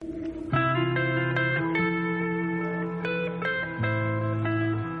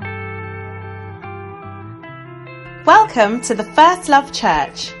Welcome to the First Love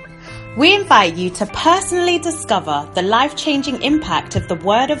Church. We invite you to personally discover the life-changing impact of the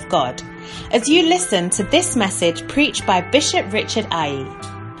Word of God as you listen to this message preached by Bishop Richard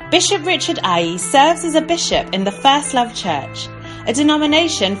Aye. Bishop Richard Aye serves as a bishop in the First Love Church, a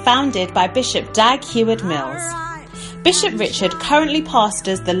denomination founded by Bishop Dag Heward-Mills. Bishop Richard currently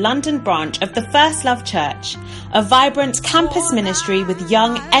pastors the London branch of the First Love Church, a vibrant campus ministry with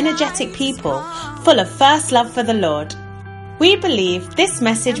young, energetic people full of first love for the Lord. We believe this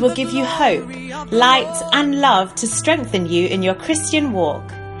message will give you hope, light and love to strengthen you in your Christian walk.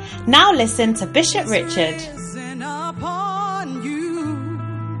 Now listen to Bishop Richard.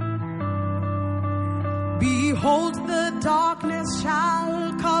 Behold, the darkness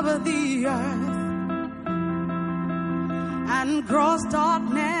shall cover the earth, and gross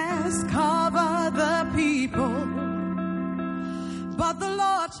darkness cover the people. But the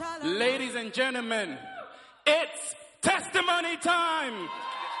Lord shall... Ladies and gentlemen, it's testimony time.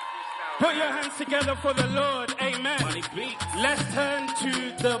 Put your hands together for the Lord. Amen. Let's turn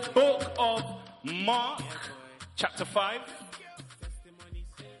to the book of Mark, chapter 5.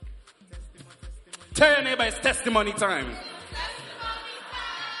 Tell your neighbor it's testimony time.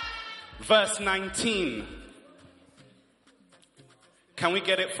 Verse 19. Can we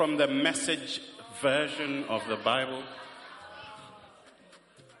get it from the Message version of the Bible?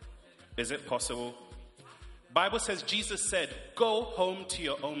 Is it possible? Bible says, Jesus said, go home to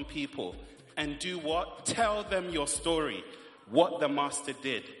your own people and do what? Tell them your story. What the master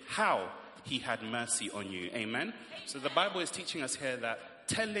did. How he had mercy on you. Amen? So the Bible is teaching us here that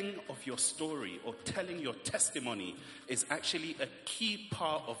telling of your story or telling your testimony is actually a key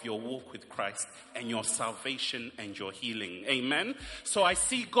part of your walk with Christ and your salvation and your healing. Amen. So I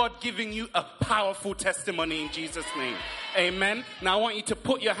see God giving you a powerful testimony in Jesus' name. Amen. Now I want you to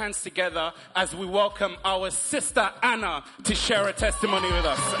put your hands together as we welcome our sister Anna to share a testimony with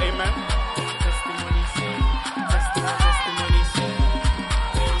us. Amen.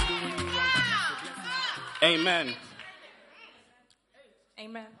 Amen.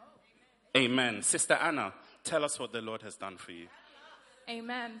 Amen. Amen. Sister Anna, tell us what the Lord has done for you.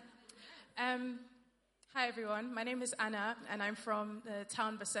 Amen. Hi everyone, my name is Anna and I'm from the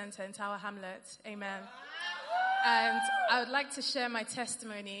Town Centre in Tower Hamlet. Amen. And I would like to share my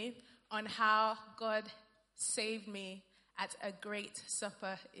testimony on how God saved me at a Great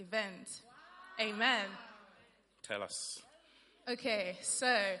Supper event. Amen. Tell us. Okay,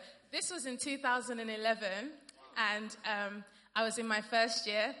 so this was in 2011 and I was in my first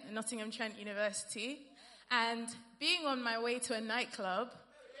year at Nottingham Trent University, and being on my way to a nightclub.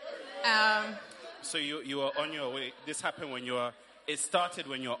 So you were on your way. This happened when it started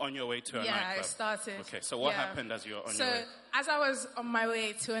when you were on your way to a nightclub. Yeah, it started. Okay, so what happened as you were on your way? So as I was on my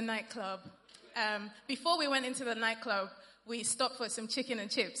way to a nightclub, before we went into the nightclub, we stopped for some chicken and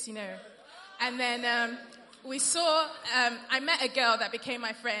chips, and then we saw. I met a girl that became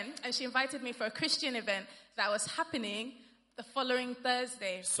my friend, and she invited me for a Christian event that was happening the following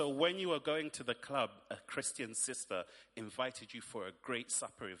Thursday. So when you were going to the club, a Christian sister invited you for a great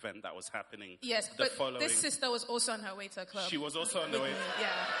supper event that was happening. Yes, but this sister was also on her way to a club. She was also on the way. Yeah.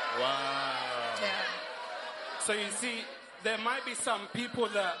 Wow. Yeah. So you see, there might be some people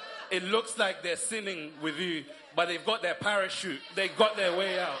that it looks like they're sinning with you, but they've got their parachute. They got their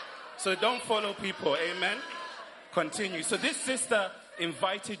way out. So don't follow people. Amen. Continue. So this sister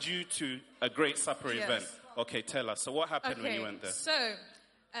invited you to a great supper event. Okay, tell us. So what happened when you went there? So,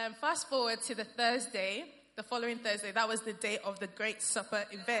 fast forward to the following Thursday. That was the day of the Great Supper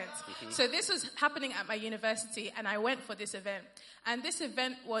event. Mm-hmm. So this was happening at my university, and I went for this event. And this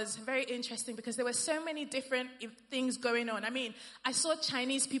event was very interesting because there were so many different things going on. I mean, I saw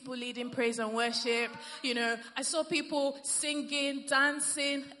Chinese people leading praise and worship. I saw people singing,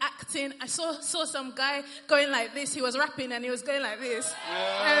 dancing, acting. I saw some guy going like this. He was rapping, and he was going like this.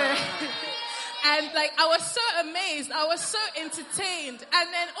 And I was so amazed. I was so entertained.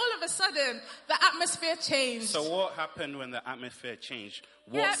 And then all of a sudden, the atmosphere changed. So what happened when the atmosphere changed?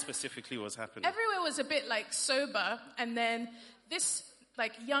 What specifically was happening? Everywhere was a bit sober. And then this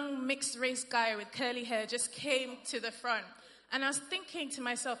young mixed race guy with curly hair just came to the front. And I was thinking to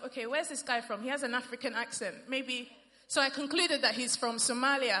myself, okay, where's this guy from? He has an African accent. Maybe. So I concluded that he's from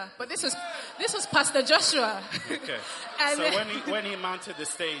Somalia. But this was Pastor Joshua. Okay. So when he mounted the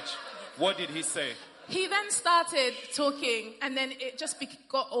stage, what did he say? He then started talking, and then it just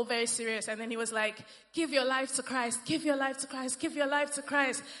got all very serious. And then he was like, give your life to Christ, give your life to Christ, give your life to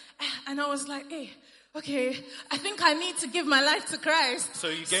Christ. And I was like, hey, okay, I think I need to give my life to Christ. So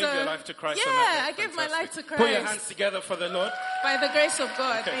you gave your life to Christ? Yeah, I gave my life to Christ. Put your hands together for the Lord. By the grace of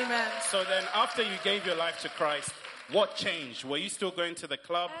God, okay. Amen. So then after you gave your life to Christ, What changed? Were you still going to the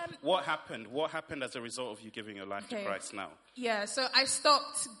club? What happened? What happened as a result of you giving your life to Christ now? Yeah, so I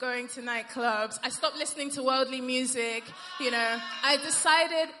stopped going to nightclubs. I stopped listening to worldly music. I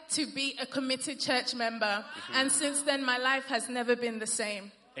decided to be a committed church member. And since then, my life has never been the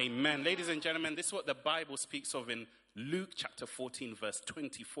same. Amen. Ladies and gentlemen, this is what the Bible speaks of in Luke chapter 14, verse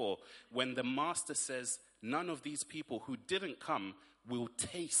 24, when the master says, none of these people who didn't come will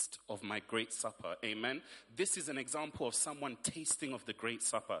taste of my great supper. Amen. This is an example of someone tasting of the great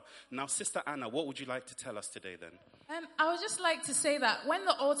supper. Now, Sister Anna, what would you like to tell us today then? I would just like to say that when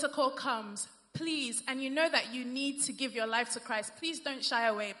the altar call comes, please, and you know that you need to give your life to Christ, please don't shy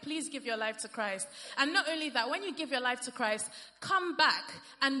away. Please give your life to Christ. And not only that, when you give your life to Christ, come back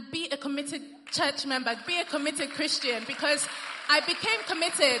and be a committed church member, be a committed Christian, because I became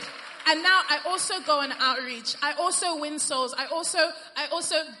committed. And now I also go on outreach. I also win souls. I also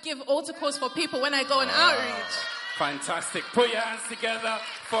give altar calls for people when I go on outreach. Fantastic. Put your hands together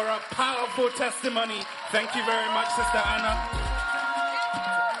for a powerful testimony. Thank you very much, Sister Anna.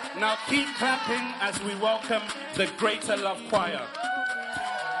 Now keep clapping as we welcome the Greater Love Choir.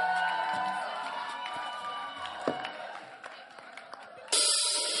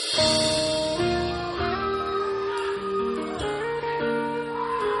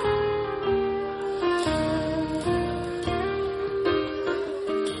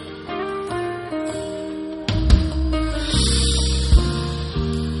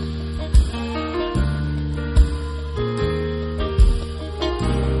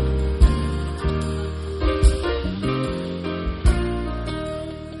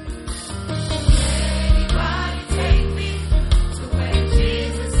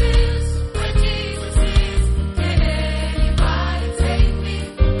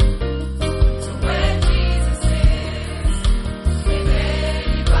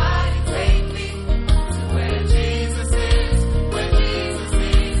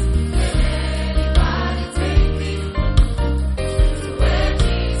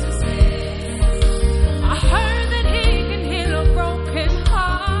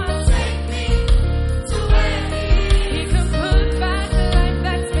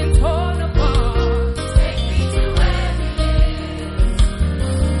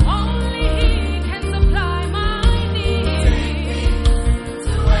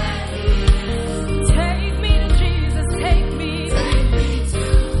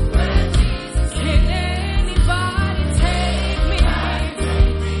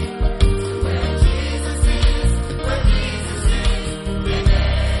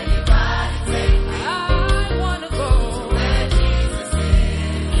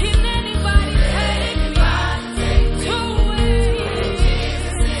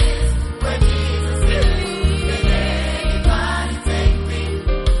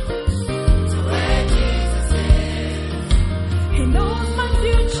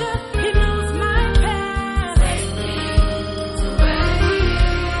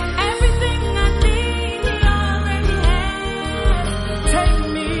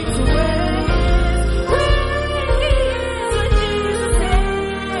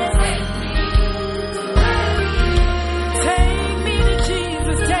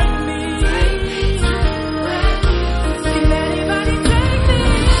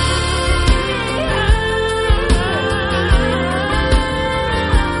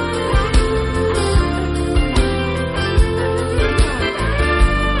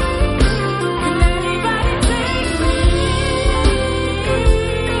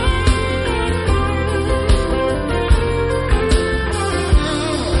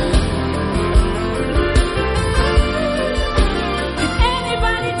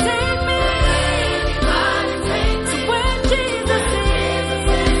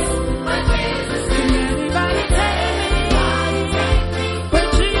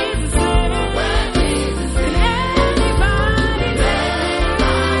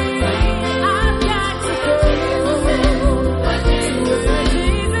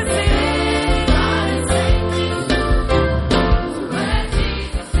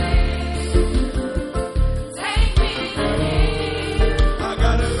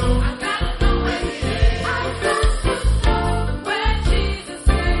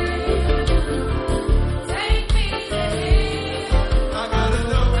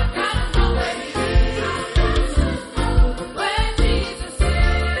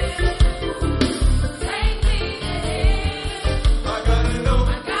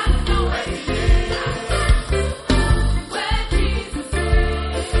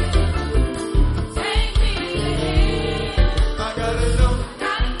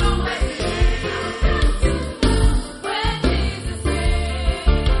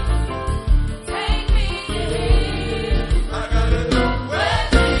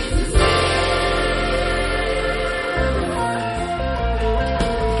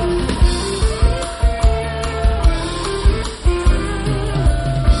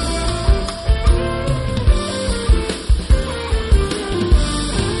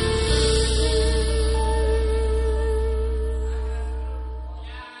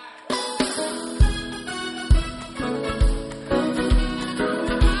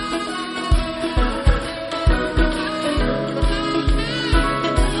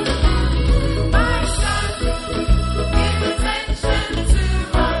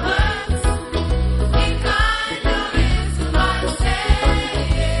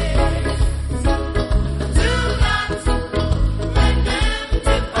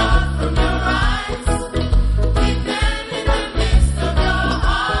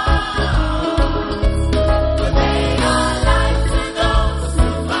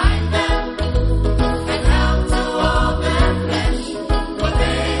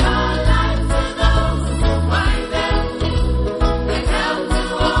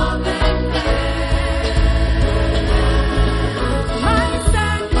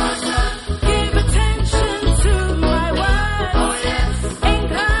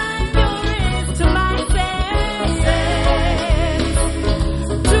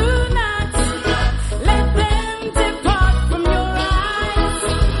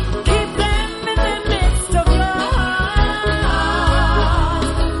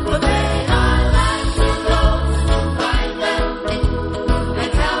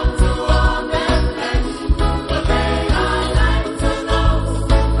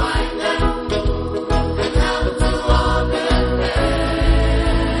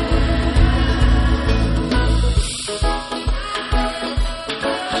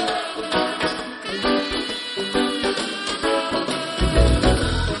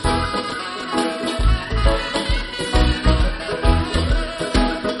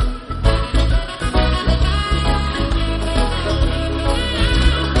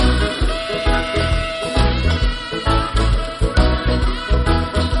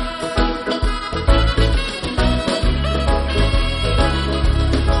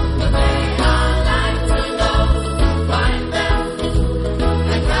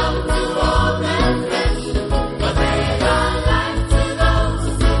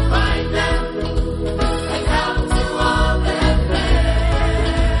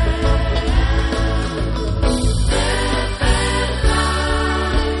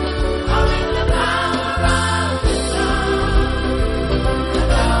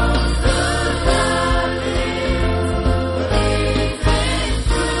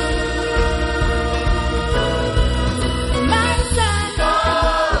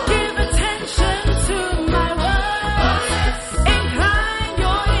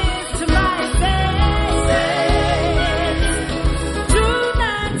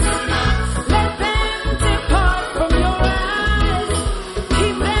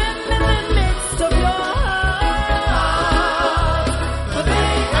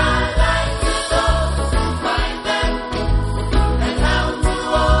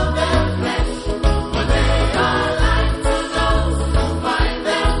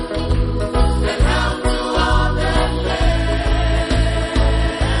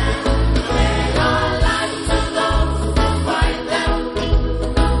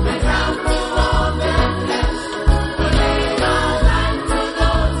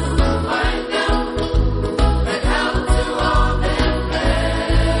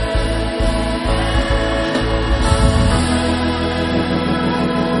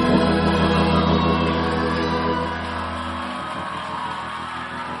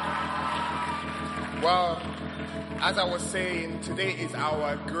 Well, as I was saying, today is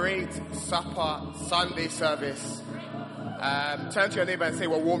our Great Supper Sunday service. Turn to your neighbor and say,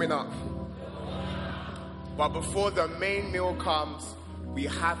 we're warming up. But before the main meal comes, we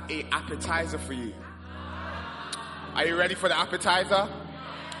have an appetizer for you. Are you ready for the appetizer?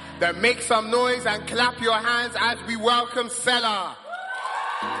 Then make some noise and clap your hands as we welcome Selah.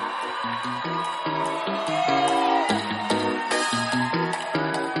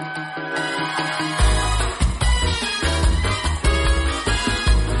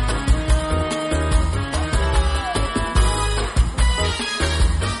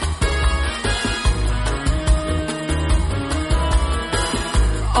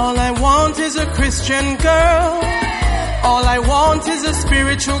 All I want is a Christian girl. All I want is a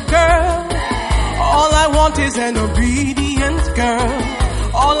spiritual girl. All I want is an obedient girl.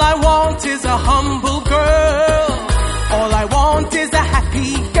 All I want is a humble girl. All I want is a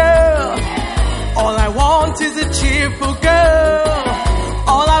happy girl. All I want is a cheerful girl.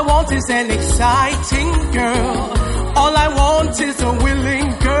 All I want is an exciting girl. All I want is a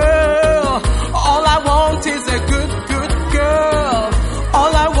willing girl. All I want is a good girl.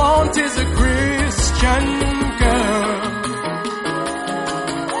 All I want is a Christian girl.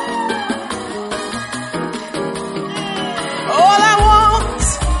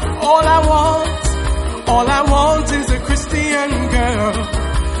 All I want is a Christian girl.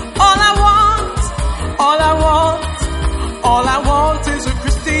 All I want is a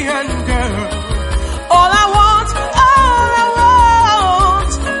Christian girl. All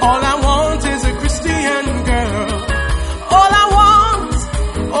I want is a Christian girl.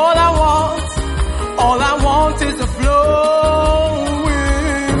 All I want is a flowing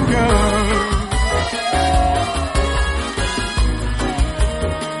girl.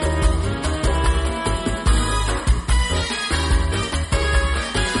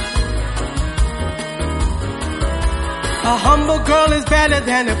 A humble girl is better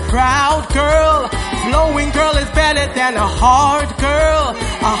than a proud girl. Flowing girl is better than a hard girl.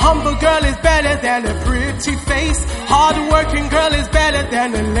 A humble girl is better than a pretty face. Hard-working girl is better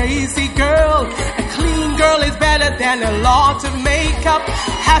than a lazy girl. A clean girl is better than a lot of makeup.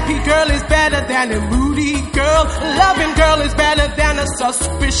 Happy girl is better than a moody girl. Loving girl is better than a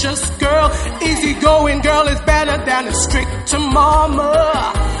suspicious girl. Easygoing girl is better than a strict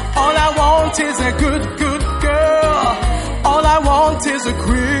mama. All I want is a good girl. All I want is a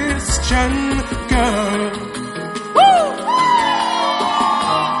Christian girl. Woo!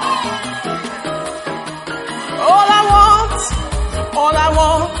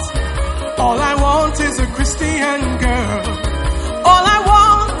 All I want is a Christian girl. All I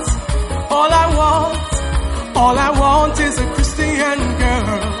want is a Christian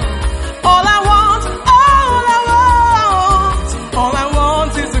girl. All I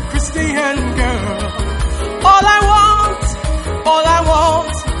want is a Christian girl.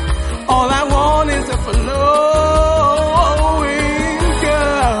 All I want is a flowing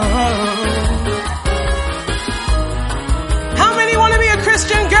girl. How many want to be a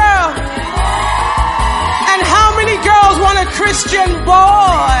Christian girl? And how many girls want a Christian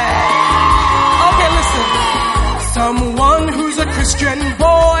boy? Okay, listen. Someone who's a Christian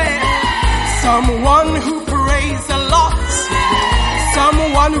boy. Someone who prays a lot.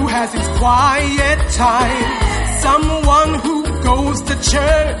 Someone who has his quiet time. Someone who goes to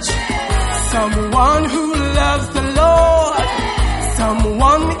church. Someone who loves the Lord.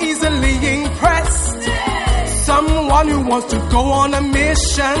 Someone easily impressed. Someone who wants to go on a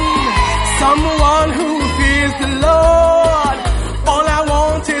mission. Someone who fears the Lord. All I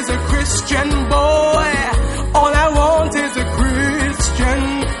want is a Christian boy. All I want is a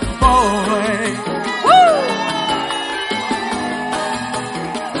Christian boy. Woo!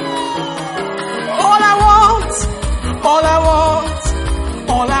 All I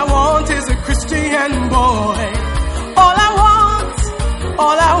want is a Christian boy. All I want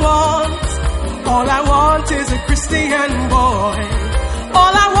is a Christian boy. All I want is a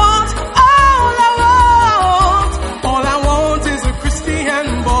Christian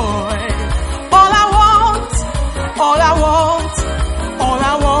boy.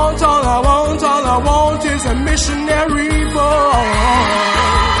 All I want is a missionary boy.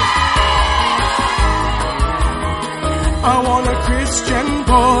 I want a Christian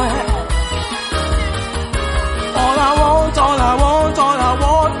boy. All I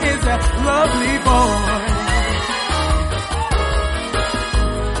want is a lovely boy.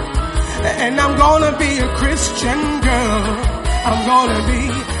 And I'm gonna be a Christian girl. I'm gonna be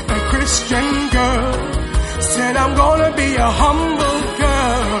a Christian girl. Said I'm gonna be a humble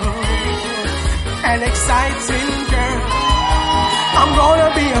girl. An exciting girl. I'm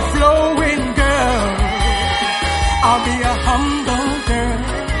gonna be a flowing girl. I'll be a humble girl.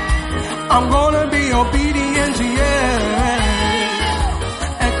 I'm gonna be obedient, yeah.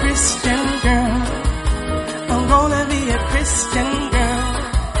 A Christian girl. I'm gonna be a Christian girl.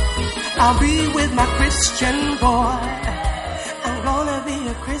 I'll be with my Christian boy. I'm gonna be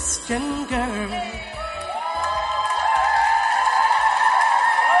a Christian girl.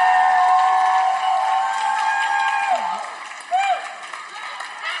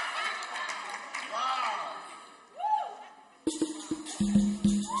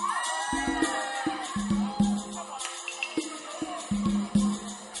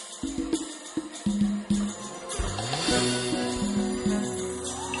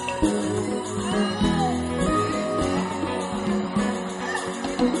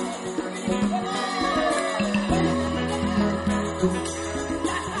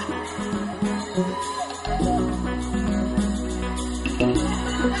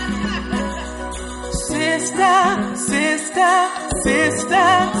 Sister,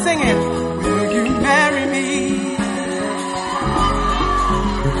 sing it. Will you marry me?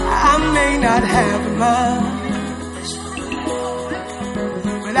 I may not have much,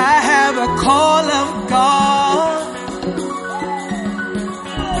 but I have a call of God.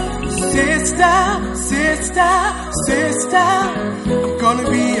 Sister, I'm gonna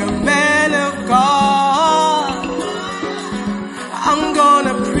be a man of God. I'm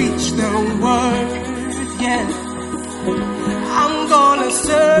gonna preach the word, yeah. I'm gonna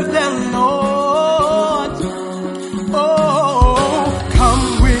serve the Lord. Oh, come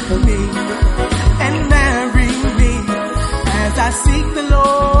with me and marry me as I seek the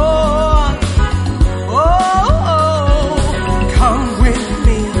Lord. Oh, come with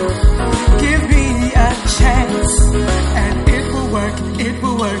me, give me a chance, and it will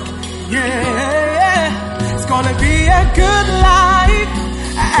work, yeah. It's gonna be a good life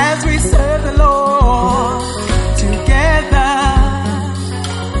as we serve the Lord together.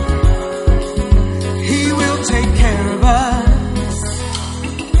 He will take care of us.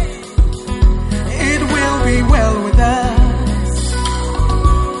 It will be well with us.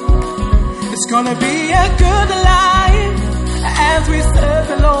 It's gonna be a good life as we serve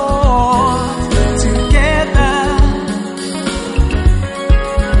the Lord together.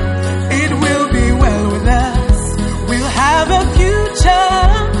 It will be well with us. We'll have a future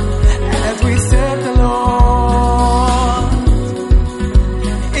as we serve the Lord.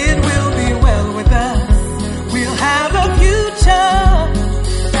 It will be well with us. We'll have a future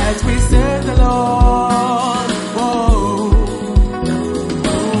as we serve the Lord. Whoa.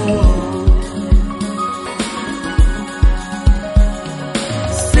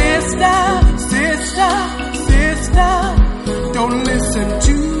 Sister, don't listen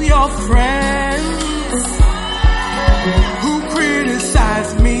to your friends who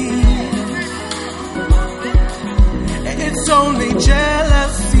criticize me. It's only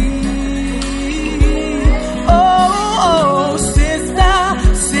jealousy. Oh, sister,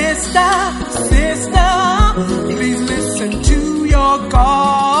 please listen to your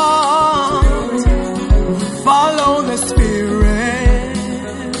God. Follow the Spirit,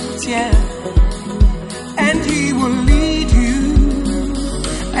 yeah, and He will lead you,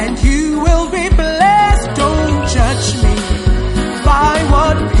 and you will be blessed. Don't judge me by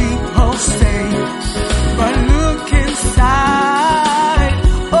what people say, but look inside.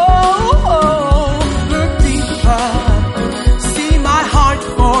 Oh, look deeper. See my heart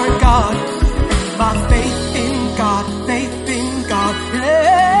for God, my faith in God,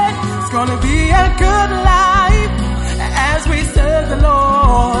 yeah. It's gonna be a good life as we serve the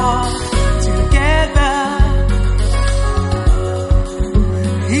Lord together.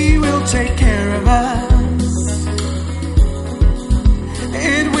 He will take care of us.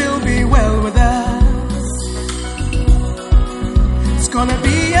 It will be well with us. It's gonna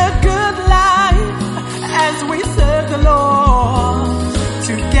be a good life as we serve the Lord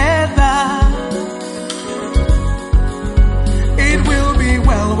together. It will be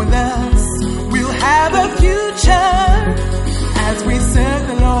well with us. We'll have a future as we serve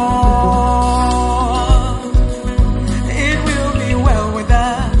the Lord. It will be well with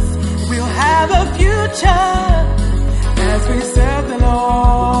us. We'll have a future as we serve the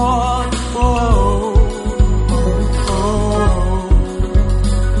Lord. Oh.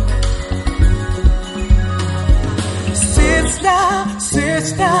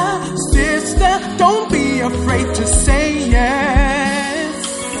 Sister, don't be afraid to say yes.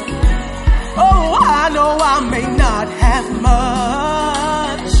 Oh, I know I may not have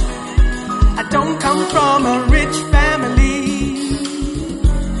much. I don't come from a rich family.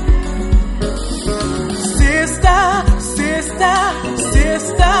 Sister,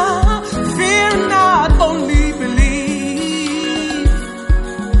 fear not, only believe.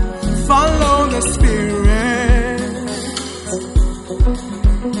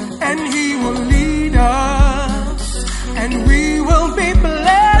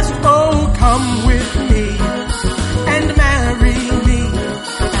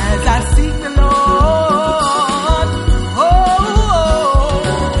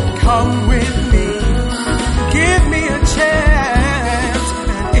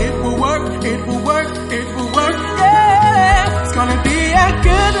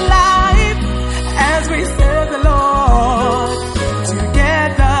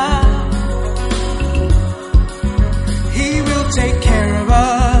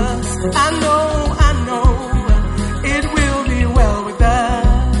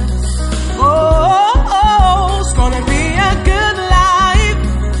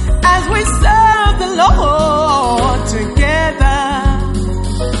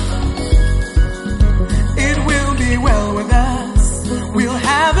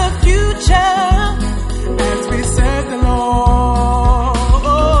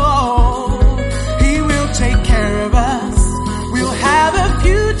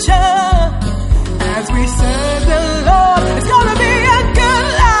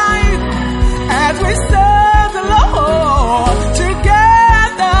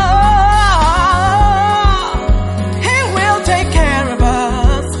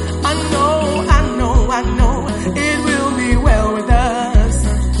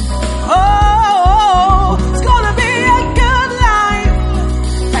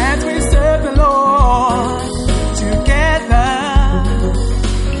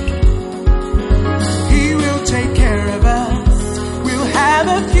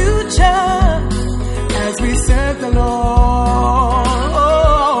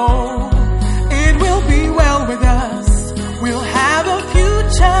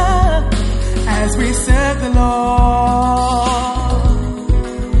 as we serve the Lord.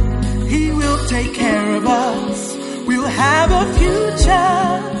 He will take care of us. We'll have a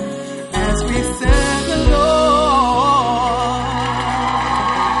future as we serve the Lord.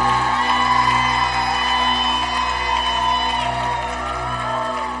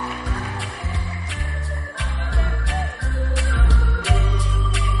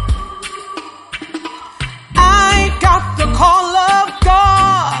 I got the call of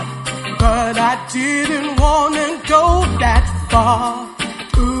God, but I didn't want to go that far.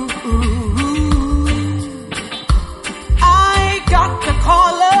 I got the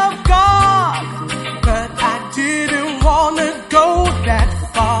call of God, but I didn't want to go that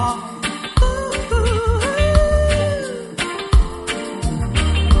far.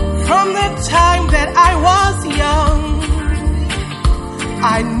 From the time that I was young,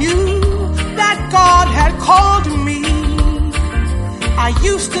 I knew that God had called me. I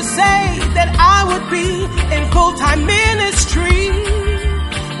used to say that I would be in full-time ministry,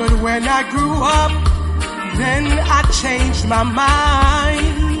 but when I grew up, then I changed my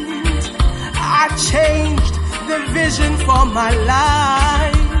mind. I changed the vision for my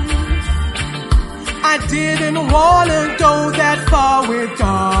life. I didn't want to go that far with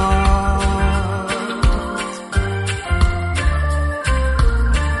God.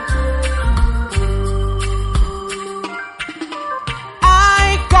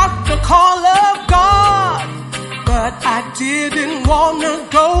 Call of God, but I didn't want to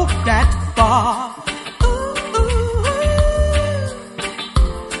go that far.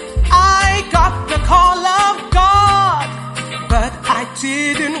 I got the call of God, but I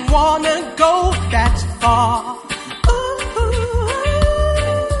didn't want to go that far.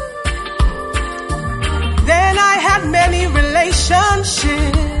 Then I had many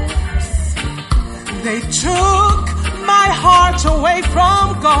relationships. They took my heart away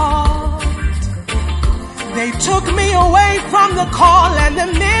from God. They took me away from the call and the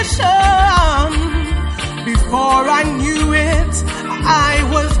mission. Before I knew it, I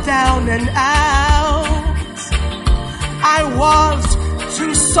was down and out. I was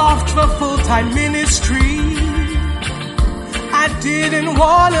too soft for full-time ministry. I didn't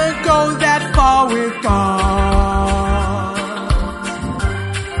want to go that far with God.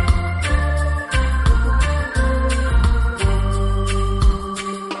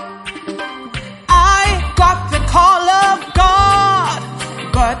 Call of God,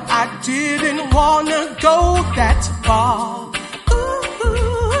 but I didn't want to go that far.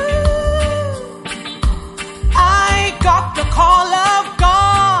 I got the call of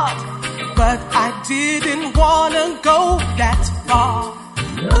God, but I didn't want to go that far.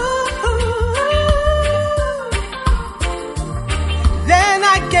 Then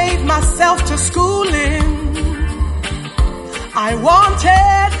I gave myself to schooling. I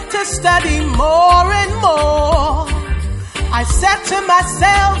wanted to study more and more. I said to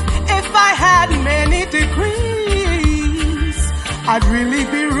myself, if I had many degrees, I'd really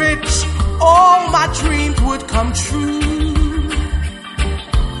be rich. All my dreams would come true.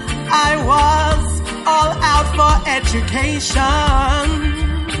 I was all out for education,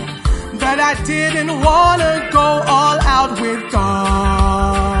 but I didn't want to go all out with God.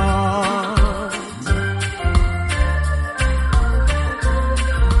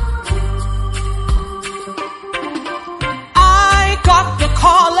 Got the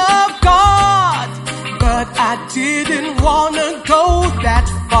call of God, but I didn't want to go that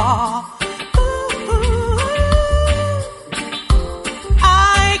far.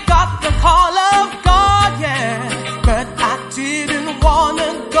 I got the call of God, yeah, but I didn't want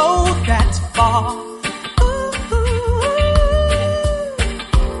to go that far.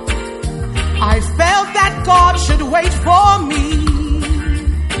 I felt that God should wait for me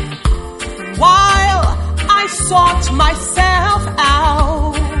while I sought myself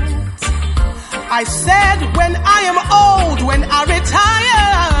out. I said, when I am old, when I retire,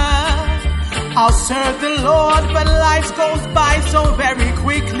 I'll serve the Lord, but life goes by so very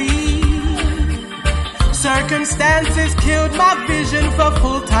quickly. Circumstances killed my vision for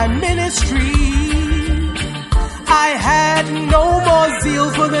full-time ministry. I had no more zeal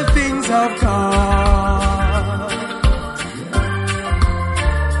for the things of God.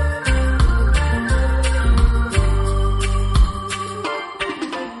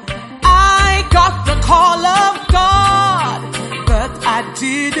 Got the call of God, but I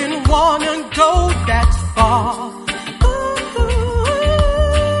didn't want to go that far.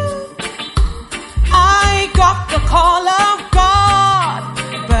 I got the call of God,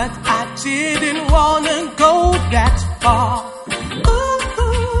 but I didn't want to go that far.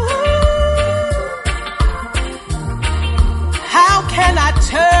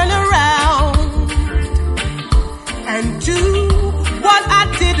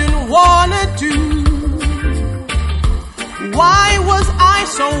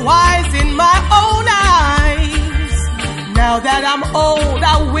 so wise in my own eyes. Now that I'm old,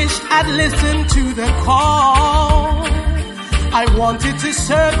 I wish I'd listened to the call. I wanted to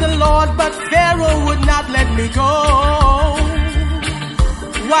serve the Lord, but Pharaoh would not let me go.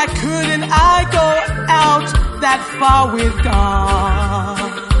 Why couldn't I go out that far with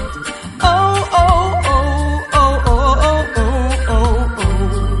God? Oh, oh, oh, oh, oh, oh, oh, oh, oh.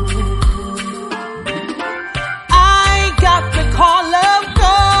 I got the call of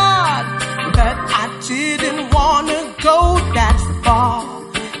God, but I didn't want to go that far.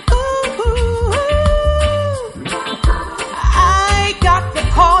 Ooh, I got the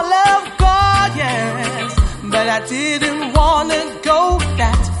call of God, yes, but I didn't want to go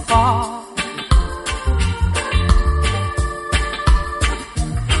that far.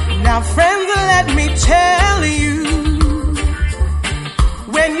 Now, friends, let me tell you,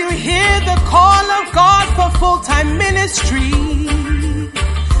 when you hear the call of God for full-time ministry,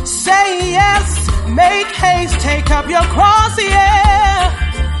 say yes, make haste, take up your cross, yeah.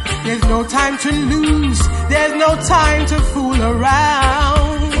 There's no time to lose, there's no time to fool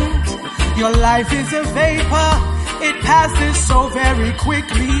around. Your life is a vapor, it passes so very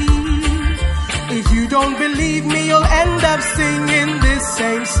quickly. If you don't believe me, you'll end up singing this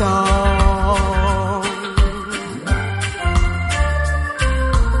same song.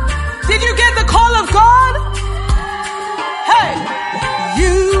 Did you get the call of God? Hey,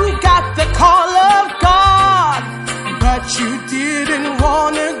 you got the call of God, but you didn't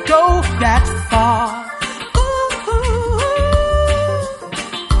want to go that far.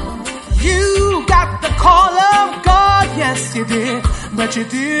 You got the call of God, yes you did, but you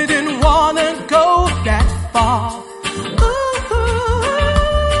didn't want to go that far.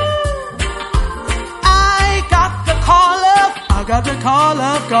 I got the call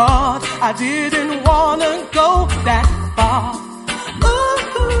of God, I didn't want to go that far.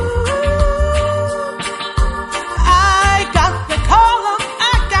 I got the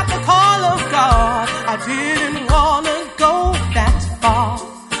call of God, I didn't want to go that far.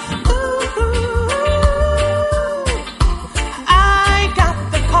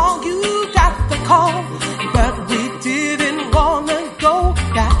 But we didn't want to go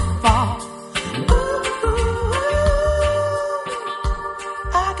that far.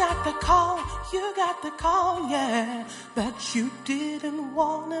 I got the call, you got the call, yeah, but you didn't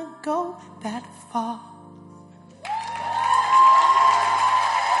want to go that far.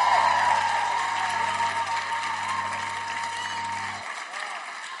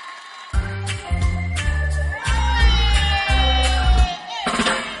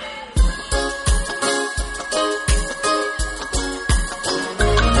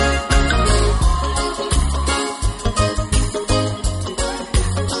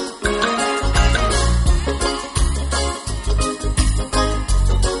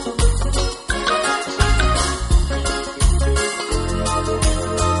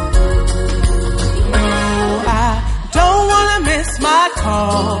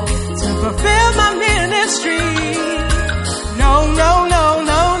 To fulfill my ministry. No, no, no,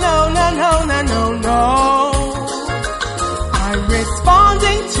 no, no, no, no, no, no, no. I'm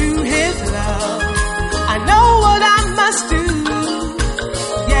responding to His love. I know what I must do.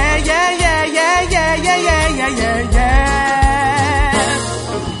 Yeah, yeah, yeah, yeah, yeah, yeah, yeah, yeah, yeah, yeah.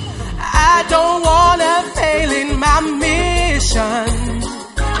 I don't wanna fail in my mission.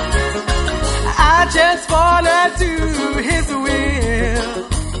 I just wanna do His will.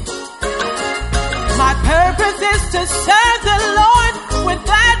 My purpose is to serve the Lord with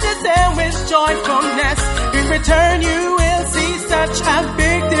gladness and with joyfulness. In return, you will see such a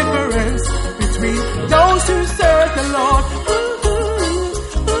big difference between those who serve the Lord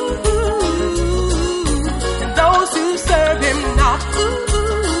and those who serve Him not.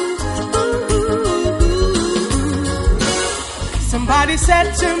 Somebody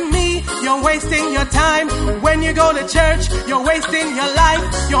said to me, you're wasting your time when you go to church. You're wasting your life.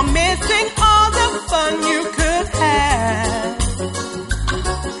 You're missing all the fun you could have.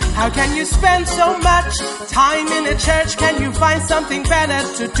 How can you spend so much time in a church? Can you find something better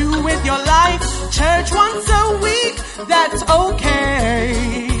to do with your life? Church once a week, that's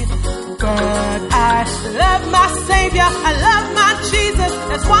okay. But I love my Savior. I love my Jesus.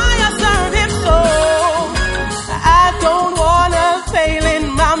 That's why I serve Him so. I don't wanna fail in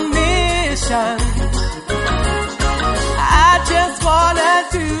my mission. I just wanna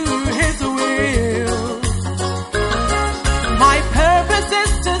do His will. My purpose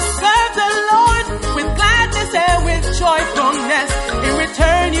is to serve the Lord with gladness and with joyfulness. In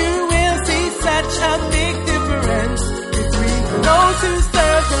return, you will see such a big difference between those who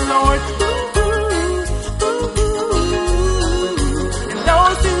serve the Lord and those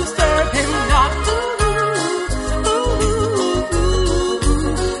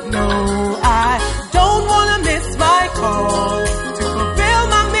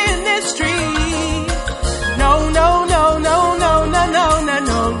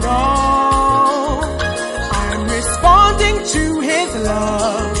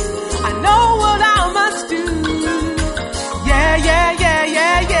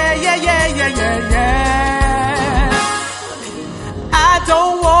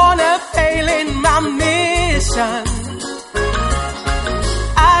mission.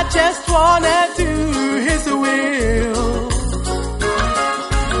 I just wanna do His will.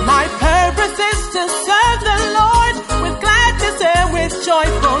 My purpose is to serve the Lord with gladness and with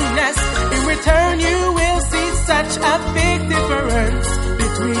joyfulness. In return, you will see such a big difference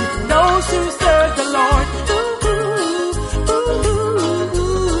between those who serve the Lord,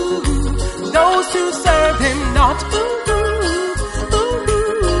 those who serve Him not.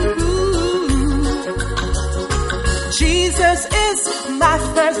 Jesus is my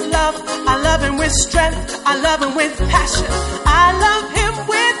first love. I love Him with strength. I love Him with passion. I love Him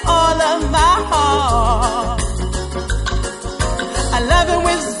with all of my heart. I love Him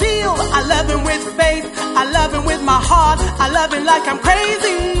with zeal. I love Him with faith. I love Him with my heart. I love Him like I'm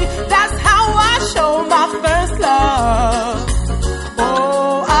crazy. That's how I show my first love.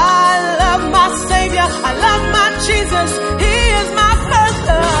 Oh, I love my Savior. I love my Jesus. He is my first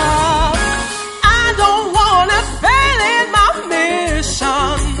love. I don't wanna fail in my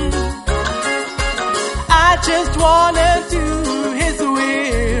mission. I just wanna do His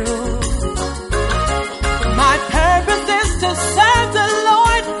will. My purpose is to serve the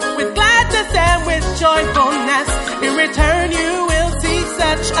Lord with gladness and with joyfulness. In return, you will see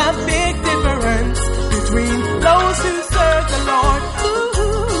such a big difference between those who serve the Lord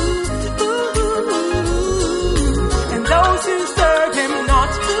and those who serve Him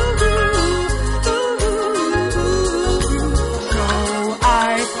not. No, I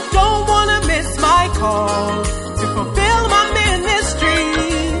don't wanna miss my call to fulfill my ministry.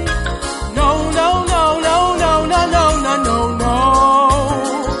 No, no, no, no, no, no, no, no, no, no.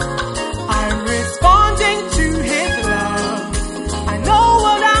 I'm responding to His love. I know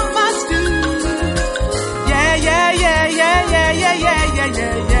what I must do. Yeah, yeah, yeah, yeah, yeah, yeah, yeah, yeah,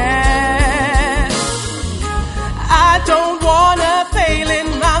 yeah, yeah. I don't wanna fail in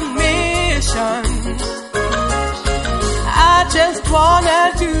my mission. I just wanna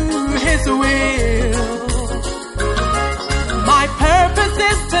do His will. My purpose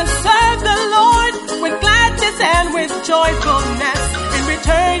is to serve the Lord with gladness and with joyfulness. In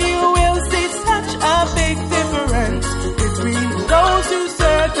return, you will see such a big difference between those who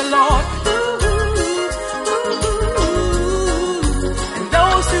serve the Lord and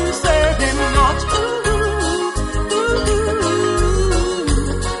those who serve Him not.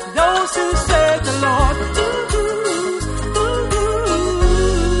 Those who serve the Lord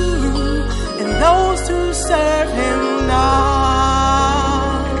and those who serve Him not.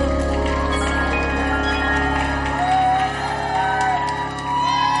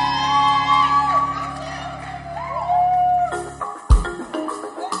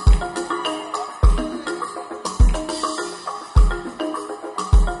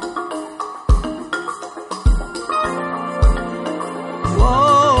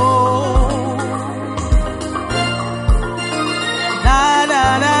 Whoa. La la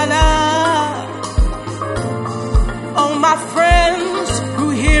la la. Oh, my friends who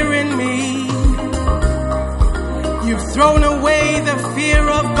hearing me, you've thrown away the fear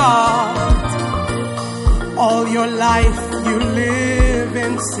of God. All your life you live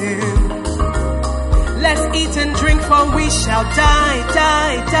in sin. Let's eat and drink, for we shall die,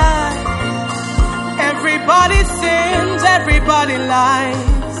 die, die. Everybody sins, everybody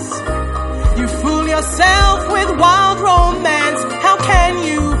lies. You fool yourself with wild romance. How can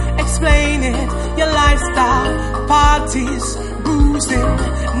you explain it? Your lifestyle, parties, boozing,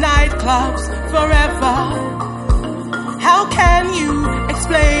 nightclubs, forever. How can you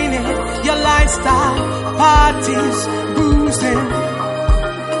explain it? Your lifestyle, parties, boozing.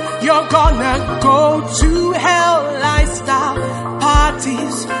 You're gonna go to hell. Lifestyle,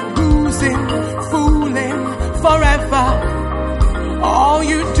 parties, boozing, fooling, forever. All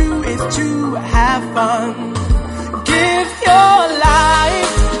you do is to have fun. Give your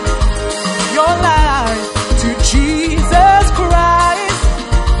life to Jesus Christ.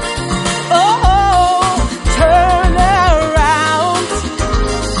 Oh, turn around,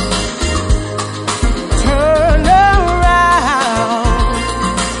 turn around.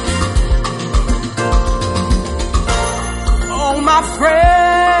 Oh, my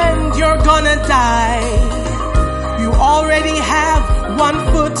friend, you're gonna die. You already have one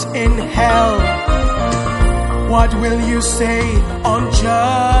foot in hell. What will you say on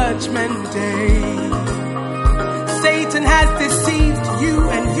Judgment Day? Satan has deceived you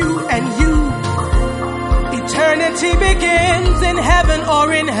and you and you. Eternity begins in heaven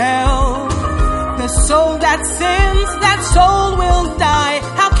or in hell. The soul that sins, that soul will die.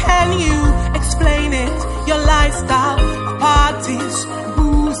 How can you explain it? Your lifestyle, parties,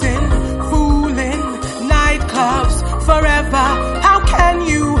 boozing, fooling, nightclubs, forever. How can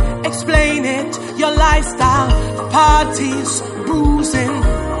you explain it? Your lifestyle, parties, boozing.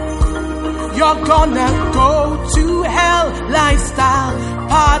 You're gonna go to hell. Lifestyle,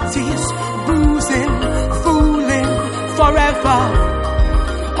 parties, boozing, fooling forever.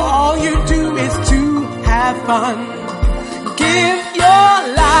 All you do is to have fun. Give your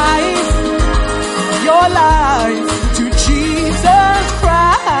life to Jesus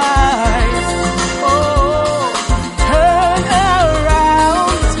Christ. Oh, turn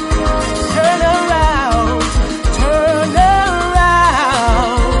around, turn around, turn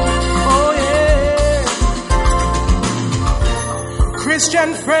around. Oh yeah. Christian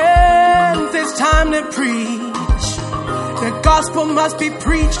friends, it's time to preach. The gospel must be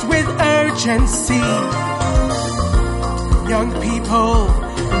preached with urgency. Young people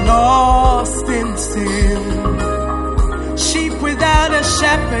lost in sin, sheep without a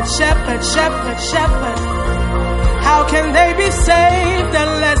shepherd, shepherd, shepherd, shepherd. How can they be saved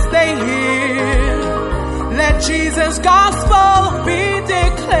unless they hear? Let Jesus' gospel be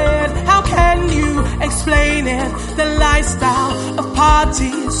declared. How can you explain it? The lifestyle of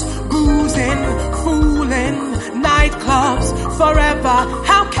parties, boozing, fooling, nightclubs forever.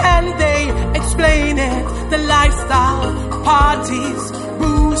 How can they explain it? The lifestyle, parties,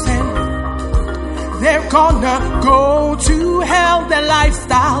 boozing. They're gonna go to hell. The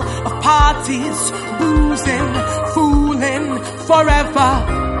lifestyle of parties, boozing, fooling forever.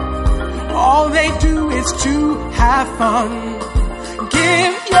 All they do is to have fun.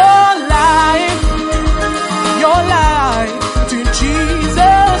 Give your life to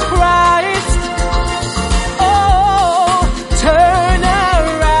Jesus Christ. Oh, turn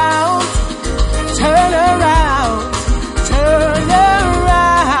around, turn around, turn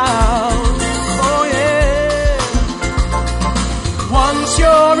around. Oh yeah. Once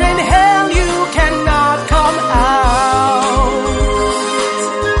you're in hell, you cannot come out.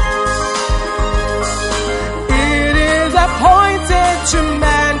 It is appointed to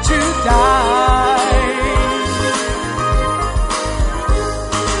man to die.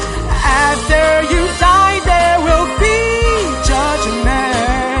 After you die, there will be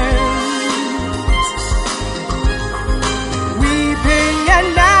judgment. Weeping and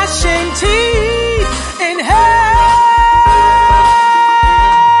gnashing teeth in hell.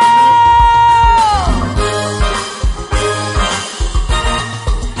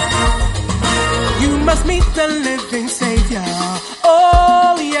 You must meet the living Savior.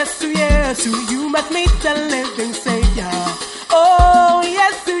 Oh, yes, yes, you must meet the living Savior. Oh,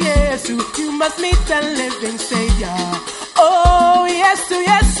 yes, yes, you must meet the living Savior. Oh, yes,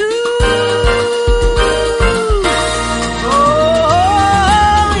 yes,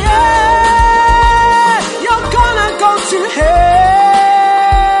 oh, yeah. You're gonna go to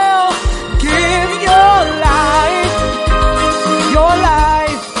hell. Give your life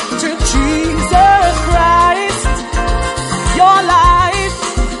to Jesus Christ. Your life,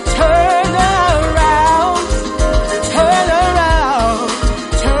 turn around, turn around,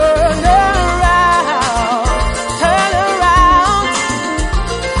 turn around, turn around.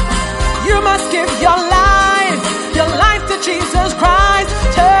 You must give your life to Jesus Christ.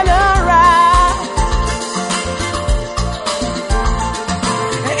 Turn around.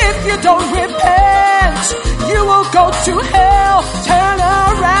 If you don't repent, you will go to hell. Turn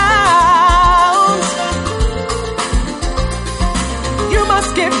around. You must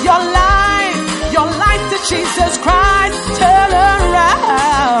give your life to Jesus Christ. Turn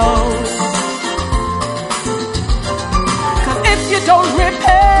around. 'Cause if you don't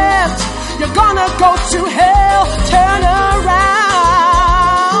repent, you're gonna go to hell. Turn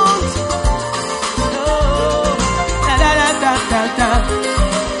around. Oh, da da da da da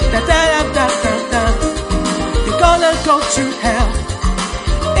da, da da da da da. You're gonna go to hell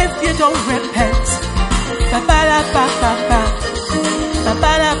if you don't repent. Ba ba da ba ba ba.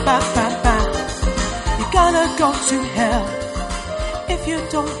 Ba-ba-da-ba-ba-ba. You're gonna go to hell if you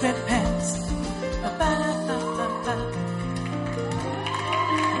don't repent. Ba-ba-da-ba-ba-ba.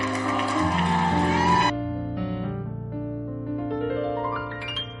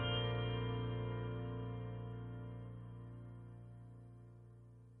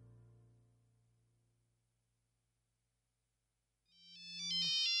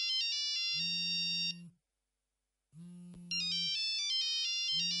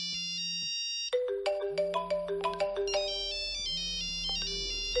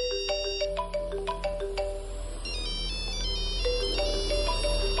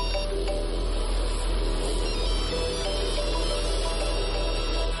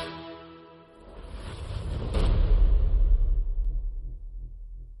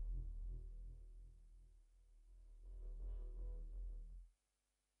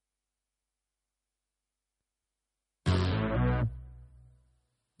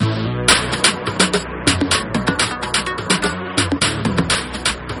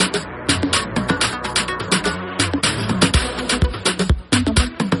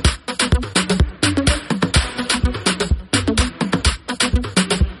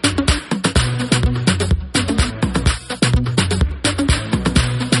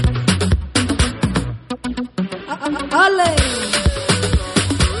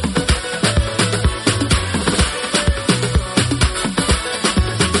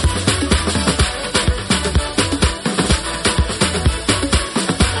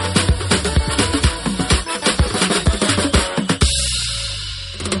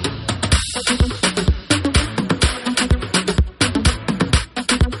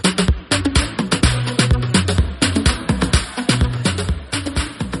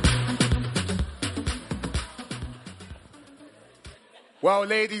 Well,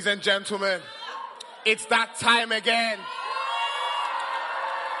 ladies and gentlemen, it's that time again.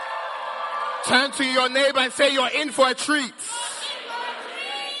 Turn to your neighbor and say, you're in for a treat.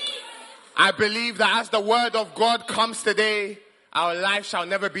 I believe that as the word of God comes today, our life shall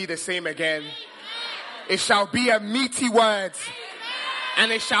never be the same again. It shall be a meaty word, and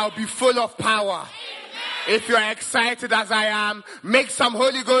it shall be full of power. If you're excited as I am, make some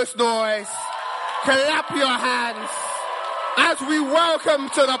Holy Ghost noise. Clap your hands as we welcome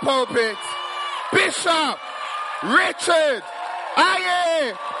to the pulpit Bishop Richard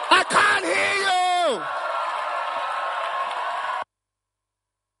Aye. I can't hear you.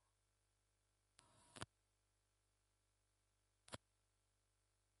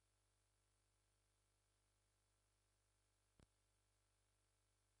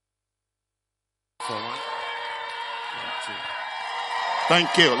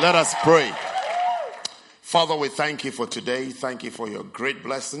 Thank you. Let us pray. Father, we thank you for today. Thank you for your great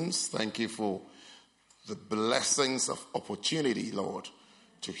blessings. Thank you for the blessings of opportunity, Lord,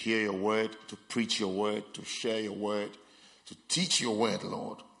 to hear your word, to preach your word, to share your word, to teach your word,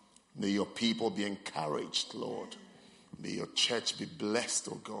 Lord. May your people be encouraged, Lord. May your church be blessed,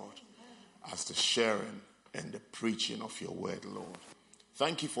 oh God, as the sharing and the preaching of your word, Lord.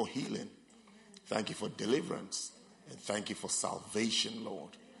 Thank you for healing. Thank you for deliverance. And thank you for salvation,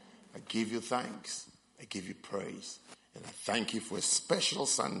 Lord. I give you thanks. I give you praise. And I thank you for a special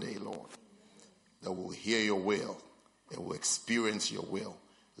Sunday, Lord, that we'll hear your will and we'll experience your will.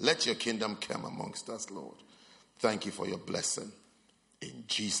 Let your kingdom come amongst us, Lord. Thank you for your blessing. In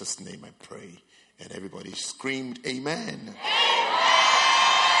Jesus' name I pray. And everybody screamed, amen. Amen.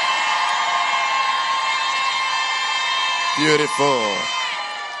 Beautiful.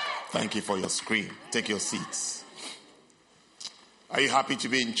 Thank you for your scream. Take your seats. Are you happy to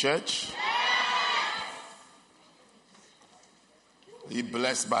be in church? Are you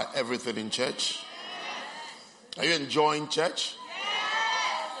blessed by everything in church? Are you enjoying church?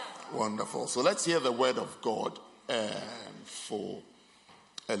 Wonderful. So let's hear the word of God for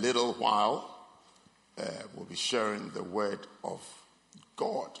a little while. We'll be sharing the word of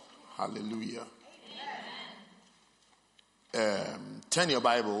God. Hallelujah. Turn your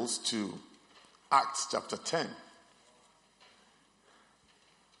Bibles to Acts chapter 10.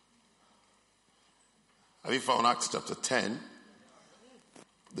 Have you found Acts chapter 10?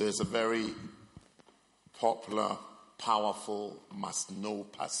 There's a very popular, powerful, must-know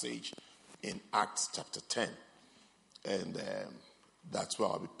passage in Acts chapter 10. And that's where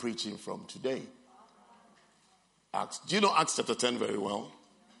I'll be preaching from today. Do you know Acts chapter 10 very well?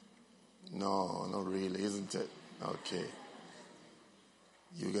 No, not really, isn't it? Okay.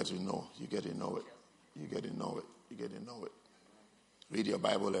 You get to know it. You get to know it. Read your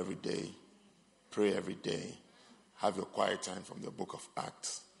Bible every day. Pray every day. Have your quiet time from the book of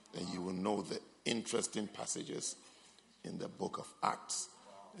Acts. And you will know the interesting passages in the book of Acts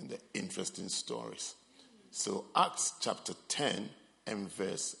and the interesting stories. So Acts chapter 10 and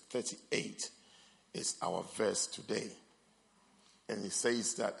verse 38 is our verse today. And it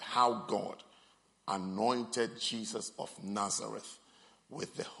says that how God anointed Jesus of Nazareth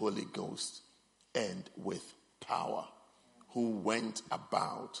with the Holy Ghost and with power, who went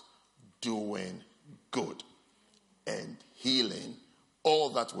about doing good and healing all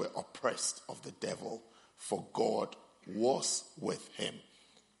that were oppressed of the devil, for God was with him.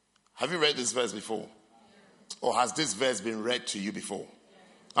 Have you read this verse before? Or has this verse been read to you before?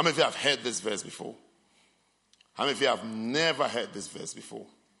 How many of you have heard this verse before? How many of you have never heard this verse before?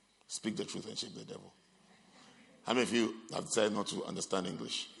 Speak the truth and shame the devil. How many of you have decided not to understand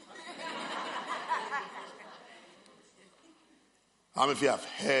English? How many of you have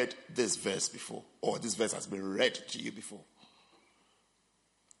heard this verse before? Or this verse has been read to you before?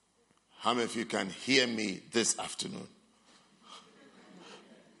 How many of you can hear me this afternoon?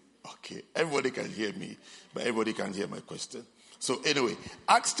 Okay, everybody can hear me, but everybody can hear my question. So anyway,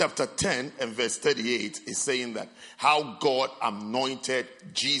 Acts chapter 10 and verse 38 is saying that how God anointed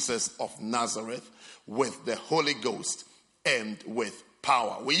Jesus of Nazareth with the Holy Ghost and with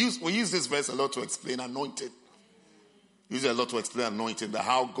power. We use this verse a lot to explain anointed. We use it a lot to explain anointed, that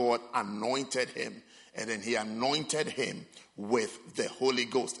how God anointed him, and then he anointed him with the Holy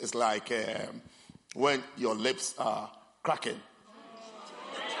Ghost. It's like when your lips are cracking.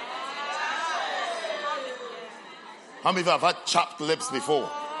 How many of you have had chapped lips before?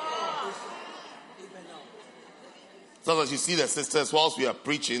 Sometimes you see the sisters, whilst we are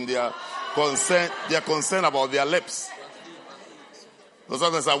preaching, they are concerned about their lips. So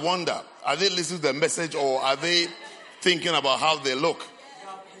sometimes I wonder, are they listening to the message or are they thinking about how they look?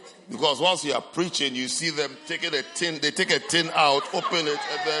 Because once you are preaching, you see them taking a tin, they take a tin out, open it,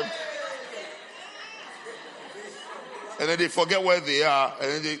 and then they forget where they are,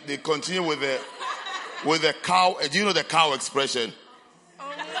 and then they continue with the cow. Do you know the cow expression?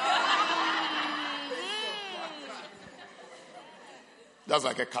 That's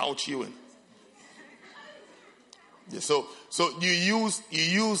like a cow chewing. Yeah, so you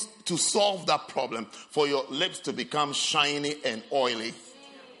use to solve that problem for your lips to become shiny and oily.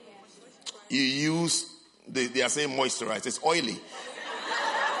 You use they are saying moisturize. It's oily.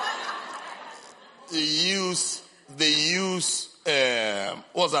 They use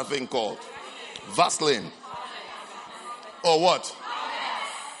what's that thing called? Vaseline. Or what?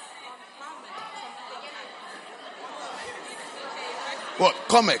 What?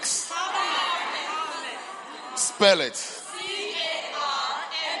 Comex. Spell it. C-A-R-M-E-S.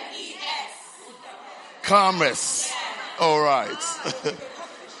 Carmex. All right.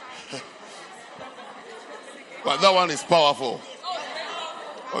 But that one is powerful.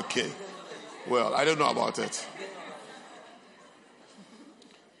 Okay. Well, I don't know about it.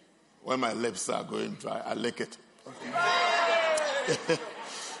 When my lips are going dry, I lick it.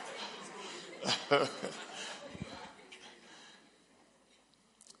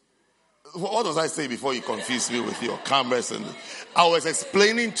 What was I saying before you confused me with your cameras? And I was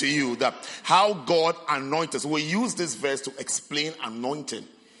explaining to you that how God anointed. So we use this verse to explain anointing.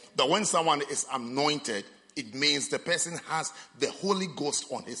 That when someone is anointed, it means the person has the Holy Ghost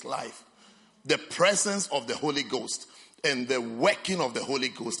on his life. The presence of the Holy Ghost and the working of the Holy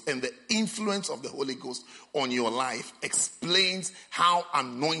Ghost and the influence of the Holy Ghost on your life explains how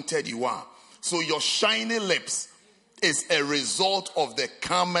anointed you are. So your shiny lips is a result of the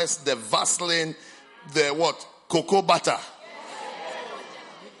Carmex, the Vaseline, the what? Cocoa butter.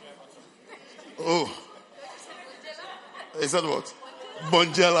 Oh. Is that what?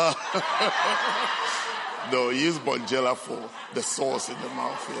 Bonjela. No, use Bonjela for the sauce in the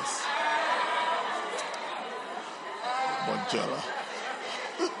mouth, yes. Bonjela.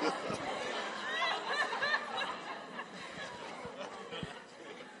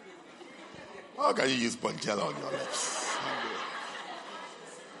 How can you use Bonjela on your lips?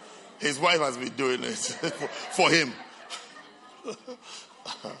 His wife has been doing it for him.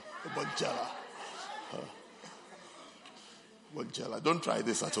 Bonjela. Bonjela. Don't try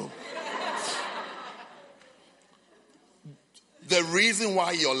this at home. The reason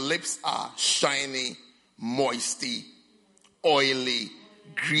why your lips are shiny, moisty, oily,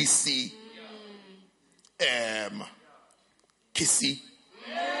 greasy, kissy.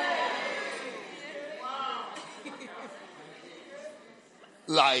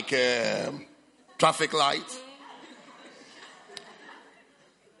 Like traffic lights.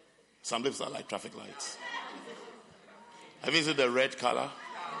 Some lips are like traffic lights. Have you seen the red color?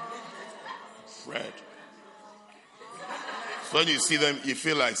 Red. So when you see them, you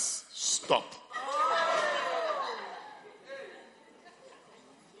feel like stop.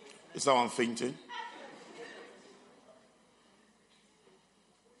 Is someone fainting?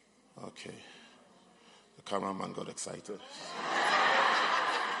 Okay. The cameraman got excited.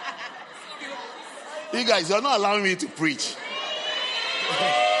 You guys, you're not allowing me to preach.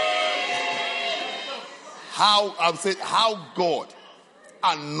 How God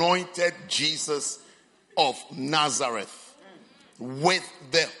anointed Jesus of Nazareth with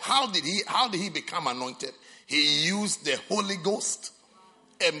how did he become anointed? He used the Holy Ghost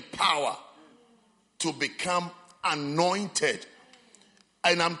and power to become anointed.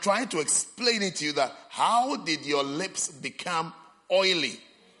 And I'm trying to explain it to you that how did your lips become oily?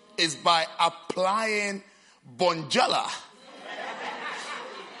 Is by applying Bonjela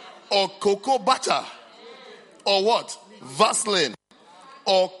or cocoa butter or what? Vaseline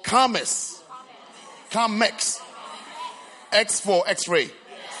or Carmex. X for X-ray.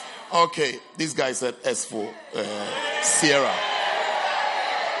 Okay, this guy said S for Sierra.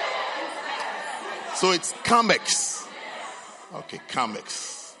 So it's Carmex. Okay,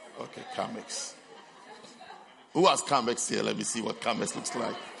 Carmex. Okay, Carmex. Who has Carmex here? Let me see what Carmex looks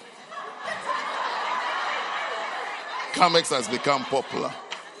like. Carmex has become popular.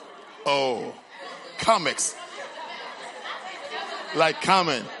 Oh, Carmex. Like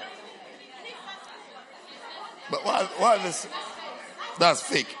Carmen. But why this? That's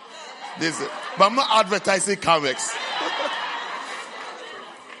fake. But I'm not advertising Carmex.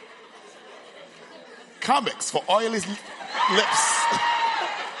 Carmex for oily lips.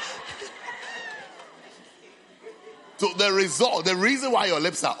 So the reason why your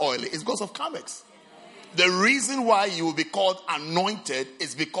lips are oily is because of Carmex. The reason why you will be called anointed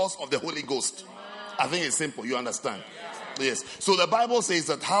is because of the Holy Ghost. I think it's simple. You understand? Yes. So the Bible says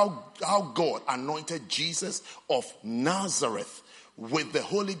that how God anointed Jesus of Nazareth with the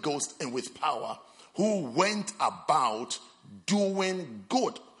Holy Ghost and with power, who went about doing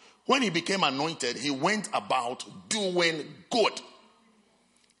good. When he became anointed, he went about doing good,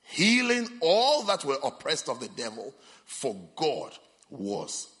 healing all that were oppressed of the devil, for God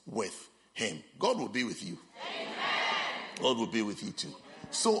was with him. God will be with you. Amen. God will be with you too.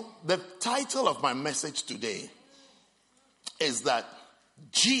 So the title of my message today is that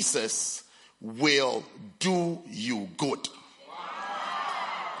Jesus will do you good.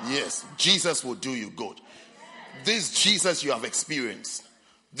 Yes, Jesus will do you good. This Jesus you have experienced,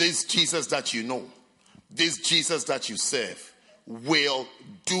 this Jesus that you know, this Jesus that you serve will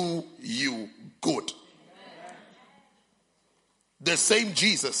do you good. The same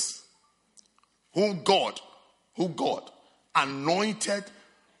Jesus who God anointed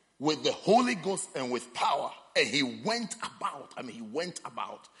with the Holy Ghost and with power, and he went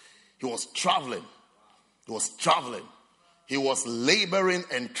about. He was traveling. He was laboring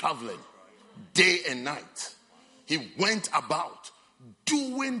and traveling day and night. He went about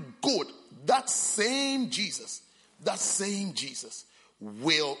doing good. That same Jesus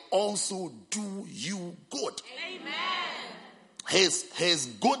will also do you good. Amen. His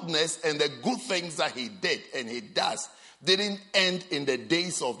goodness and the good things that he did and he does didn't end in the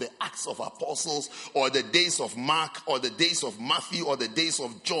days of the Acts of Apostles or the days of Mark or the days of Matthew or the days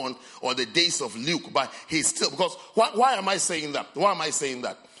of John or the days of Luke. But he's still, because why am I saying that?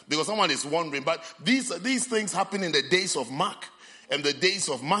 Because someone is wondering, but these things happen in the days of Mark and the days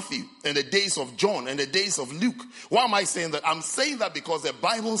of Matthew and the days of John and the days of Luke. Why am I saying that? I'm saying that because the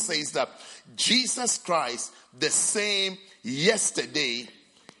Bible says that Jesus Christ, the same yesterday,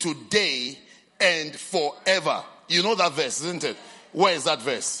 today, and forever. You know that verse, isn't it? Where is that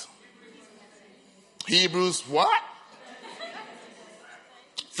verse? Hebrews what?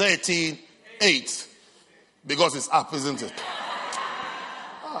 13:8. Because it's up, isn't it?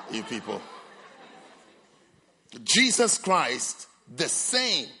 You people. Jesus Christ, the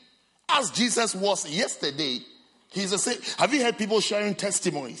same as Jesus was yesterday, he's the same. Have you heard people sharing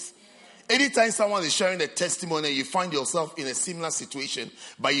testimonies? Anytime someone is sharing a testimony, you find yourself in a similar situation,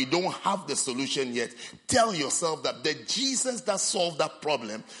 but you don't have the solution yet, tell yourself that the Jesus that solved that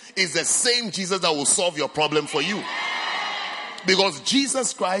problem is the same Jesus that will solve your problem for you. Because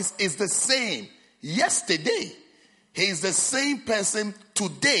Jesus Christ is the same yesterday. He is the same person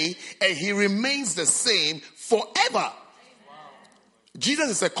today, and he remains the same forever. Jesus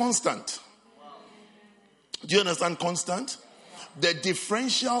is a constant. Do you understand constant? The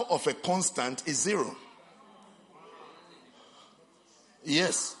differential of a constant is 0.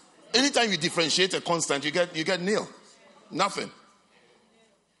 Yes. Anytime you differentiate a constant, you get nil. Nothing.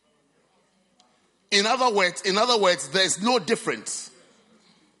 In other words, there's no difference.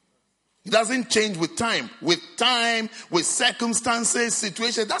 It doesn't change with time. With circumstances,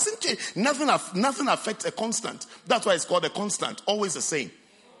 situation, it doesn't change. Nothing affects a constant. That's why it's called a constant. Always the same.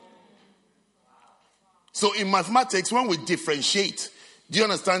 So in mathematics, when we differentiate, do you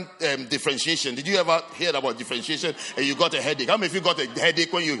understand differentiation? Did you ever hear about differentiation and you got a headache? How many of you got a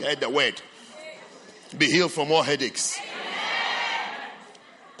headache when you heard the word? Be healed from all headaches.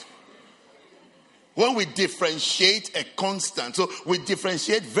 When we differentiate a constant, so we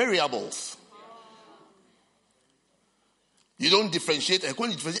differentiate variables. You don't differentiate.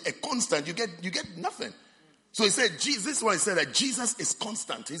 When you differentiate a constant, you get nothing. So he said, this is why he said that Jesus is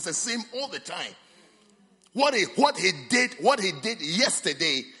constant. He's the same all the time. What he did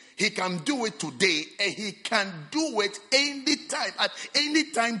yesterday, he can do it today, and he can do it anytime. At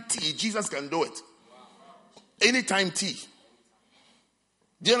any time T, Jesus can do it. Anytime T.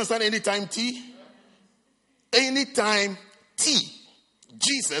 Do you understand anytime T? Anytime T,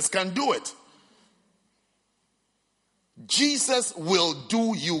 Jesus can do it. Jesus will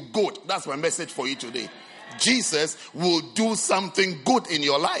do you good. That's my message for you today. Jesus will do something good in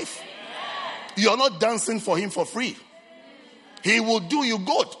your life. You're not dancing for him for free. He will do you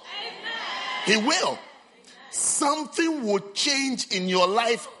good. He will. Something will change in your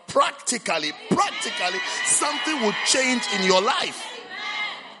life practically. Something will change in your life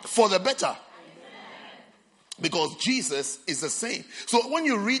for the better. Because Jesus is the same. So when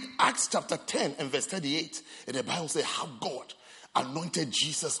you read Acts chapter 10 and verse 38, and the Bible says how God anointed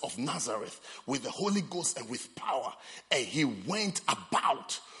Jesus of Nazareth with the Holy Ghost and with power, and he went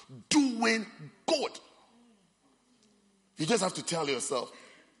about doing good. You just have to tell yourself,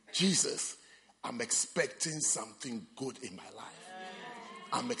 Jesus, I'm expecting something good in my life.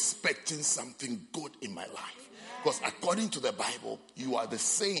 I'm expecting something good in my life. Because according to the Bible, you are the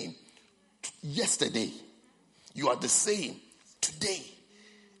same yesterday, You are the same today.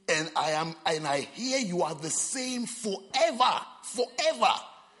 And I hear you are the same forever. Forever.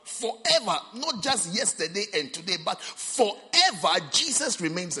 Forever. Not just yesterday and today, but forever Jesus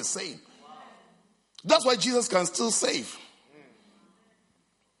remains the same. That's why Jesus can still save.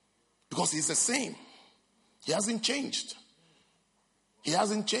 Because he's the same. He hasn't changed. He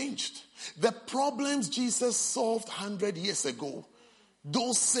hasn't changed. The problems Jesus solved 100 years ago,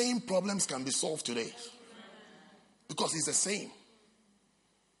 those same problems can be solved today. Because he's the same.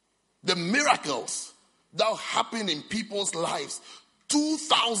 The miracles that happened in people's lives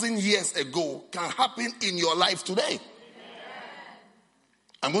 2,000 years ago can happen in your life today.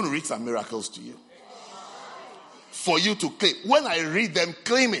 I'm going to read some miracles to you. For you to claim. When I read them,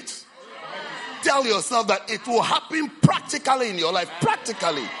 claim it. Tell yourself that it will happen practically in your life.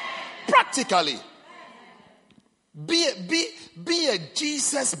 Practically. Practically. Be a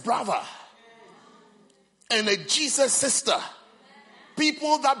Jesus brother and a Jesus sister.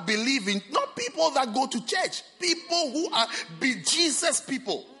 People that believe in, not people that go to church. People who be Jesus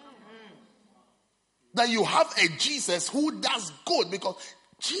people. That you have a Jesus who does good, because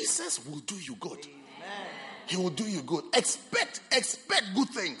Jesus will do you good. He will do you good. Expect good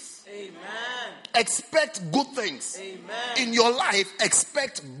things. Amen. Expect good things. Amen. In your life,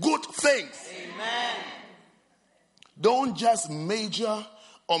 expect good things. Amen. Don't just major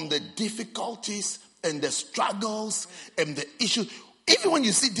on the difficulties and the struggles and the issues. Even when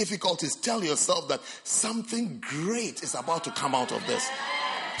you see difficulties, tell yourself that something great is about to come out of this.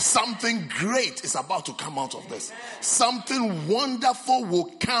 Something great is about to come out of this. Something wonderful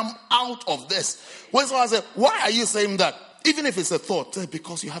will come out of this. When someone says, why are you saying that? Even if it's a thought,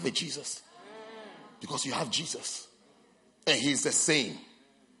 because you have a Jesus. Because you have Jesus. And he's the same.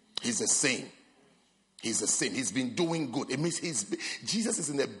 He's the same. He's the same. He's been doing good. It means Jesus is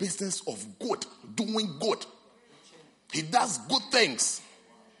in the business of good. Doing good. He does good things.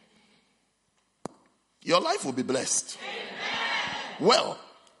 Your life will be blessed. Well,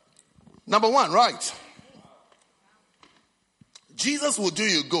 number one, right? Jesus will do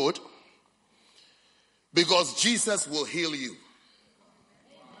you good because Jesus will heal you.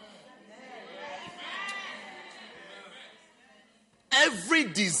 Every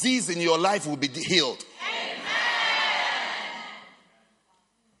disease in your life will be healed.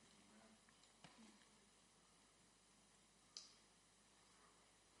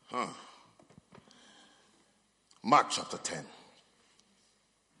 Mark chapter 10.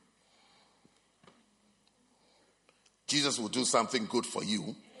 Jesus will do something good for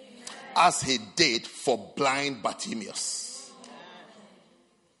you as he did for blind Bartimaeus.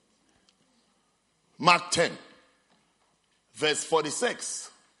 Mark 10, verse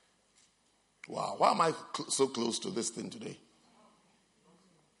 46. Wow, why am I so close to this thing today?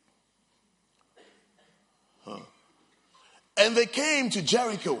 And they came to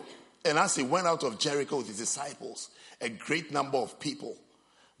Jericho. And as he went out of Jericho with his disciples, a great number of people,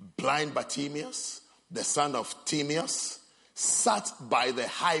 blind Bartimaeus, the son of Timaeus, sat by the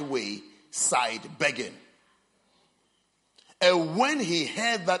highway side begging. And when he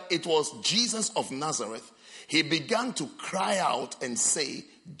heard that it was Jesus of Nazareth, he began to cry out and say,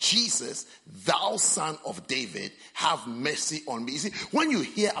 Jesus, thou son of David, have mercy on me. You see, when you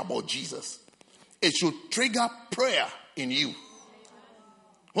hear about Jesus, it should trigger prayer in you.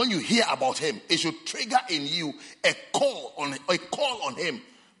 When you hear about him, it should trigger in you a call on him.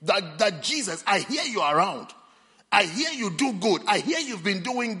 That Jesus, I hear you around. I hear you do good. I hear you've been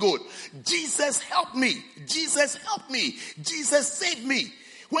doing good. Jesus, help me. Jesus, help me. Jesus, save me.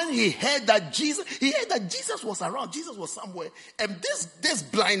 When he heard that Jesus was around. Jesus was somewhere. And this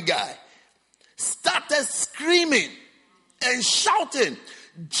blind guy started screaming and shouting,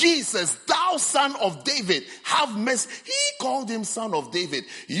 Jesus, thou son of David, have mercy. He called him son of David.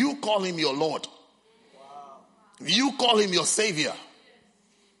 You call him your Lord. Wow. You call him your Savior.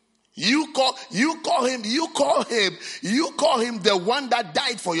 You call him the one that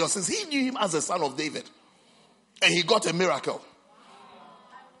died for your sins. He knew him as the son of David. And he got a miracle.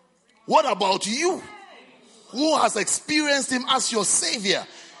 What about you? Who has experienced him as your Savior,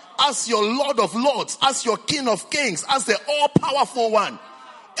 as your Lord of Lords, as your King of Kings, as the all-powerful one?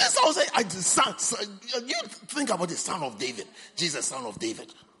 Yes, I was saying, you think about the son of David, Jesus, son of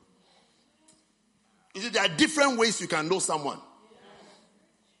David. You see, there are different ways you can know someone.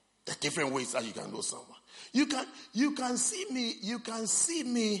 There are different ways that you can know someone. You can see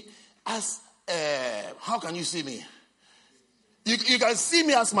me as how can you see me? You can see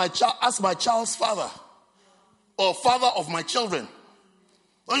me as my child's father, or father of my children.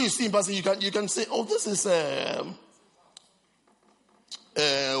 When you see in person, you can say, oh, this is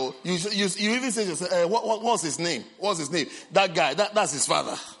You even say to yourself, what's his name? What's his name? That guy, that's his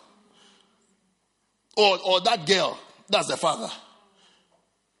father. Or that girl, that's the father.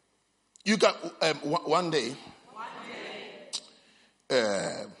 You can, one day,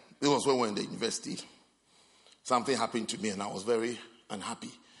 it was when we were in the university. Something happened to me and I was very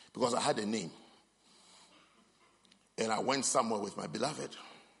unhappy because I had a name. And I went somewhere with my beloved.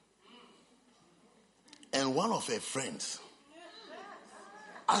 And one of her friends,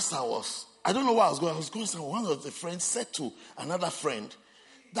 as I don't know where I was going somewhere. One of the friends said to another friend,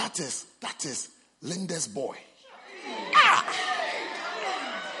 that is Linda's boy.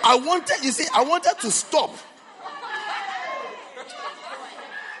 I wanted to stop.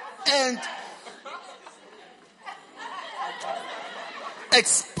 And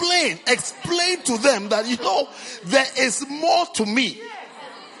explain to them that, there is more to me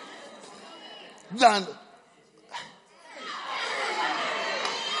than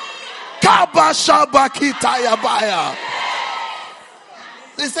Kabashabakitayabaya.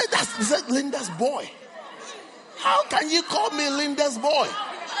 They said Linda's boy. How can you call me Linda's boy?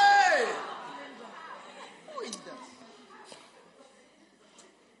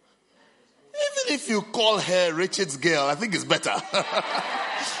 Even if you call her Richard's girl, I think it's better.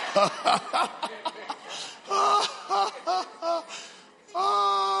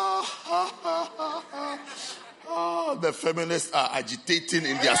 The feminists are agitating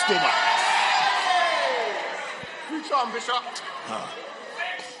in their stomach. Preach on, Bishop.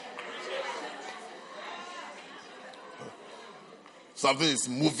 Something is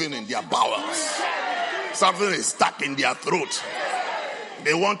moving in their bowels. Something is stuck in their throat.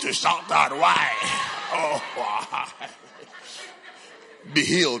 They want to shout out, why? Oh, why? Be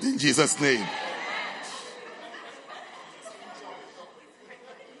healed in Jesus' name.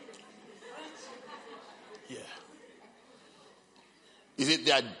 Yeah. You see,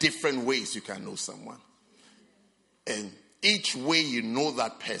 there are different ways you can know someone. And each way you know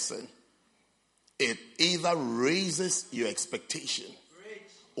that person, it either raises your expectation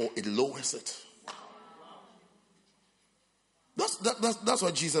or it lowers it. That's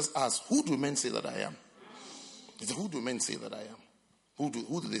what Jesus asked. Who do men say that I am? He said, who do men say that I am? Who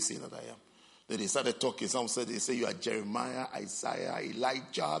do they say that I am? Then they started talking. Some said they say you are Jeremiah, Isaiah,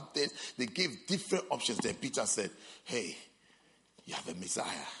 Elijah. They gave different options. Then Peter said, hey, you are the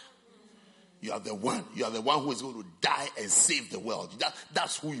Messiah. You are the one. You are the one who is going to die and save the world.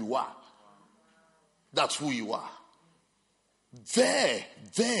 That's who you are. That's who you are. There,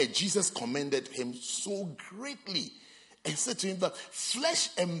 Jesus commended him so greatly and said to him that flesh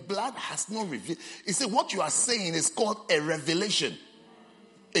and blood has not revealed. He said, what you are saying is called a revelation.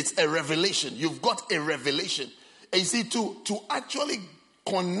 It's a revelation. You've got a revelation. And you see, to actually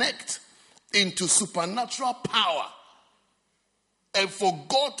connect into supernatural power and for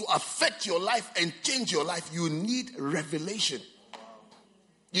God to affect your life and change your life, you need revelation.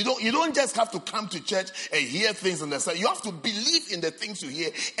 You don't just have to come to church and hear things and understand. You have to believe in the things you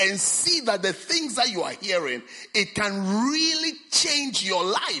hear and see that the things that you are hearing, it can really change your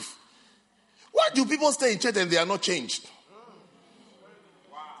life. Why do people stay in church and they are not changed?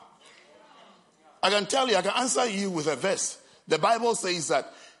 I can tell you, I can answer you with a verse. The Bible says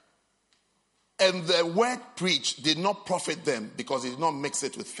that, and the word preached did not profit them because it did not mix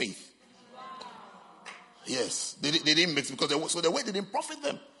it with faith. Yes, they didn't mix because the word didn't profit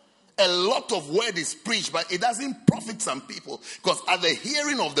them. A lot of word is preached, but it doesn't profit some people because at the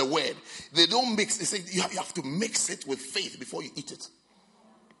hearing of the word, they don't mix. They say you have to mix it with faith before you eat it.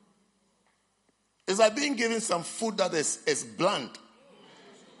 It's like being given some food that is bland.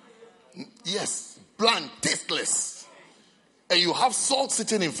 Yes, bland, tasteless, and you have salt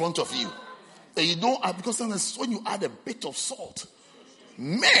sitting in front of you, and you don't add, because sometimes when you add a bit of salt,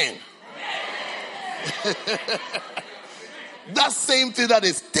 man. That same thing that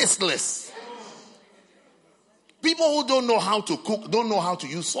is tasteless. People who don't know how to cook don't know how to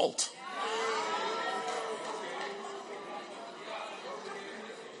use salt.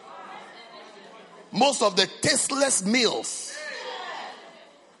 Most of the tasteless meals,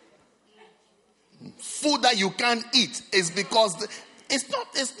 food that you can't eat, is because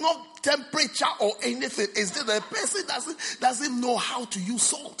it's not temperature or anything. It's just the person doesn't know how to use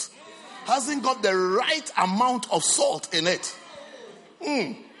salt. Hasn't got the right amount of salt in it.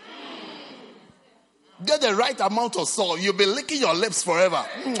 Get the right amount of salt. You'll be licking your lips forever.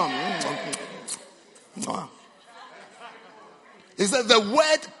 He said the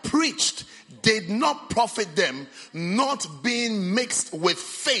word preached did not profit them, not being mixed with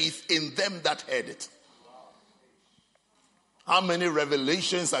faith in them that heard it. How many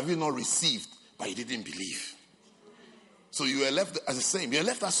revelations have you not received, but you didn't believe? So you are left as the same. You are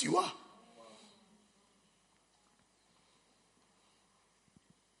left as you are.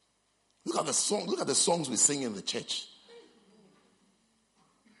 Look at the song. Look at the songs we sing in the church.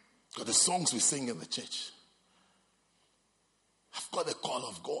 Look at the songs we sing in the church. I've got the call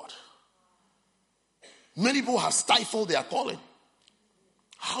of God. Many people have stifled their calling.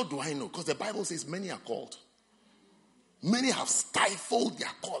 How do I know? Because the Bible says many are called. Many have stifled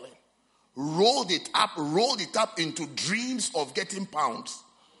their calling. Rolled it up into dreams of getting pounds.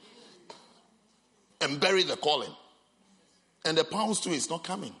 And buried the calling. And the pounds too is not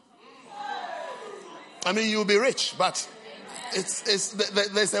coming. I mean, you'll be rich, but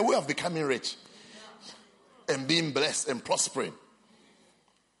there's a way of becoming rich. And being blessed and prospering.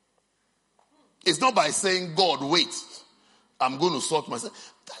 It's not by saying, God, wait, I'm going to sort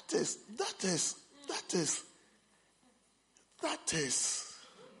myself. That is.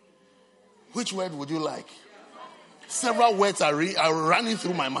 Which word would you like? Several words are running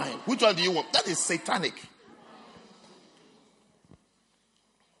through my mind. Which one do you want? That is satanic.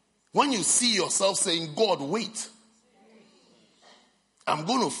 When you see yourself saying, God, wait, I'm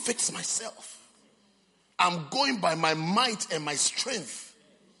going to fix myself. I'm going by my might and my strength.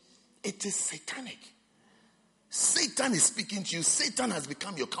 It is satanic. Satan is speaking to you. Satan has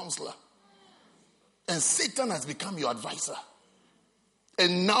become your counselor. And Satan has become your advisor.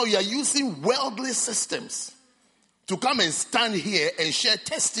 And now you are using worldly systems to come and stand here and share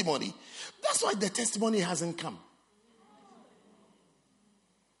testimony. That's why the testimony hasn't come.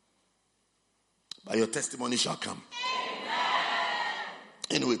 But your testimony shall come.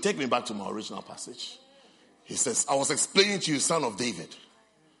 Anyway, take me back to my original passage. He says, I was explaining to you, son of David.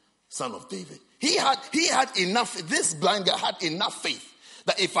 Son of David. He had enough, this blind guy had enough faith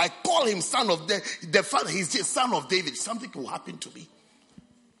that if I call him son of the father, he's just son of David, something will happen to me.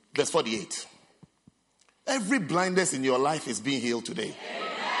 Verse 48. Every blindness in your life is being healed today.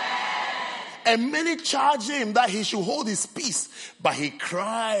 And many charged him that he should hold his peace. But he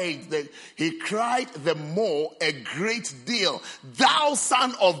cried the more a great deal. Thou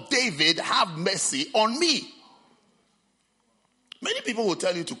son of David, have mercy on me. Many people will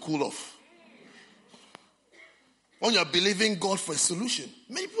tell you to cool off. When you're believing God for a solution.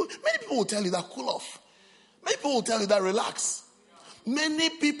 Many people will tell you that cool off. Many people will tell you that relax. Many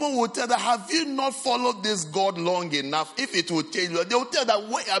people will tell that, have you not followed this God long enough? If it will change, they will tell that,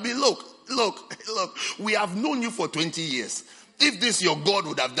 wait, I mean, look, we have known you for 20 years. If this your God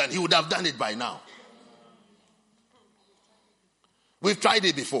would have done, he would have done it by now. We've tried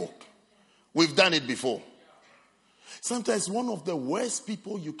it before. We've done it before. Sometimes one of the worst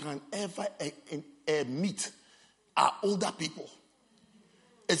people you can ever meet are older people.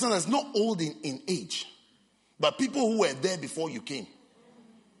 It's not old in age, but people who were there before you came.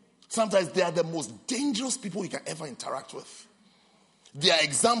 Sometimes they are the most dangerous people you can ever interact with. Their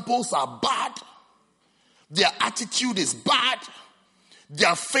examples are bad. Their attitude is bad.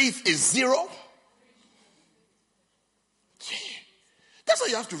 Their faith is zero. That's why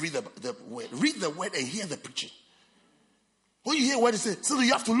you have to read the word. Read the word and hear the preaching. When you hear what it says, so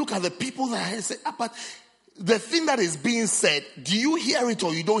you have to look at the people that are saying, but the thing that is being said, do you hear it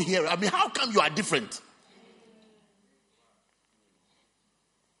or you don't hear it? I mean, how come you are different?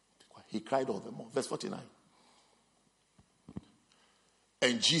 He cried all the more. Verse 49.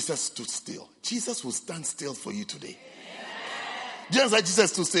 And Jesus stood still. Jesus will stand still for you today. Just like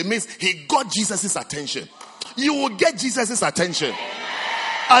Jesus stood still means he got Jesus' attention. You will get Jesus' attention.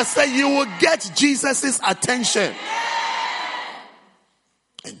 I say you will get Jesus' attention.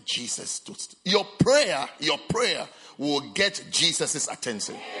 And Jesus stood still. Your prayer will get Jesus'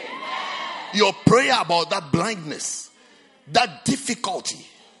 attention. Your prayer about that blindness, that difficulty,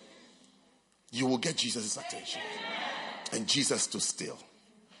 you will get Jesus' attention. And Jesus stood still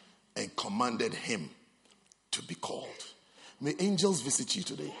and commanded him to be called. May angels visit you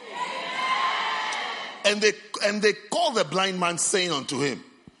today. And they called the blind man, saying unto him,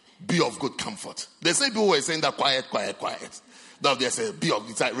 be of good comfort. They say people were saying that quiet. Now they say,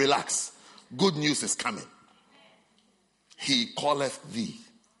 relax. Good news is coming. He calleth thee.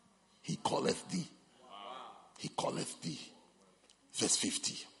 He calleth thee. He calleth thee. Verse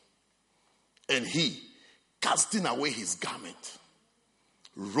 50. And he, casting away his garment,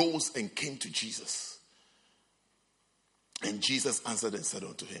 rose and came to Jesus. And Jesus answered and said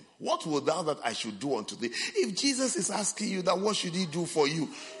unto him, what wilt thou that I should do unto thee? If Jesus is asking you that, what should he do for you?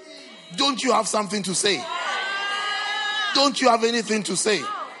 Don't you have something to say? Don't you have anything to say?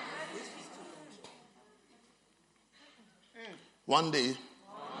 One day,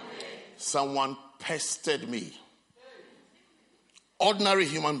 someone pestered me. Ordinary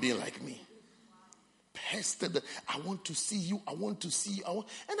human being like me. pestered. I want to see you. I want to see you.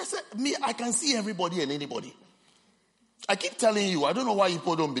 And I said, I can see everybody and anybody. I keep telling you, I don't know why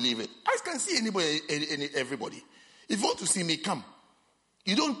people don't believe it. I can see anybody and everybody. If you want to see me, come.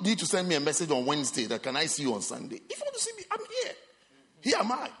 You don't need to send me a message on Wednesday that can I see you on Sunday. If you want to see me, I'm here. Here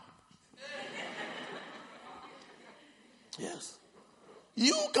am I. Yes.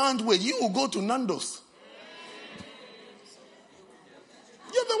 You can't wait. You will go to Nando's.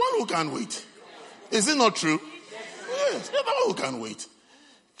 You're the one who can't wait. Is it not true? Yes. You're the one who can't wait.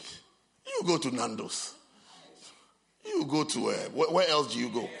 You go to Nando's. You go to where else do you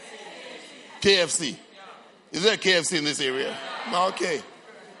go? KFC. Is there a KFC in this area? No, okay.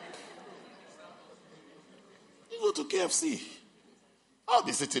 You go to KFC. I'll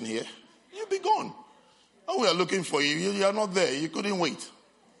be sitting here. You'll be gone. Oh, we are looking for you. You are not there. You couldn't wait.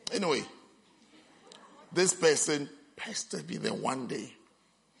 Anyway, this person pestered me. Then one day,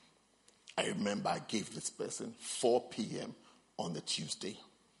 I remember I gave this person 4 p.m. on the Tuesday.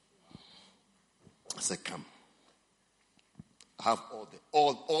 I said, come. I have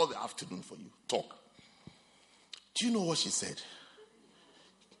all the afternoon for you. Talk. Do you know what she said?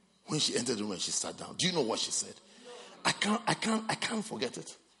 When she entered the room and she sat down, do you know what she said? I can't forget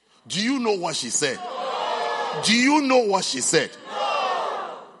it. Do you know what she said? No. Do you know what she said?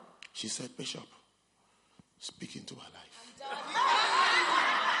 No. She said, Bishop, speak into my life.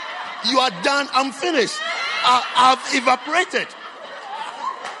 You are done. I'm finished. I've evaporated.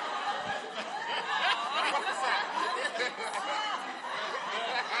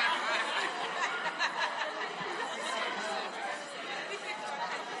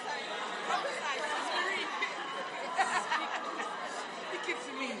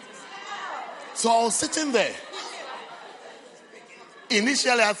 So I was sitting there.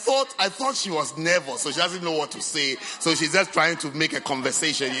 Initially, I thought she was nervous, so she doesn't know what to say. So she's just trying to make a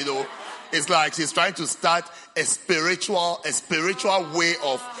conversation, you know. It's like she's trying to start a spiritual way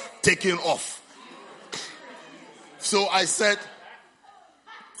of taking off. So I said,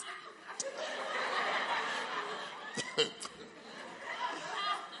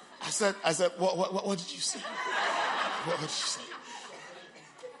 what did you say? What did you say?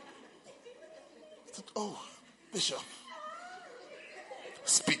 Oh, Bishop,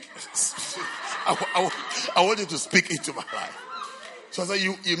 speak. I want you to speak into my life. So I said,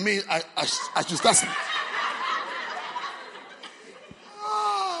 you mean I should start speaking?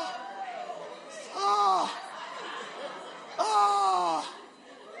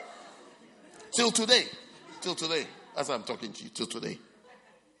 Till today, as I'm talking to you, till today.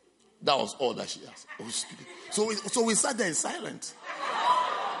 That was all that she asked. So we sat there in silence.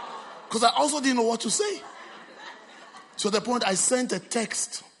 Because I also didn't know what to say. So at the point I sent a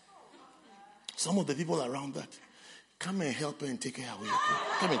text. Some of the people around that, come and help her and take her away.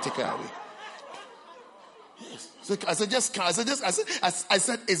 Come and take her away. Yes. So I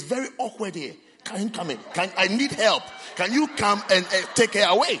said, it's very awkward here. Can you come in? I need help. Can you come and take her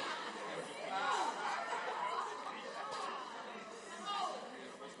away?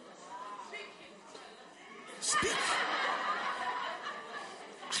 Speak.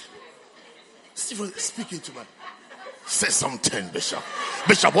 Speaking to my. Say something, Bishop.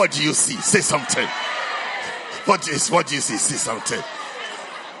 Bishop, what do you see? Say something. What do you see? Say something.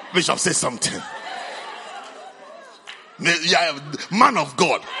 Bishop, say something. Yeah, man of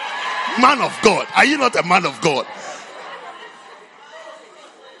God. Man of God. Are you not a man of God?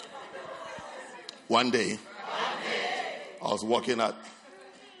 One day, I was working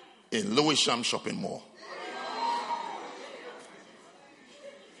in Lewisham Shopping Mall.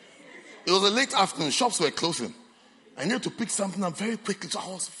 It was a late afternoon. Shops were closing. I needed to pick something up very quickly. So I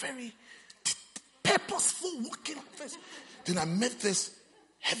was very purposeful walking up this. Then I met this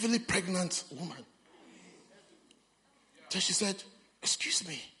heavily pregnant woman. Then she said, excuse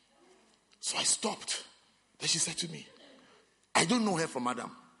me. So I stopped. Then she said to me, I don't know her from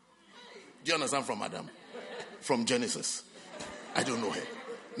Adam. Do you understand from Adam? From Genesis. I don't know her.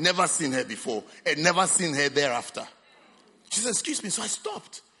 Never seen her before. And never seen her thereafter. She said, excuse me. So I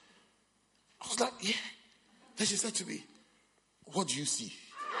stopped. I was like, yeah. Then she said to me, what do you see?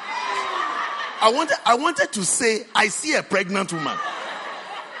 I wanted to say, I see a pregnant woman.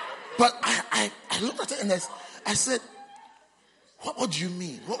 But I looked at her and I said, what do you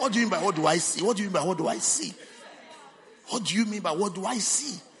mean? What do you mean by what do I see? What do you mean by what do I see? What do you mean by what do I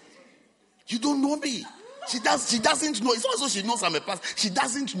see? You don't know me. She doesn't know. It's not as though she knows I'm a pastor. She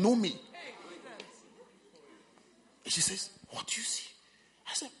doesn't know me. She says, what do you see?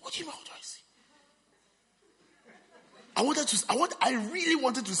 I said, what do you mean, what do I see? I really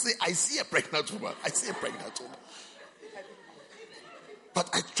wanted to say, I see a pregnant woman. I see a pregnant woman. But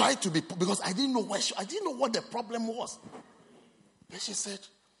I tried to be, because I didn't know I didn't know what the problem was. Then she said,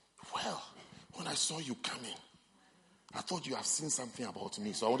 well, when I saw you coming, I thought you have seen something about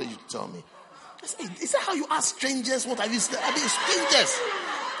me, so I wanted you to tell me. I said, is that how you ask strangers what have you seen? I mean, strangers.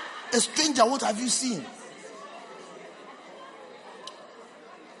 A stranger, what have you seen?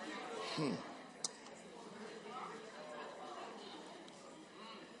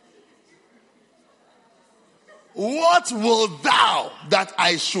 What wilt thou that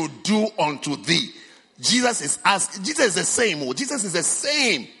I should do unto thee? Jesus is asking. Jesus is the same. Jesus is the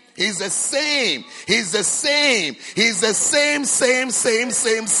same. He's the same. He's the same. He's the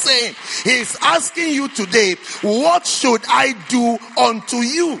same. He's asking you today, what should I do unto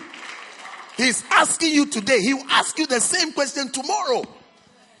you? He's asking you today. He will ask you the same question tomorrow.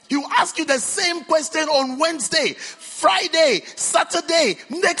 He will ask you the same question on Wednesday, Friday, Saturday,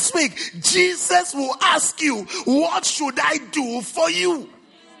 next week. Jesus will ask you, what should I do for you?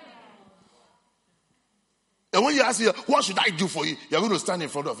 And when you ask you, what should I do for you? You're going to stand in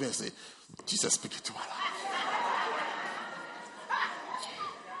front of him and say, Jesus, speak it to my life.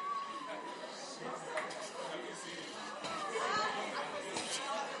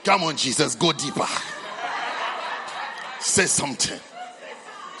 Come on, Jesus, go deeper. Say something.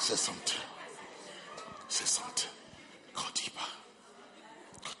 Say something. Say something. Go deeper.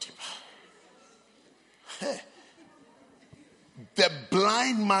 Go deeper. Hey. The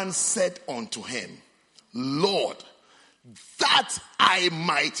blind man said unto him, Lord, that I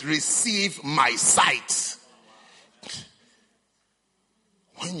might receive my sight.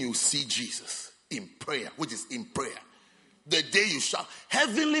 When you see Jesus in prayer, which is in prayer, the day you shout,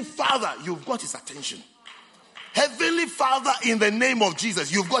 Heavenly Father, you've got his attention. Heavenly Father, in the name of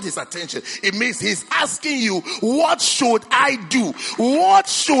Jesus, you've got his attention. It means he's asking you, what should I do? What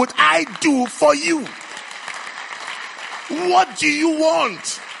should I do for you? What do you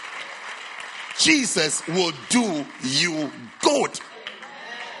want? Jesus will do you good.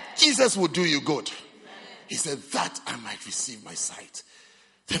 Jesus will do you good. He said, that I might receive my sight.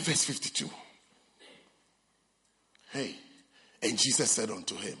 Then verse 52. Hey, and Jesus said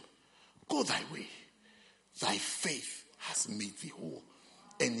unto him, go thy way. Thy faith has made thee whole.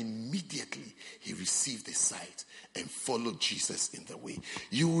 And immediately he received the sight and followed Jesus in the way.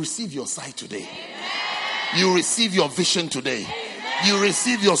 You receive your sight today. Amen. You receive your vision today. Amen. You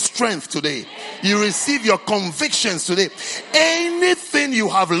receive your strength today. Amen. You receive your convictions today. Anything you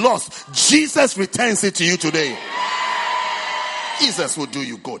have lost, Jesus returns it to you today. Amen. Jesus will do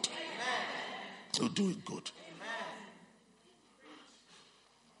you good. He'll do it good.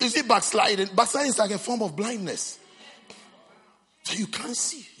 You see, backsliding is like a form of blindness. So you can't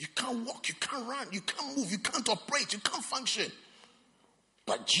see, you can't walk, you can't run, you can't move, you can't operate, you can't function.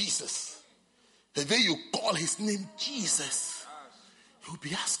 But Jesus, the day you call his name Jesus, he'll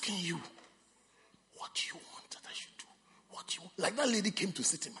be asking you, what do you want that I should do? What do you want? Like that lady came to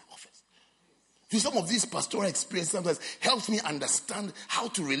sit in my office. See, some of these pastoral experiences sometimes helps me understand how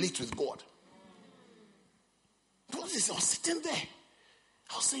to relate with God. I was sitting there.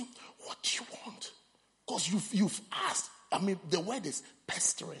 I was saying, what do you want? Because you've asked. I mean, the word is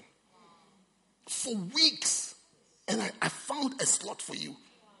pestering. For weeks. And I found a slot for you.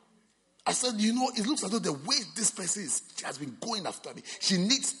 I said, it looks as though the way this person has been going after me. She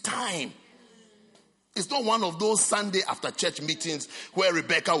needs time. It's not one of those Sunday after church meetings where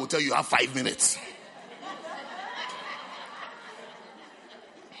Rebecca will tell you have 5 minutes.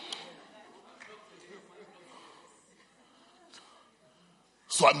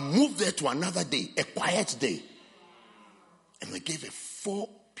 So I moved there to another day, a quiet day. And they gave it 4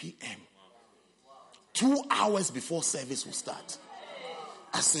 p.m. 2 hours before service will start.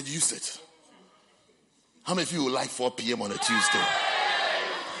 I said, use it. How many of you would like 4 p.m. on a Tuesday?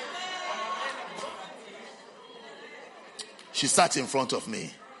 She sat in front of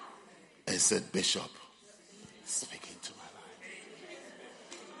me and said, Bishop, speak into my life.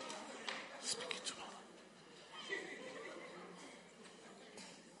 Speak into my life.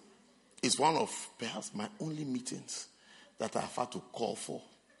 It's one of perhaps my only meetings that I've had to call for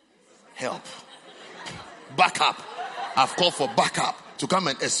help. Backup. I've called for backup to come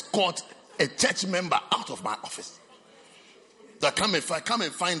and escort a church member out of my office. That come and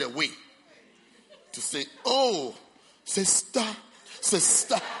find a way to say, oh, sister,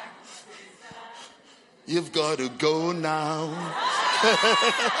 you've got to go now.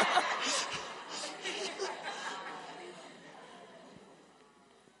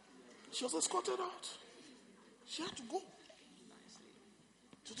 She was escorted out. She had to go.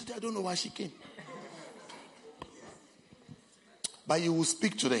 So today I don't know why she came. But you will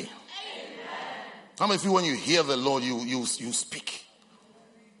speak today. Amen. How many of you, when you hear the Lord, you speak?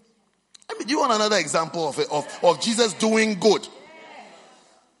 You want another example of Jesus doing good?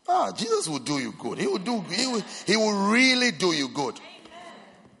 Jesus will do you good. He will really do you good.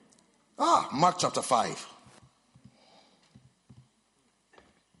 Mark chapter 5.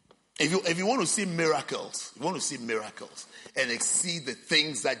 If you want to see miracles, and see the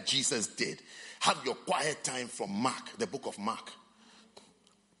things that Jesus did, have your quiet time from Mark, the book of Mark.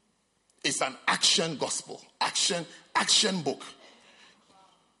 It's an action gospel, action book.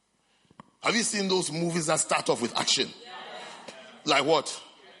 Have you seen those movies that start off with action? Like what?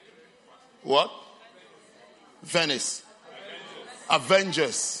 What? Venice.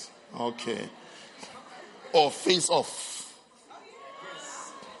 Avengers. Okay. Or Face Off.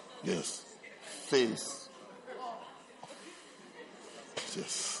 Yes. Face.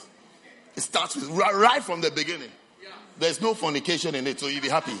 Yes. It starts with right from the beginning. There's no fornication in it, so you'll be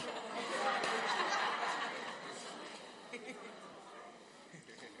happy.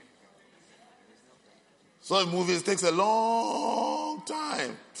 So the movies takes a long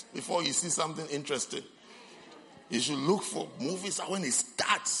time before you see something interesting. You should look for movies when it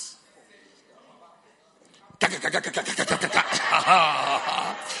starts.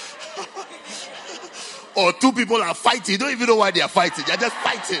 Or two people are fighting. You don't even know why they are fighting. They're just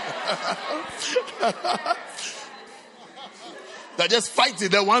fighting. They're just fighting.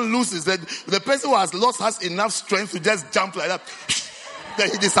 Then one loses. Then the person who has lost has enough strength to just jump like that. Then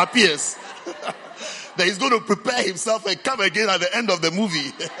he disappears. Then he's going to prepare himself and come again at the end of the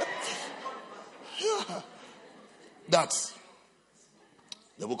movie. That's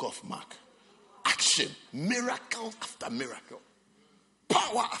the book of Mark. Action. Miracle after miracle.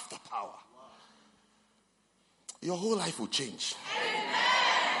 Power after power. Your whole life will change. Amen.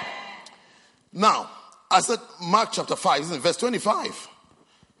 Now, I said Mark chapter 5, isn't it? Verse 25.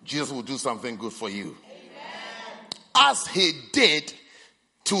 Jesus will do something good for you. Amen. As he did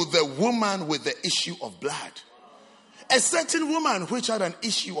to the woman with the issue of blood. A certain woman which had an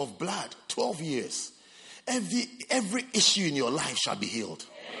issue of blood, 12 years. Every issue in your life shall be healed.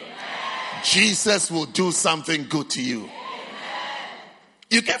 Amen. Jesus will do something good to you.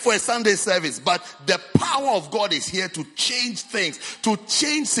 You came for a Sunday service, but the power of God is here to change things, to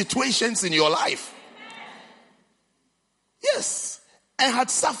change situations in your life. Yes. And had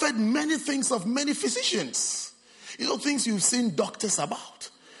suffered many things of many physicians. You know, things you've seen doctors about.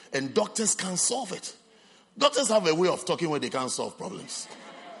 And doctors can't solve it. Doctors have a way of talking when they can't solve problems.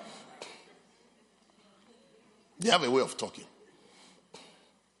 They have a way of talking.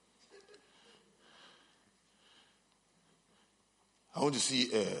 I want to see,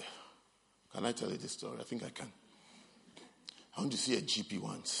 can I tell you this story? I think I can. I want to see a GP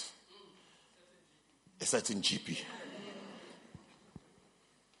once. A certain GP.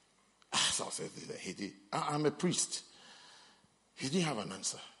 So I said, I'm a priest. He didn't have an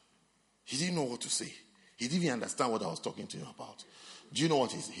answer. He didn't know what to say. He didn't even understand what I was talking to him about. Do you know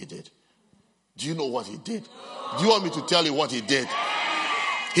what he did? Do you know what he did? Do you want me to tell you what he did?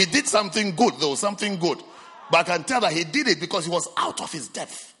 He did something good, though, something good. But I can tell that he did it because he was out of his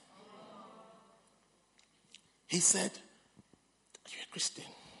depth. He said, "Are you a Christian?"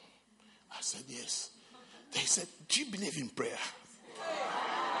 I said, "Yes." Then he said, "Do you believe in prayer?"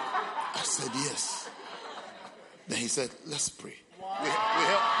 I said, "Yes." Then he said, "Let's pray."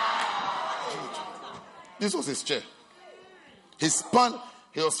 This was his chair. He spun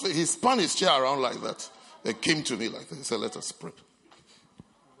his chair around like that. They came to me like that. He said, "Let us pray."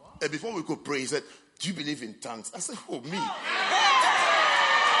 And before we could pray, he said, "Do you believe in tongues?" I said, "Oh, me.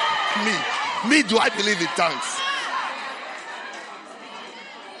 Me, do I believe in tongues?"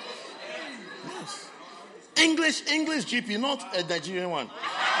 Yes. English GP, not a Nigerian one.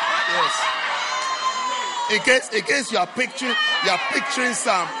 Yes. In case you are picturing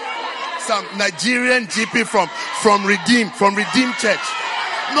some Nigerian GP from Redeem Church.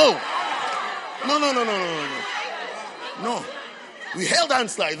 No. We held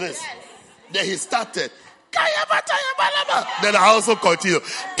hands like this. Then he started. Then I also continued.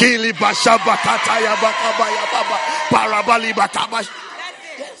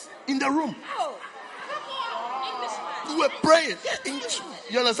 Yes, in the room. We were praying. Yeah, English.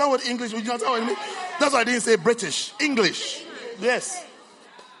 You understand what English? You understand what I mean? That's why I didn't say British. English. Yes.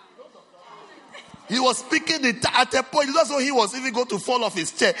 He was speaking at a point. That's why he was even going to fall off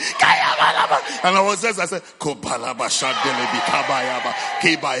his chair. And I said,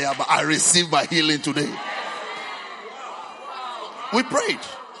 I received my healing today. We prayed.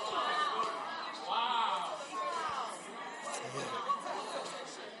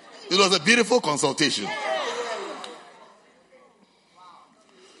 It was a beautiful consultation.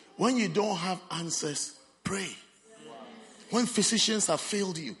 When you don't have answers, pray. When physicians have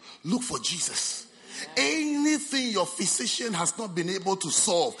failed you, look for Jesus. Anything your physician has not been able to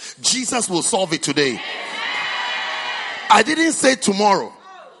solve, Jesus will solve it today. I didn't say tomorrow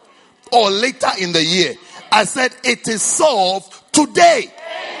or later in the year. I said it is solved today.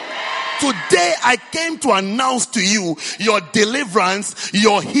 Today I came to announce to you your deliverance,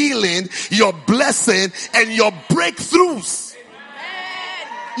 your healing, your blessing, and your breakthroughs.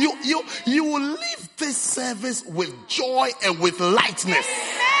 You will leave this service with joy and with lightness.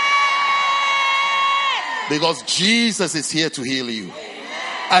 Because Jesus is here to heal you.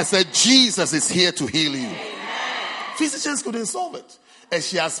 I said Jesus is here to heal you. Physicians couldn't solve it. And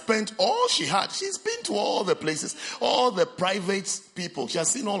she has spent all she had. She's been to all the places, all the private people. She has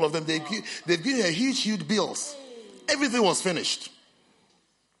seen all of them. They've given her huge bills. Everything was finished.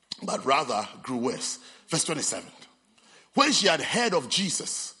 But rather grew worse. Verse 27. When she had heard of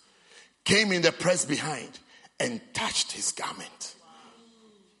Jesus, came in the press behind and touched his garment.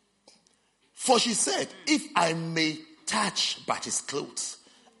 For she said, if I may touch but his clothes,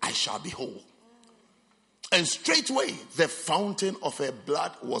 I shall be whole. And straightway the fountain of her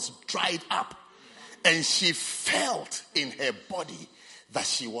blood was dried up, and she felt in her body that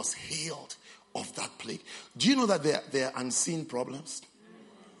she was healed of that plague. Do you know that there are unseen problems?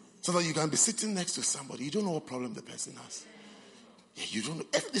 So that you can be sitting next to somebody, you don't know what problem the person has. Yeah, you don't know.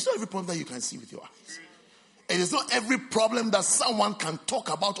 It's not every problem that you can see with your eyes. And it's not every problem that someone can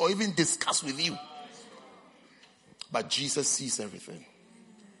talk about or even discuss with you. But Jesus sees everything.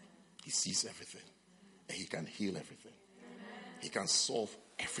 He sees everything. And he can heal everything. He can solve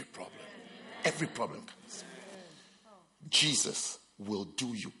every problem. Every problem. Jesus will do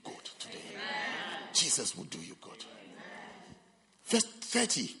you good today. Jesus will do you good. Verse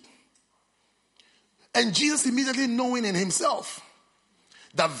 30. And Jesus, immediately knowing in himself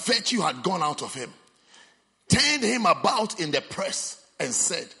that virtue had gone out of him, turned him about in the press and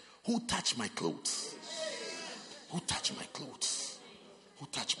said, who touched my clothes? Who touched my clothes? Who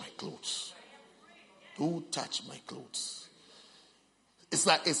touched my clothes? Who touched my clothes? It's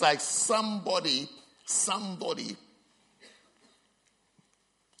like somebody.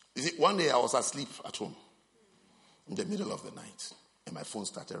 You see, one day I was asleep at home in the middle of the night, and my phone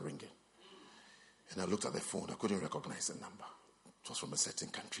started ringing. And I looked at the phone. I couldn't recognize the number. It was from a certain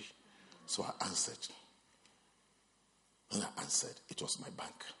country. So I answered. And I answered. It was my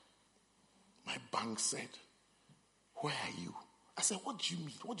bank. My bank said, where are you? I said, what do you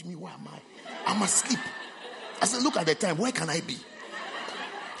mean? What do you mean, where am I? I'm asleep. I said, look at the time. Where can I be?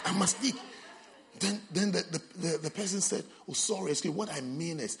 I'm asleep. Then the person said, oh, sorry, excuse me. What I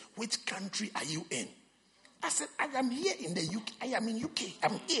mean is, which country are you in? I said, I am here in the UK. I am in UK.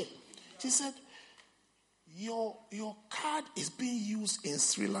 I'm here. She said, your card is being used in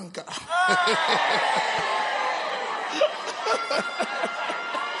Sri Lanka.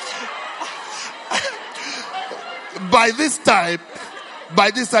 By this time,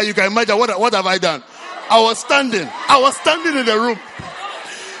 you can imagine what have I done? I was standing in the room.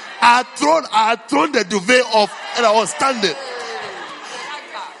 I had thrown the duvet off, and I was standing.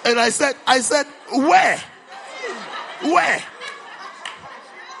 And I said, where?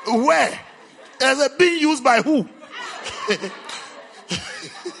 And I said, being used by who?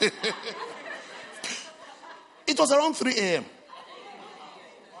 It was around 3 a.m.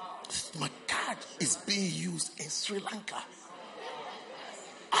 My card is being used in Sri Lanka.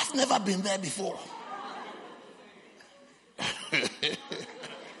 I've never been there before. He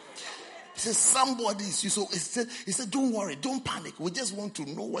said, somebody is you. So he said, don't worry, don't panic. We just want to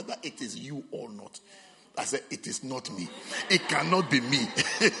know whether it is you or not. I said, it is not me. It cannot be me.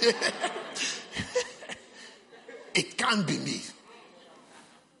 It can't be me.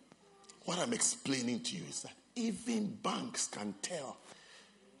 What I'm explaining to you is that even banks can tell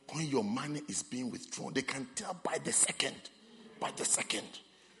when your money is being withdrawn. They can tell by the second.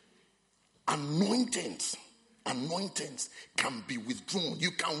 Anointings can be withdrawn.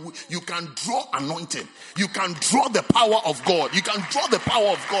 You can draw anointing. You can draw the power of God. You can draw the power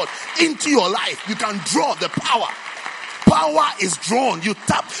of God into your life. You can draw the power. Power is drawn. You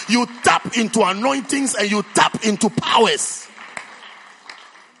tap into anointings and you tap into powers.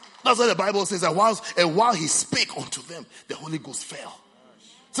 That's what the Bible says. And while he spake unto them, the Holy Ghost fell.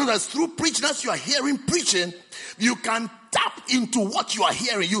 So that through preaching, as you are hearing preaching, you can tap into what you are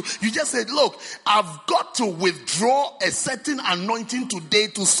hearing. You just said, look, I've got to withdraw a certain anointing today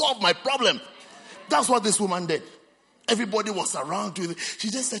to solve my problem. That's what this woman did. Everybody was around with it. She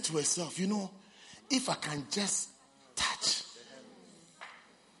just said to herself, if I can just touch,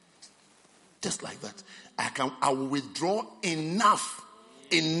 just like that, I will withdraw enough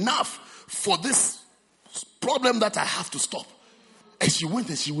for this problem that I have to stop. And she went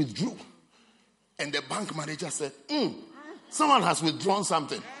and she withdrew. And the bank manager said, someone has withdrawn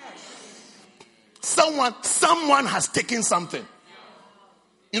something. Someone has taken something.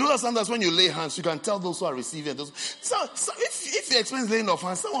 You know that sometimes when you lay hands, you can tell those who are receiving. So if you experience laying of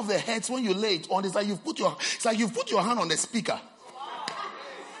hands, some of the heads, when you lay it on, it's like you've put your hand on the speaker.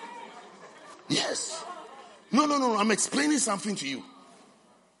 Yes. No. I'm explaining something to you.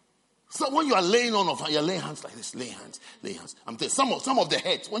 So when you are laying on of, you're laying hands like this. Lay hands. I'm telling you, some of the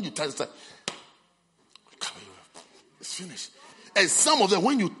heads, when you touch, it's like, it's finished. And some of them,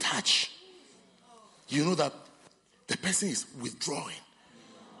 when you touch, you know that the person is withdrawing.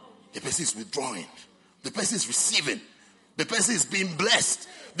 The person is withdrawing. The person is receiving. The person is being blessed.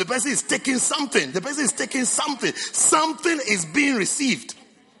 The person is taking something. The person is taking something. Something is being received.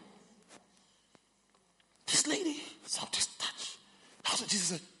 This lady saw this touch. How did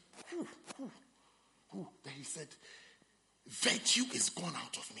Jesus say, who? Then he said, virtue is gone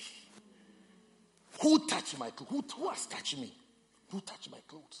out of me. Who touched my clothes? Who has touched me? Who touched my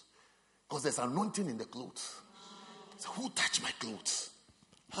clothes? Because there's anointing in the clothes. So who touched my clothes?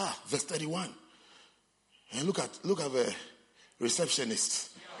 Verse 31. And look at the receptionists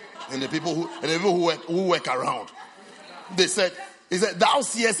and the people who work around. He said, thou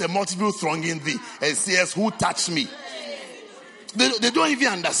seest a multitude thronging thee, and seest who touched me. They don't even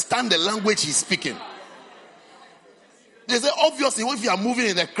understand the language he's speaking. They say, obviously, if you are moving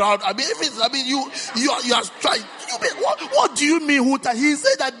in the crowd, you are trying. What do you mean who touch? He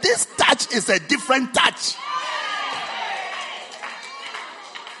said that this touch is a different touch.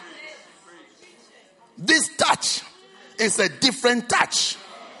 This touch is a different touch.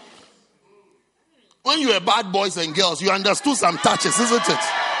 When you were bad boys and girls, you understood some touches, isn't it?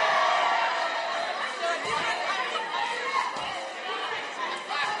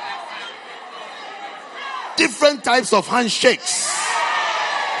 Different types of handshakes.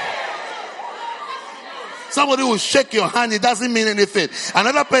 Somebody will shake your hand, it doesn't mean anything.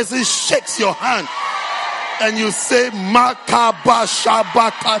 Another person shakes your hand and you say,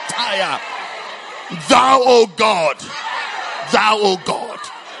 Makabashabakataya. Thou, O God. Thou, O God.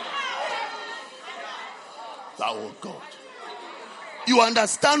 Thou, O God. You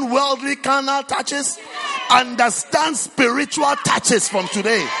understand worldly carnal touches? Understand spiritual touches from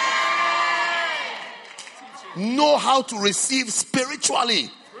today. Know how to receive spiritually.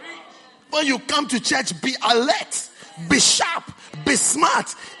 When you come to church, be alert, be sharp, be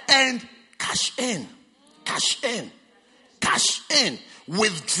smart, and cash in. Cash in. Cash in.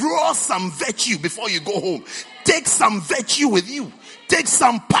 Withdraw some virtue before you go home. Take some virtue with you. Take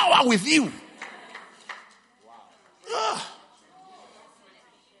some power with you.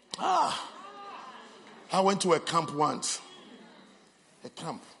 I went to a camp once. A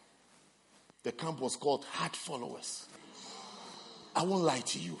camp. The camp was called Heart Followers. I won't lie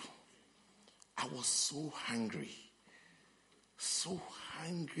to you. I was so hungry. So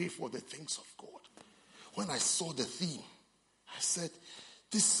hungry for the things of God. When I saw the theme, I said,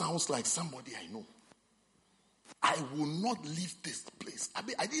 this sounds like somebody I know. I will not leave this place.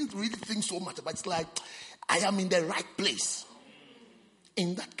 I didn't really think so much, but it's like I am in the right place.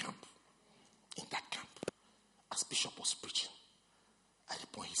 In that camp. In that camp. As Bishop was preaching, at the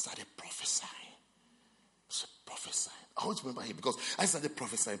point he started prophesying. I always remember him because I started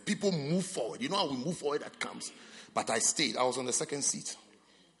prophesying. People move forward. You know how we move forward at camps. But I stayed. I was on the second seat.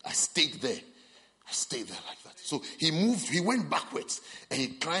 I stayed there. Like that. So he moved. He went backwards. And he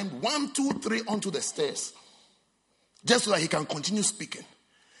climbed 1, 2, 3 onto the stairs. Just so that he can continue speaking.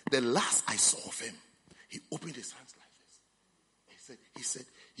 The last I saw of him, he opened his hands like this. He said,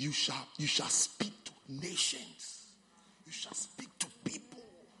 you shall speak to nations. You shall speak to people.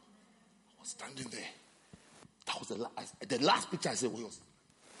 I was standing there. That was the last picture I said was.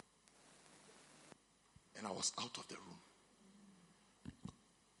 And I was out of the room.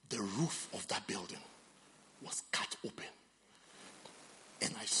 The roof of that building was cut open.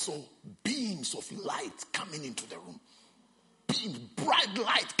 And I saw beams of light coming into the room. Bright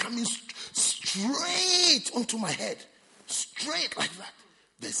light coming straight onto my head. Straight like that.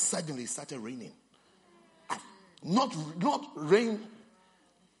 Then suddenly it started raining. Not rain.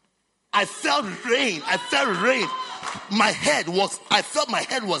 I felt rain. I felt my head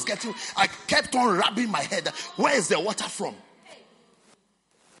was getting, I kept on rubbing my head. Where is the water from?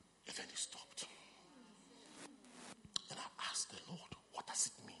 And then it stopped. And I asked the Lord, what does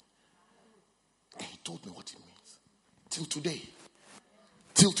it mean? And he told me what it means. Till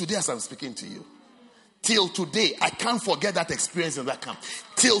today as I'm speaking to you. Till today, I can't forget that experience in that camp.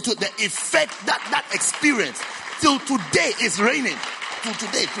 Till to the effect that experience. Till today is raining. Till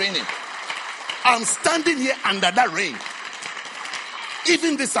today it's raining. I'm standing here under that rain.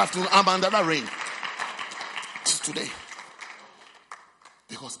 Even this afternoon, I'm under that rain. Today.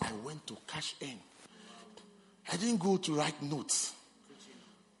 Because I went to cash in. I didn't go to write notes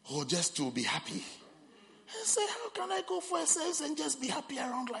or just to be happy. I said, how can I go for a service and just be happy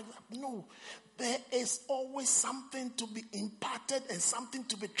around like that? No. There is always something to be imparted and something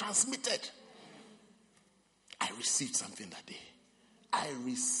to be transmitted. I received something that day. I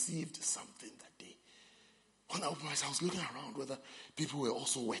received something that day. When I opened my eyes, I was looking around whether people were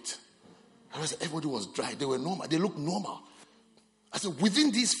also wet. I said, everybody was dry. They were normal. They looked normal. I said,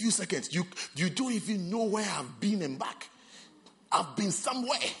 within these few seconds, you don't even know where I've been and back. I've been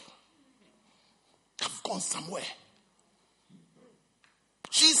somewhere. I've gone somewhere.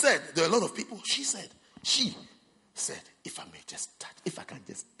 She said, there are a lot of people. She said, if I may just touch, if I can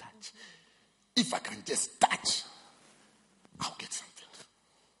just touch, I'll get something.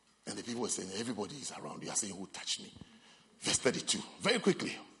 And the people were saying, everybody is around you. I saying, who touched me? Verse 32, very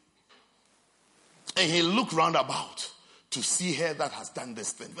quickly. And he looked round about to see her that has done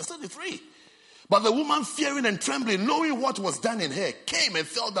this thing. Verse 33. But the woman, fearing and trembling, knowing what was done in her, came and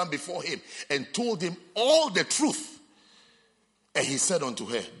fell down before him and told him all the truth. And he said unto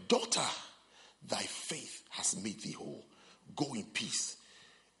her, daughter, thy faith has made thee whole. Go in peace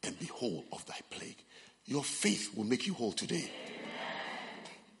and be whole of thy plague. Your faith will make you whole today.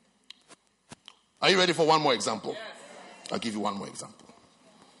 Are you ready for one more example? I'll give you one more example.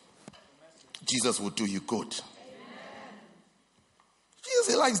 Jesus will do you good. Jesus,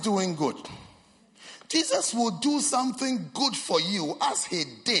 he likes doing good. Jesus will do something good for you as he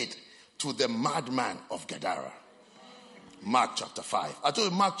did to the madman of Gadara. Mark chapter 5. I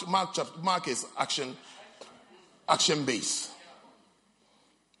told you Mark is action based.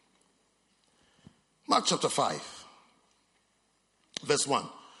 Mark chapter 5. Verse 1.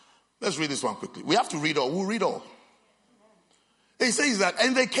 Let's read this one quickly. We have to read all. We'll read all. It says that,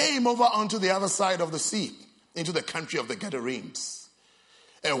 and they came over onto the other side of the sea, into the country of the Gadarenes.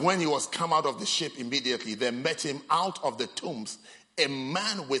 And when he was come out of the ship immediately, there met him out of the tombs a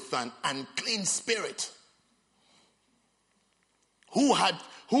man with an unclean spirit, who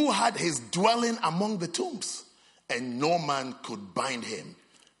had his dwelling among the tombs, and no man could bind him,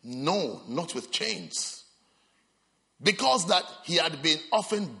 no, not with chains, because that he had been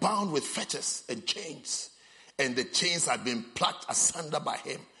often bound with fetters and chains, and the chains had been plucked asunder by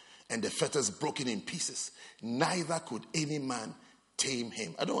him, and the fetters broken in pieces. Neither could any man tame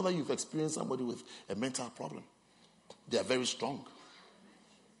him. I don't know whether you've experienced somebody with a mental problem. They are very strong.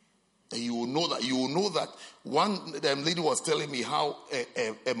 And you will know that. One lady was telling me how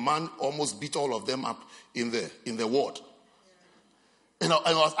a man almost beat all of them up in the ward. And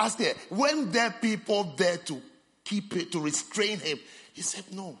I was asking her, when there are people there to keep it, to restrain him? He said,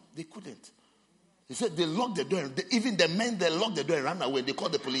 no, they couldn't. He said they locked the door. Even the men, they locked the door and ran away. They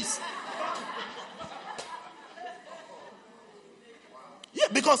called the police. Yeah,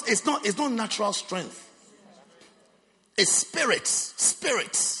 because it's not natural strength. It's spirits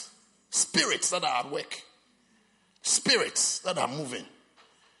that are at work. Spirits that are moving.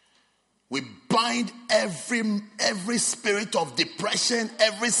 We bind every spirit of depression,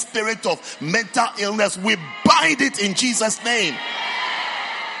 every spirit of mental illness. We bind it in Jesus' name.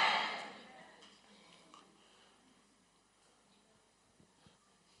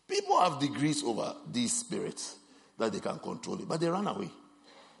 People have degrees over these spirits that they can control it, but they run away.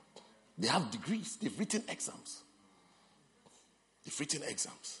 They have degrees. They've written exams.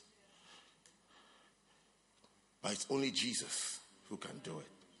 But it's only Jesus who can do it.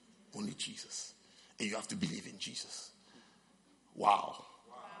 Only Jesus. And you have to believe in Jesus. Wow.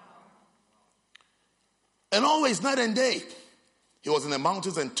 And always, night and day, he was in the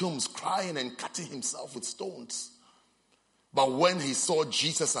mountains and tombs, crying and cutting himself with stones. But when he saw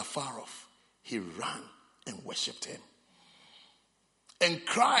Jesus afar off, he ran and worshipped him, and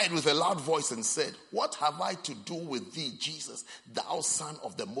cried with a loud voice and said, what have I to do with thee, Jesus, thou Son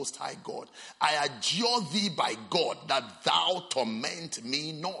of the Most High God? I adjure thee by God that thou torment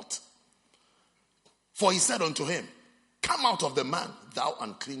me not. For he said unto him, come out of the man, thou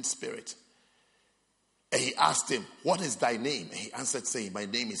unclean spirit. And he asked him, what is thy name? And he answered, saying, my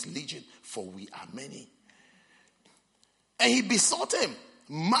name is Legion, for we are many. And he besought him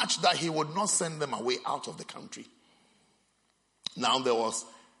much that he would not send them away out of the country. Now there was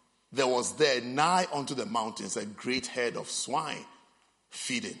there nigh unto the mountains a great herd of swine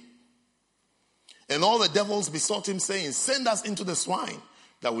feeding. And all the devils besought him, saying, send us into the swine,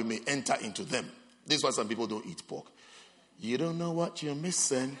 that we may enter into them. This is why some people don't eat pork. You don't know what you're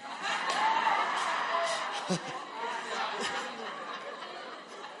missing.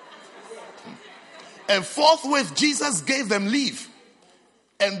 And forthwith Jesus gave them leave.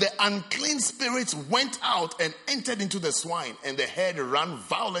 And the unclean spirits went out and entered into the swine, and the herd ran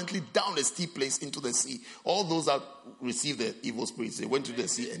violently down a steep place into the sea. All those that received the evil spirits, they went to the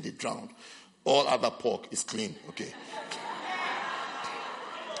sea and they drowned. All other pork is clean. Okay.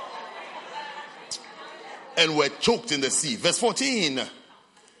 And were choked in the sea. Verse 14.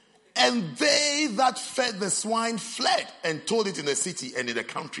 And they that fed the swine fled and told it in the city and in the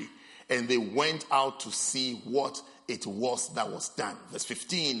country. And they went out to see what it was that was done. Verse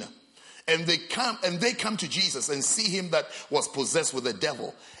 15. And they come to Jesus and see him that was possessed with the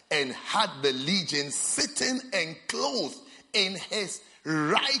devil and had the legion sitting and clothed in his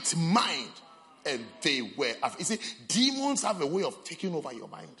right mind. And they were. You see, demons have a way of taking over your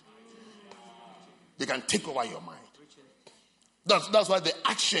mind. They can take over your mind. That's why the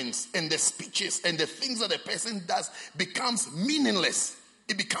actions and the speeches and the things that a person does becomes meaningless.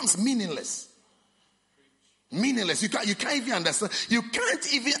 It becomes meaningless. Meaningless. You can't even understand. You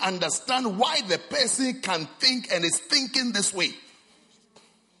can't even understand why the person can think and is thinking this way.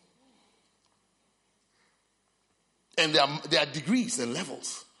 And there are degrees and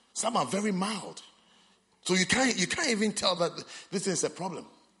levels. Some are very mild. So you can't even tell that this is a problem.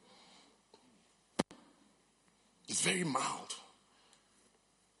 It's very mild.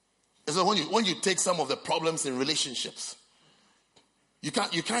 And so when you take some of the problems in relationships, you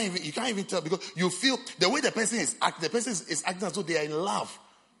can't even tell, because you feel the way the person is acting as though they are in love,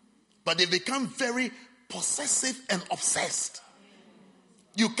 but they become very possessive and obsessed.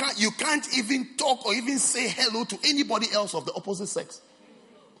 You can't even talk or even say hello to anybody else of the opposite sex.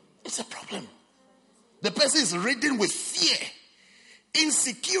 It's a problem. The person is ridden with fear,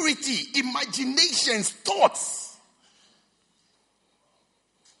 insecurity, imaginations, thoughts.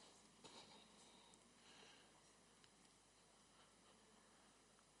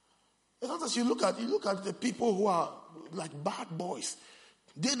 As you look at the people who are like bad boys,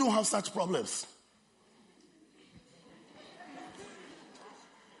 they don't have such problems.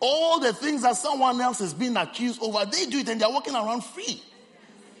 All the things that someone else is being accused over, they do it and they're walking around free.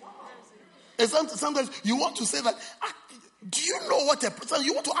 And sometimes you want to say that, do you know what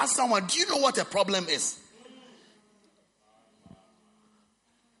you want to ask someone, do you know what a problem is?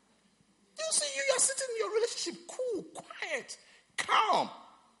 You see, you are sitting in your relationship, cool, quiet, calm.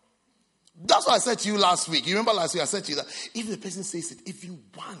 That's what I said to you last week. You remember last week I said to you that if the person says it even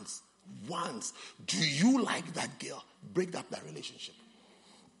once, do you like that girl? Break up that relationship.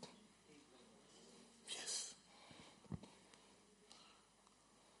 Yes.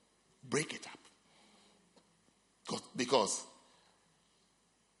 Break it up. Because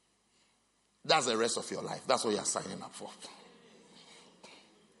that's the rest of your life. That's what you're signing up for.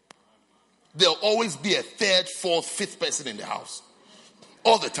 There'll always be a third, fourth, fifth person in the house.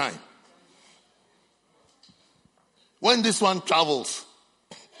 All the time. When this one travels,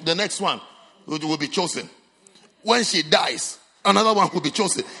 the next one will be chosen. When she dies, another one will be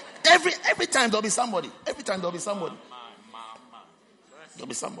chosen. Every time there'll be somebody. Every time there'll be somebody. There'll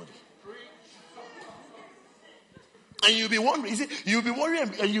be somebody. And you'll be wondering, you'll be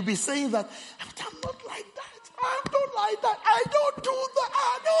worrying and you'll be saying that, I'm not like that. I don't like that. I don't do that.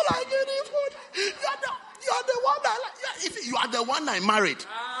 I don't like any food. You're the one that if you are the one I married.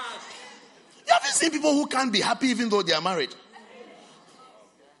 You haven't seen people who can't be happy even though they are married.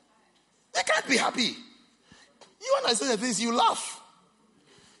 They can't be happy. You when I say the things, you laugh.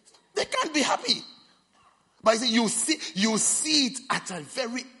 They can't be happy. But you see it at a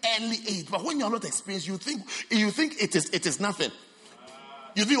very early age. But when you're not experienced, you think it is nothing.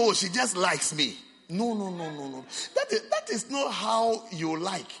 You think, oh, she just likes me. No. That is not how you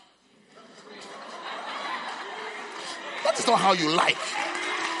like. That is not how you like.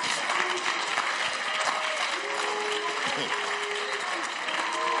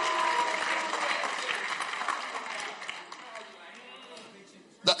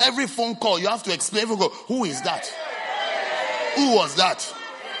 That every phone call you have to explain. Who is that? Who was that?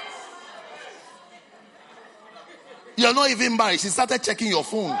 You're not even married. She started checking your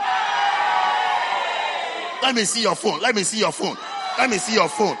phone. Let me see your phone. Let me see your phone. Let me see your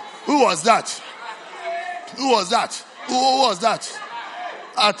phone. Who was that? Who was that? Who was that?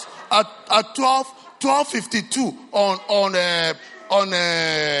 At 12:52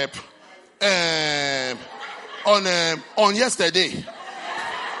 on yesterday.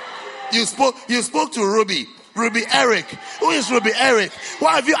 You spoke to Ruby Eric. Who is Ruby Eric?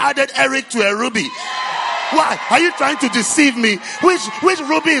 Why have you added Eric to a Ruby? Why? Are you trying to deceive me? Which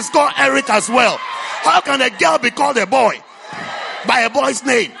Ruby is called Eric as well? How can a girl be called a boy? By a boy's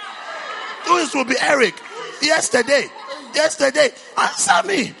name. Who is Ruby Eric? Yesterday. Answer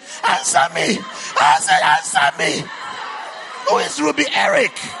me. I said, answer me. Who is Ruby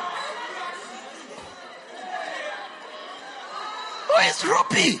Eric? Who is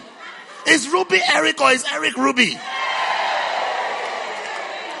Ruby? Is Ruby Eric or is Eric Ruby?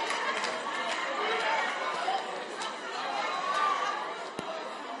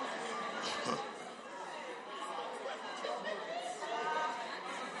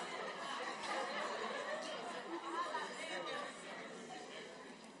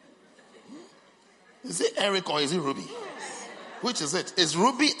 Is it Eric or is it Ruby? Which is it? Is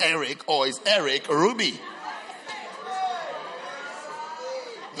Ruby Eric or is Eric Ruby?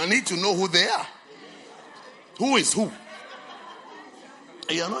 I need to know who they are. Who is who?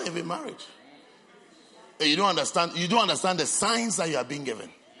 And you are not even married. And you don't understand the signs that you are being given.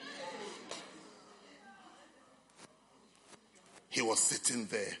 He was sitting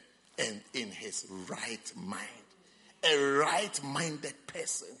there and in his right mind. A right-minded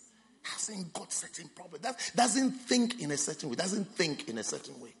person hasn't got certain problems. That doesn't think in a certain way.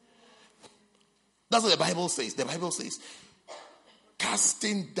 That's what the Bible says. The Bible says,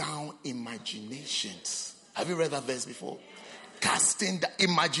 casting down imaginations. Have you read that verse before? Casting down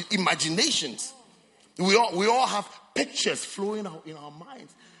imaginations. We all have pictures flowing out in our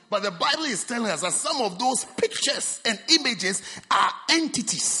minds. But the Bible is telling us that some of those pictures and images are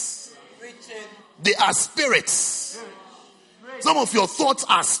entities. They are spirits. Some of your thoughts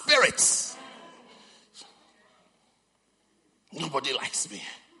are spirits. Nobody likes me.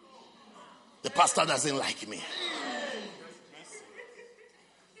 The pastor doesn't like me.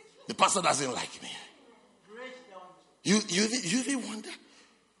 The pastor doesn't like me. You wonder,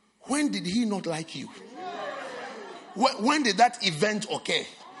 when did he not like you? When did that event occur?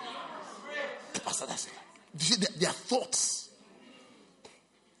 The pastor doesn't like you. You see, their thoughts.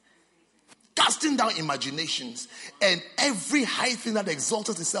 Casting down imaginations and every high thing that exalts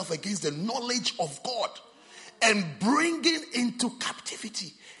itself against the knowledge of God, and bringing into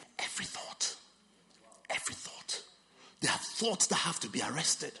captivity every thought. Every thought. There are thoughts that have to be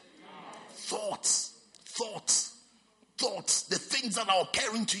arrested. Thoughts. The things that are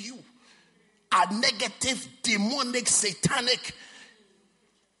occurring to you are negative, demonic, satanic.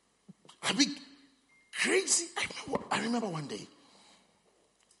 Are we crazy? I remember one day,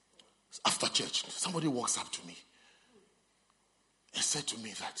 after church, somebody walks up to me and said to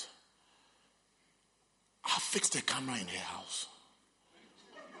me that I fixed a camera in her house.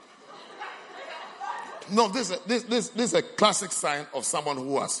 No, this is a classic sign of someone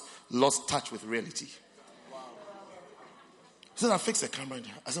who has lost touch with reality. She said, I fixed a camera in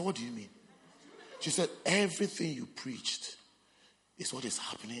her house. I said, what do you mean? She said, everything you preached is what is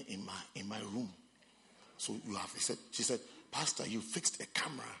happening in my room. So you have, she said, Pastor, you fixed a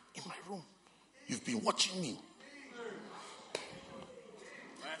camera in my room. You've been watching me.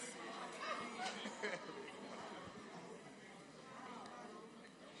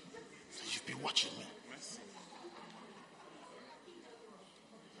 You've been watching me.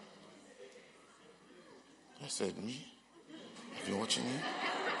 I said, me? Have you watching me?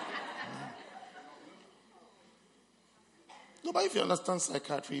 No, but if you understand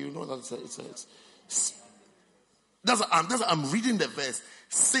psychiatry, you know that I'm reading the verse.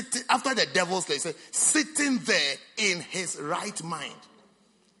 Sitting after the devil's slave, said, sitting there in his right mind.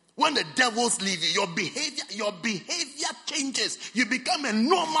 When the devils leave you, your behavior changes. You become a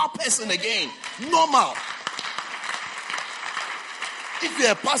normal person again. Normal. If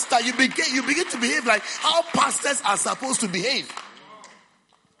you're a pastor, you begin to behave like how pastors are supposed to behave.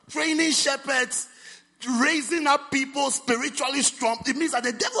 Training shepherds, raising up people spiritually strong. It means that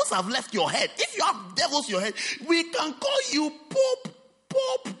the devils have left your head. If you have devils in your head, we can call you Pope.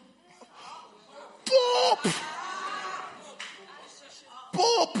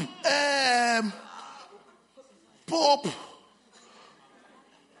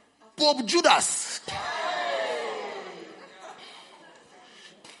 Pope Judas.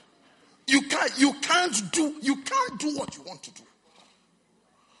 You can't do what you want to do.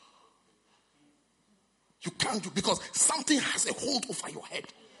 You can't do, because something has a hold over your head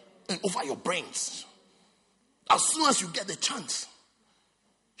and over your brains. As soon as you get the chance,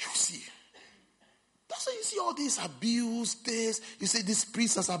 you see. That's why you see all this abuse, this. You say this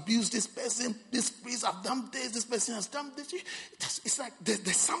priest has abused this person, this priest has done this person has done this. It's like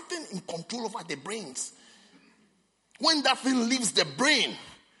there's something in control over the brains. When that thing leaves the brain,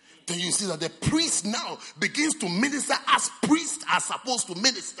 then you see that the priest now begins to minister as priests are supposed to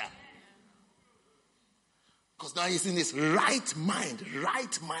minister. Because now he's in his right mind.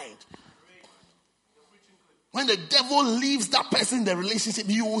 When the devil leaves that person in the relationship,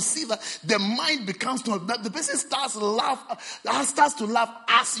 you will see that the mind becomes that the person starts to laugh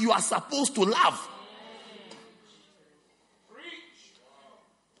as you are supposed to laugh.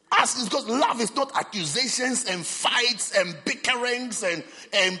 Because love is not accusations and fights and bickerings and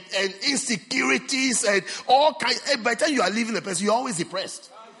insecurities and all kinds. By the time you are leaving the person, you're always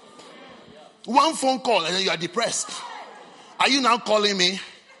depressed. One phone call and then you are depressed. Are you now calling me?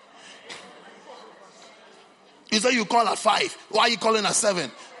 You say you call at 5. Why are you calling at 7?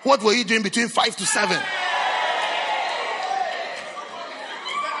 What were you doing between 5 to 7?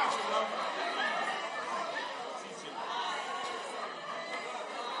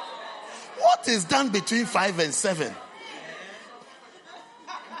 What is done between 5 and 7?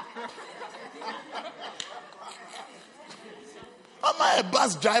 Am I a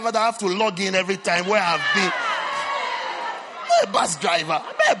bus driver that I have to log in every time where I've been? I'm a bus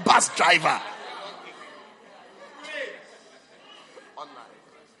driver.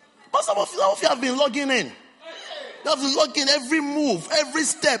 But some of you have been logging in. You have to log in every move, every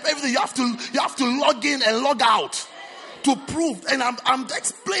step, everything. You have to log in and log out to prove. And I'm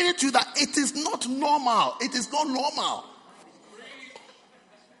explaining to you that it is not normal. It is not normal.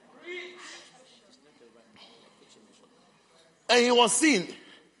 And he was seen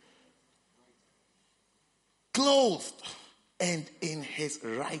clothed and in his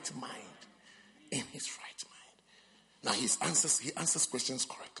right mind. In his right mind. Now he answers questions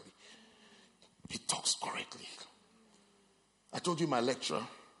correctly. He talks correctly. I told you my lecturer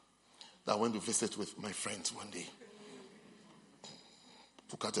that I went to visit with my friends one day.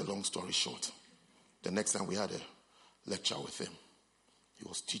 To cut a long story short, the next time we had a lecture with him, he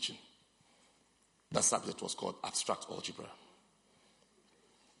was teaching. That subject was called abstract algebra.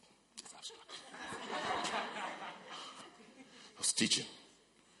 It's abstract. He was teaching.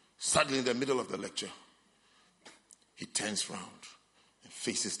 Suddenly in the middle of the lecture, he turns around and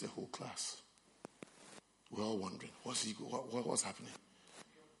faces the whole class. We're all wondering, what was happening?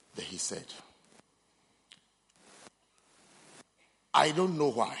 Then he said, I don't know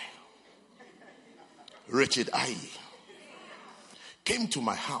why Richard Aye came to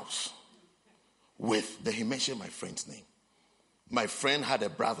my house then he mentioned my friend's name. My friend had a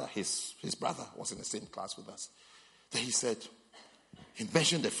brother, his brother was in the same class with us. Then he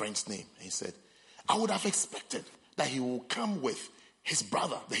mentioned the friend's name. And he said, I would have expected that he will come with his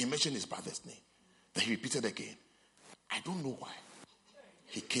brother. Then he mentioned his brother's name. Then he repeated again. I don't know why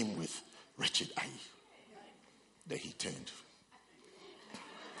he came with Richard Aye. Then he turned.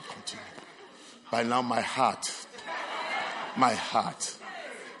 Continue. By now my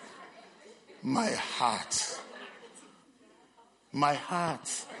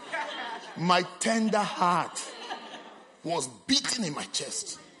tender heart was beating in my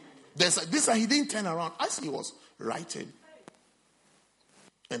chest. He didn't turn around as he was writing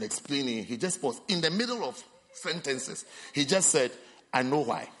and explaining. He just paused in the middle of sentences. He just said, I know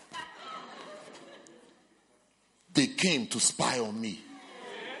why. They came to spy on me.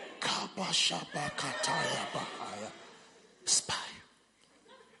 Spy.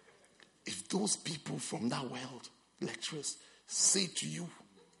 If those people from that world, lecturers, say to you,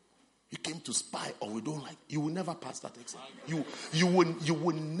 you came to spy or we don't like, you will never pass that exam. You will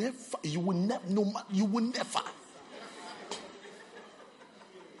never.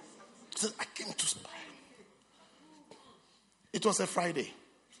 He said, I came to spy. It was a Friday.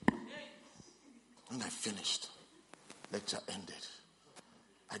 When I finished, lecture ended.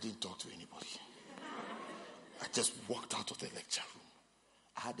 I didn't talk to anybody. I just walked out of the lecture room.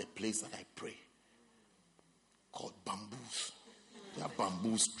 I had a place that I pray called bamboos. There are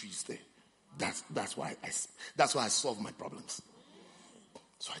bamboo trees there. That's why I solve my problems.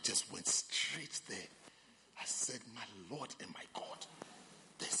 So I just went straight there. I said, my Lord and my God,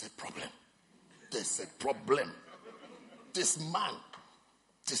 there's a problem. There's a problem. This man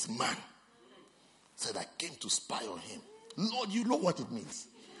said I came to spy on him. Lord, you know what it means.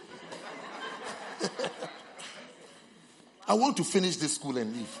 I want to finish this school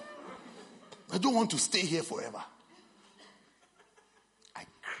and leave. I don't want to stay here forever. I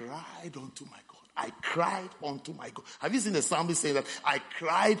cried unto my God. Have you seen the psalmist saying that? I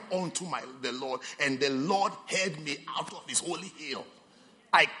cried unto the Lord, and the Lord heard me out of his holy hill.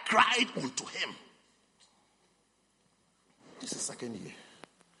 I cried unto him. This is second year.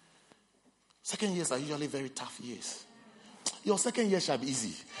 Second years are usually very tough years. Your second year shall be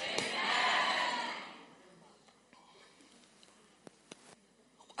easy.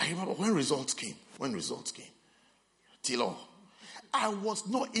 I remember when results came. Tilo, I was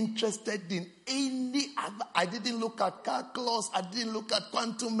not interested in any other. I didn't look at calculus. I didn't look at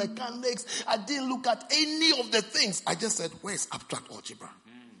quantum mechanics. I didn't look at any of the things. I just said, where's abstract algebra?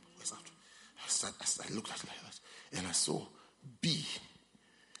 Where's abstract? I looked at it like that. And I saw B,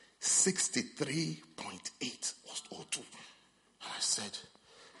 63.8 was O2. And I said,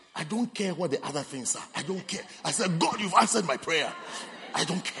 I don't care what the other things are. I don't care. I said, God, you've answered my prayer. I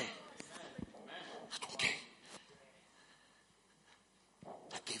don't care. I don't care.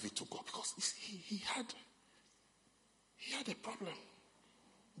 I gave it to God because he had a problem.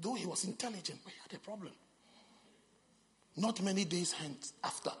 Though he was intelligent, but he had a problem. Not many days hence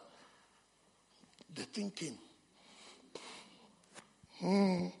after, the thing came.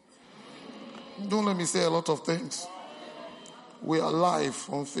 Don't let me say a lot of things. We are live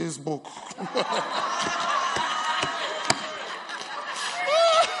on Facebook.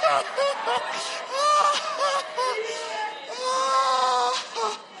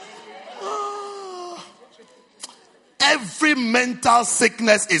 Every mental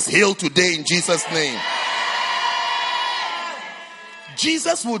sickness is healed today in Jesus' name.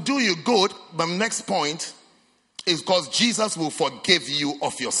 Jesus will do you good. The next point is because Jesus will forgive you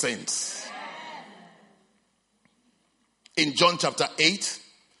of your sins. In John chapter 8,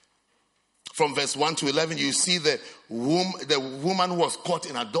 from verse 1 to 11, you see the woman who was caught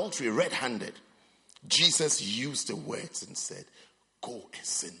in adultery red-handed. Jesus used the words and said, go and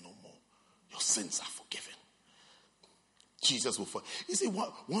sin no more. Your sins are forgiven. Jesus will forgive. You see,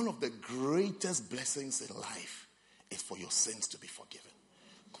 one of the greatest blessings in life is for your sins to be forgiven.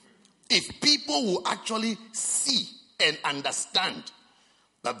 If people will actually see and understand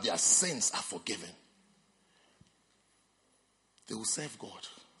that their sins are forgiven, they will serve God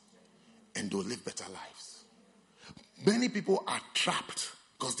and they'll live better lives. Many people are trapped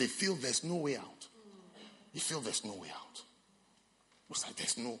because they feel there's no way out. You feel there's no way out. It's like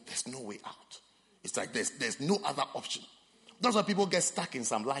there's no way out. It's like there's no other option. That's why people get stuck in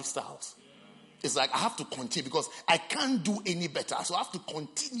some lifestyles. It's like I have to continue because I can't do any better. So I have to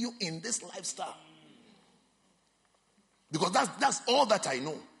continue in this lifestyle. Because that's all that I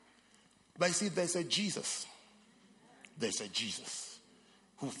know. But you see, there's a Jesus. There's a Jesus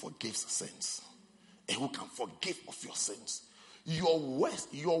who forgives sins and who can forgive of your sins. Your worst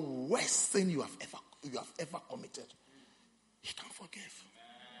sin you have ever committed, he can forgive.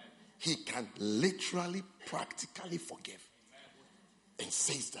 He can literally, practically forgive. And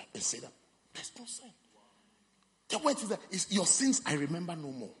say that there's no sin. The word is that your sins I remember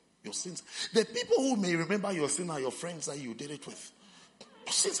no more. Your sins. The people who may remember your sin are your friends that you did it with.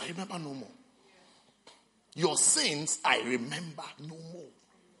 Your sins I remember no more. Your sins I remember no more.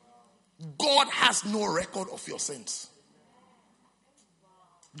 God has no record of your sins.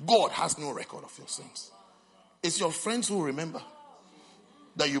 God has no record of your sins. It's your friends who remember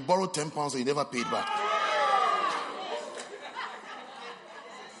that you borrowed 10 pounds and you never paid back.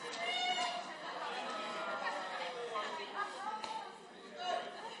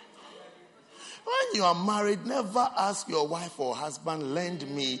 When you are married, never ask your wife or husband, lend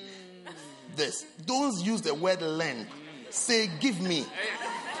me this. Don't use the word lend. Say, give me.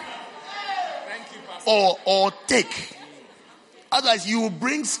 Or take. Otherwise, you will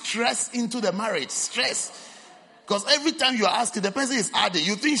bring stress into the marriage. Stress. Because every time you are asking, the person is adding.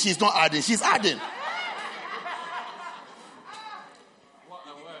 You think she's not adding. She's adding.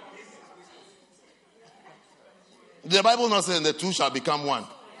 The Bible not saying the two shall become one.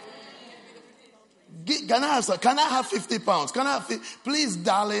 Can I have 50 pounds? Can I have please,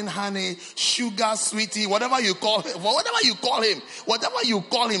 darling, honey, sugar, sweetie, whatever you call him,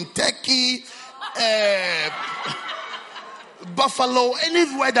 turkey, buffalo,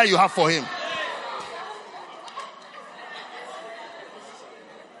 any word that you have for him.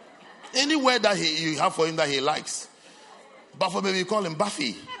 Any word that you have for him that he likes. Buffalo, maybe you call him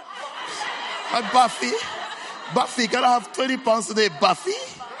Buffy. Buffy, can I have 20 pounds today, Buffy?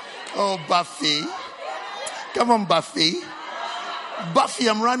 Oh, Buffy. Come on, Buffy. Buffy,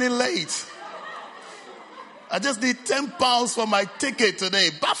 I'm running late. I just need 10 pounds for my ticket today.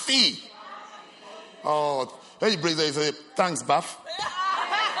 Buffy. Oh, when you bring that, you say, thanks, Buff.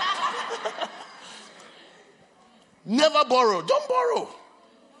 Never borrow. Don't borrow.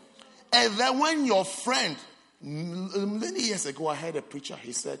 And then when your friend, many years ago, I heard a preacher,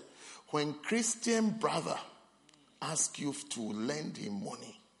 he said, when Christian brother asks you to lend him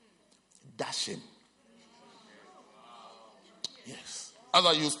money, dash him. Yes.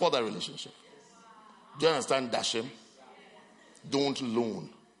 Otherwise, you spoil that relationship. Do you understand? Dash him. Don't loan.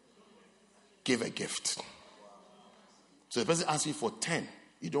 Give a gift. So the person asks you for 10.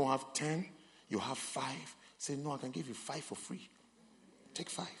 You don't have 10. You have 5. Say, no, I can give you 5 for free. Take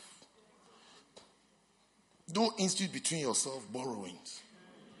 5. Don't institute between yourself borrowings.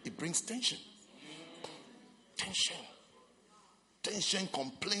 It brings tension. Tension,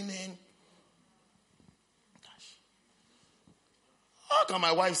 complaining. Gosh. How can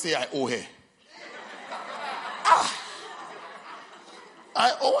my wife say I owe her?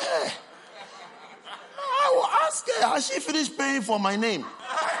 I owe her. I will ask her, has she finished paying for my name?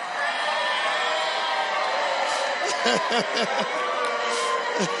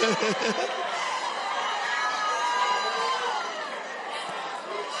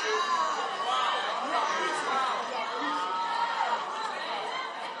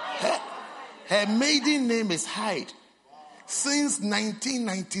 Her maiden name is Hyde. Since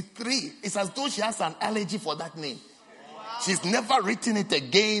 1993, it's as though she has an allergy for that name. She's never written it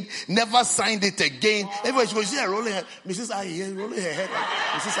again, never signed it again. Everybody, she goes, rolling her. Mrs. Aye, rolling her head.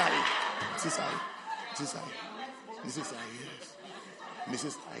 Mrs. Aye. Mrs. Aye. Mrs. Aye. Mrs. Aye, yes.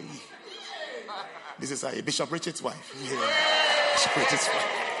 Mrs. Aye. Mrs. Aye. Bishop Richard's wife. Yeah. Bishop Richard's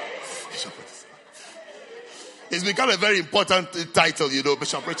wife. Bishop Richard's wife. It's become a very important title,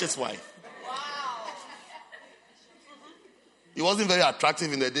 Bishop Richard's wife. It wasn't very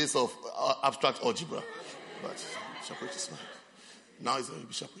attractive in the days of abstract algebra. But Bishop Richard's wife. Now it's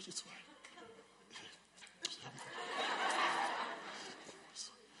Bishop Richard's wife.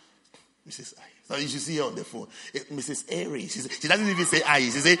 Mrs. I. So you should see her on the phone. Mrs. Airy. She doesn't even say I. She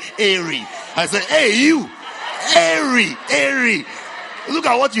says Airy. I say, hey, you. Airy. Look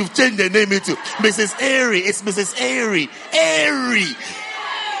at what you've changed the name into. Mrs. Airy. It's Mrs. Airy. Airy.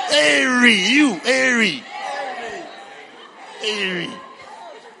 You. Airy.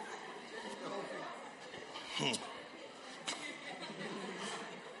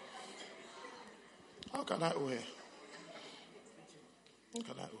 How can I owe her?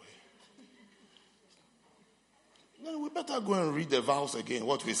 No, we better go and read the vows again,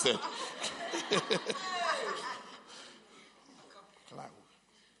 what we said.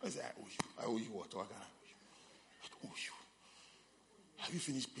 I say, I owe you what? What can I owe you? Have you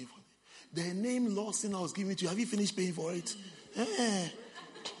finished paying for it? The name Lawson I was giving to you, have you finished paying for it?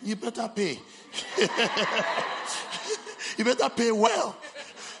 You better pay. You better pay well.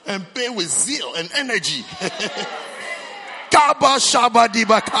 And pay with zeal and energy. Kaba Shaba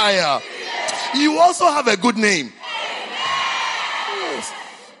Dibakaya. You also have a good name. Yes.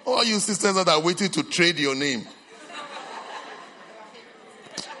 All you sisters that are waiting to trade your name.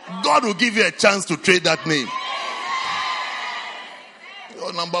 God will give you a chance to trade that name.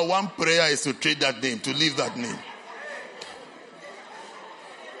 Your number one prayer is to trade that name, to leave that name.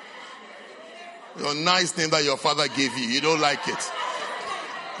 Your nice name that your father gave you, you don't like it.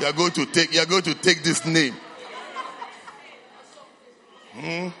 You are going to take this name.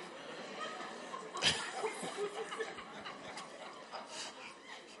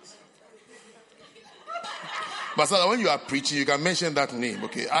 But so when you are preaching, you can mention that name.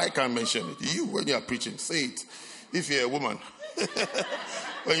 Okay, I can mention it. You, when you are preaching, say it. If you're a woman,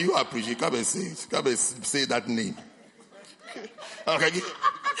 when you are preaching, come and say it. Come and say that name. Okay.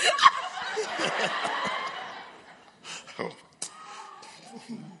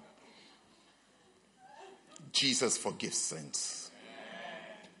 Jesus forgives sins.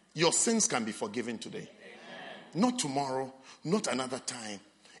 Your sins can be forgiven today. Not tomorrow, not another time.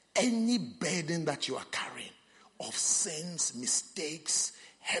 Any burden that you are carrying of sins, mistakes,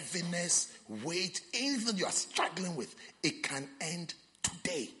 heaviness, weight, anything you are struggling with, it can end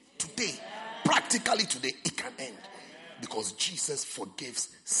today. Today. Practically today, it can end. Because Jesus forgives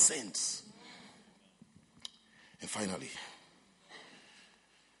sins. And finally,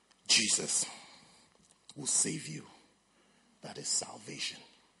 Jesus will save you. That is salvation.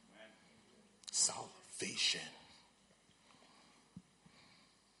 Salvation.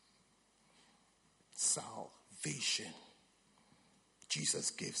 Salvation.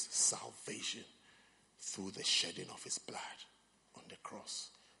 Jesus gives salvation through the shedding of his blood on the cross.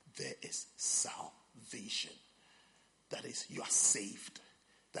 There is salvation. That is, you are saved.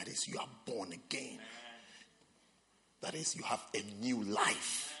 That is, you are born again. That is, you have a new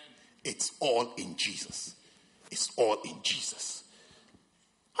life. It's all in Jesus. It's all in Jesus.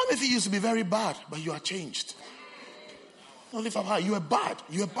 How many of you used to be very bad, but you are changed? Don't lift up high. You are bad.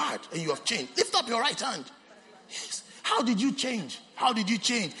 You are bad, and you have changed. Lift up your right hand. Yes. How did you change? How did you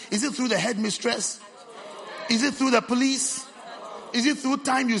change? Is it through the headmistress? Is it through the police? Is it through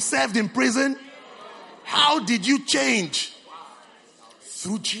time you served in prison? How did you change?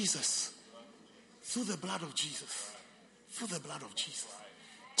 Through Jesus. Through the blood of Jesus. Through the blood of Jesus.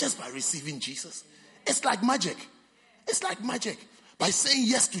 Just by receiving Jesus. It's like magic. It's like magic. By saying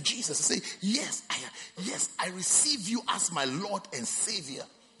yes to Jesus, say, yes, I receive you as my Lord and Savior.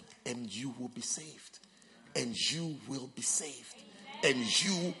 And you will be saved. And you will be saved. And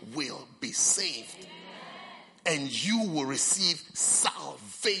you will be saved. And you will receive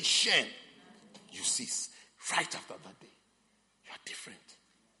salvation. You see, right after that day, you are different.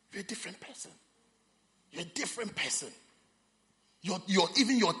 You're a different person. You're a different person.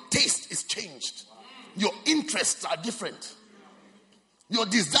 Even your taste is changed. Your interests are different. Your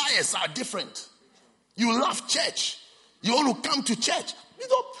desires are different. You love church. You want to come to church. You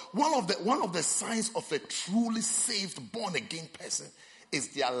know, one of the signs of a truly saved, born again person is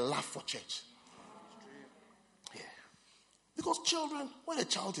their love for church. Yeah. Because children, when a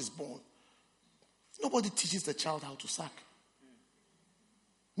child is born, nobody teaches the child how to suck.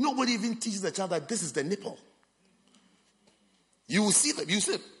 Nobody even teaches the child that this is the nipple. You will see them. You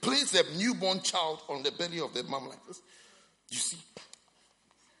see, place a newborn child on the belly of the mom like this. You see.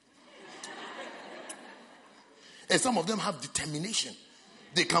 And some of them have determination.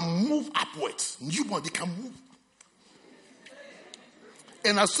 They can move upwards. Newborn, they can move.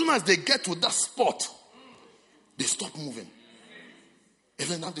 And as soon as they get to that spot, they stop moving. And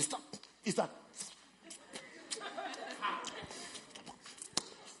then now they stop. It's that.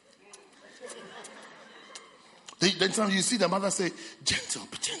 Then sometimes you see the mother say, gentle,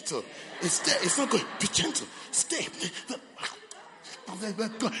 be gentle. It's not good. Be gentle. Stay.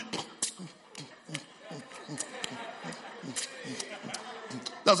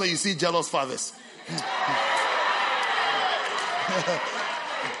 That's why you see jealous fathers.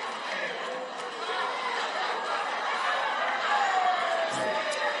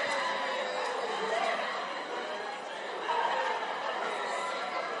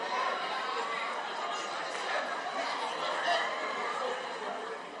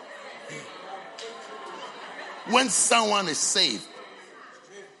 When someone is saved,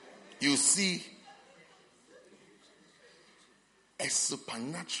 you see a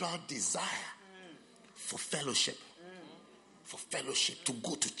supernatural desire for fellowship, to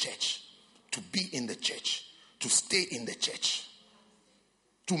go to church, to be in the church, to stay in the church,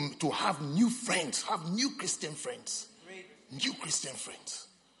 to have new friends, have new Christian friends. New Christian friends.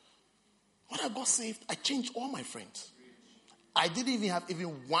 When I got saved, I changed all my friends. I didn't even have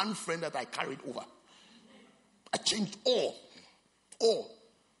one friend that I carried over. I changed all.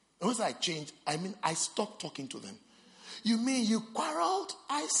 And once I changed, I stopped talking to them. You mean you quarreled?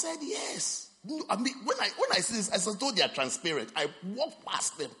 I said yes. I mean, when I see this, as I told they are transparent, I walked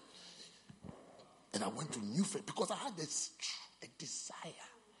past them. And I went to new friends because I had a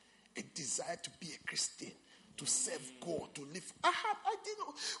desire to be a Christian, to serve God, to live. I didn't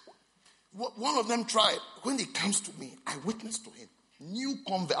know. One of them tried. When he comes to me, I witnessed to him. New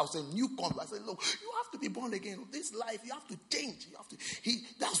convert. I was a new convert. I said, look, you have to be born again. This life, you have to change.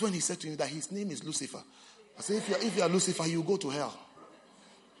 That's when he said to me that his name is Lucifer. I said, if you are Lucifer, you go to hell.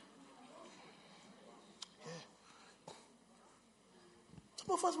 Yeah.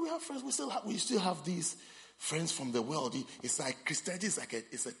 Some of us, we have friends. We still have these friends from the world. It's like Christianity is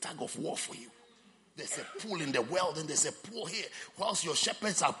it's a tug of war for you. There's a pull in the world and there's a pull here. Whilst your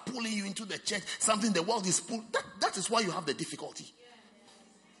shepherds are pulling you into the church, something the world is pulling. That is why you have the difficulty.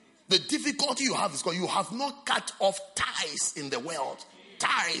 The difficulty you have is because you have not cut off ties in the world.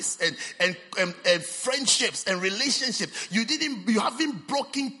 Ties and friendships and relationships. You haven't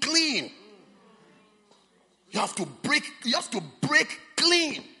broken clean. You have to break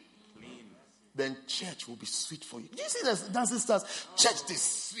clean. Then church will be sweet for you. Do you see that sisters? Church is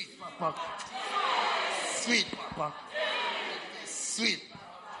sweet. Sweet. Sweet.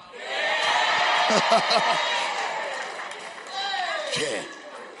 Yeah.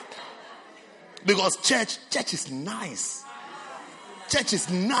 Because church is nice. Church is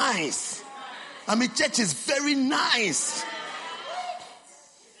nice. Church is very nice.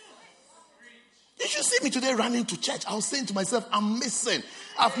 You should see me today running to church. I was saying to myself, I'm missing.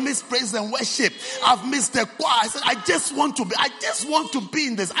 I've missed praise and worship. I've missed the choir. I said, I just want to be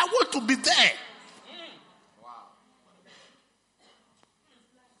in this. I want to be there.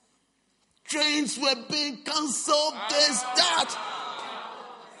 Trains were being cancelled. This, that.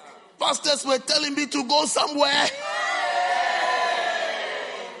 Pastors were telling me to go somewhere.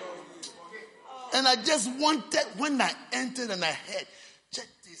 And I just wanted, when I entered and I heard, check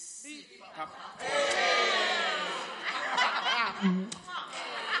this.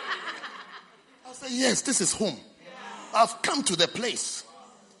 I said, yes, this is home. I've come to the place.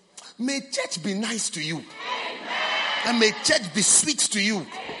 May church be nice to you. Amen. And may church be sweet to you. Amen.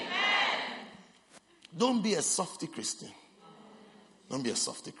 Don't be a softy Christian. Don't be a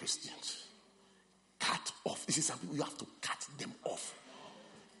softy Christian. cut off. You see, some people, you have to cut them off.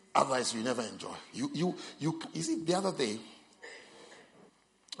 Otherwise, you never enjoy. You see, the other day,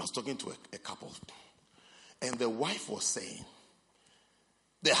 I was talking to a couple, and the wife was saying,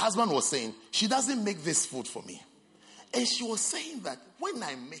 the husband was saying, she doesn't make this food for me. And she was saying that when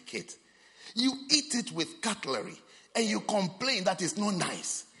I make it, you eat it with cutlery, and you complain that it's not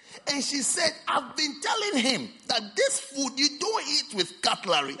nice. And she said, I've been telling him that this food, you don't eat with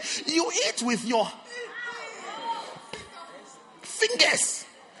cutlery. You eat with your fingers.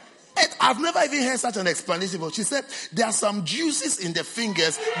 And I've never even heard such an explanation. But she said, there are some juices in the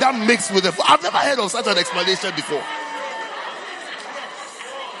fingers that mix with the food. I've never heard of such an explanation before.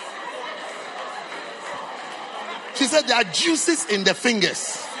 She said, there are juices in the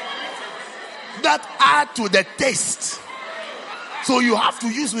fingers that add to the taste. So you have to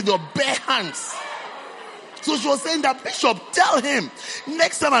use with your bare hands. So she was saying that, Bishop, tell him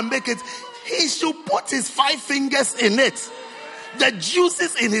next time I make it, he should put his 5 fingers in it. The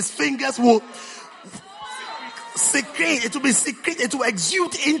juices in his fingers will secrete. It will be secreted. It will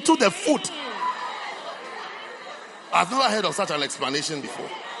exude into the food. I've never heard of such an explanation before.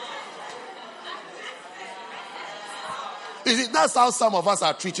 You see, that's how some of us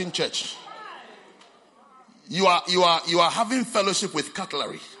are treating church. You are having fellowship with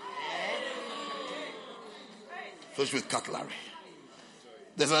cutlery. Fellowship with cutlery.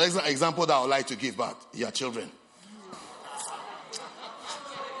 There's an example that I would like to give back. Your children.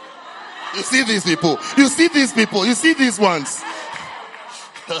 You see these people. You see these people. You see these ones.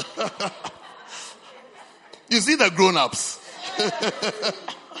 You see the grown-ups.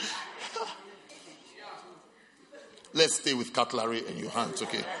 Let's stay with cutlery in your hands,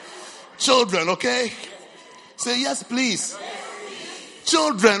 okay? Children, okay? Say yes, please.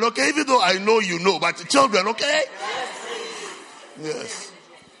 Children, okay? Even though I know you know, but children, okay? Yes.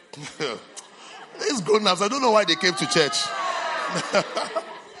 These grown-ups, I don't know why they came to church.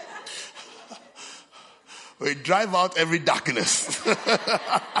 We drive out every darkness.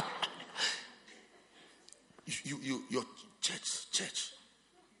 Your church,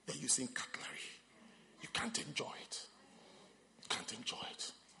 they're using cutlery. You can't enjoy it. You can't enjoy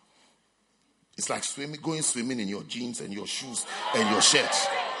it. It's like going swimming in your jeans and your shoes and your shirt.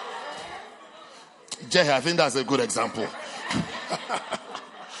 Jay, I think that's a good example.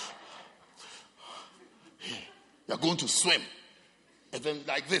 You're going to swim. And then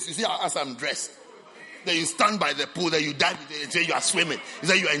like this, you see how as I'm dressed. Then you stand by the pool, then you dive and say you are swimming. You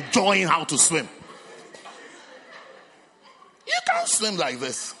say you're enjoying how to swim. You can't swim like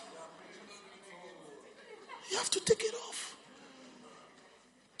this. You have to take it off.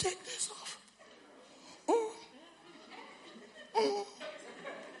 Take this off.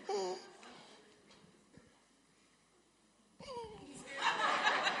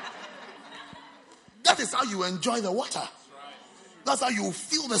 That is how you enjoy the water. That's how you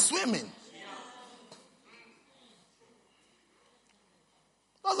feel the swimming.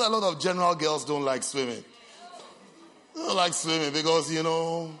 That's why a lot of general girls don't like swimming. They don't like swimming because, you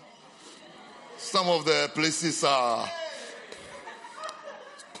know, some of the places are...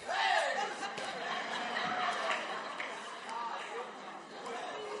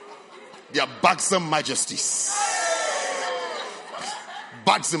 They are buxom majesties.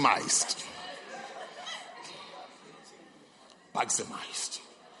 Buxomized. Buxomized.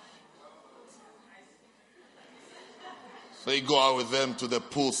 So you go out with them to the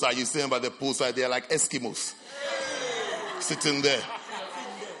poolside. You see them by the poolside. They are like Eskimos. Sitting there.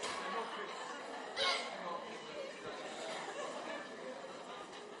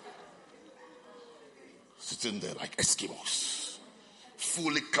 Sitting there like Eskimos.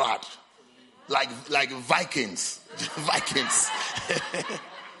 Fully clad. Like Vikings. Vikings.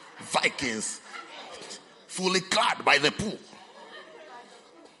 Vikings. Fully clad by the pool.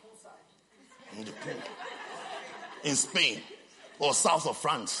 In the pool. In Spain or south of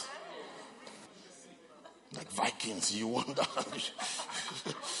France. Like Vikings, you wonder.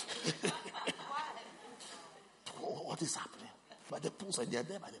 What is happening? By the poolside, they are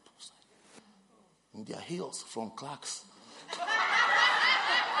there by the poolside. In their heels from Clark's.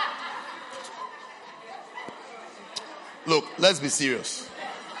 Look, let's be serious.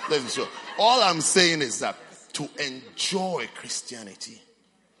 Let's be sure. All I'm saying is that to enjoy Christianity,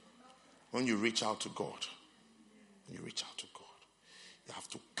 when you reach out to God, you have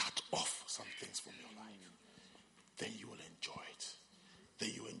to cut off some things from your life. Then you will enjoy it. Then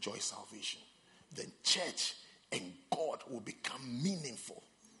you enjoy salvation. Then church and God will become meaningful.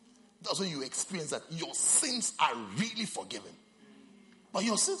 That's when you experience that your sins are really forgiven. But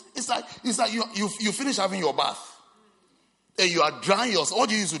your sins, it's like you finish having your bath. And you are drying yourself. What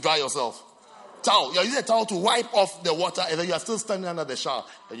do you use to dry yourself? Towel. You're using a towel to wipe off the water, and then you are still standing under the shower,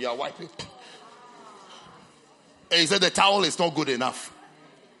 and you are wiping. And he said the towel is not good enough.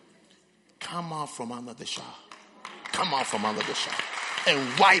 Come out from under the shower. Come out from under the shower.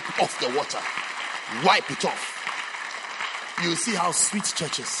 And wipe off the water. Wipe it off. You see how sweet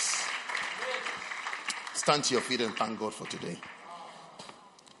church is. Stand to your feet and thank God for today.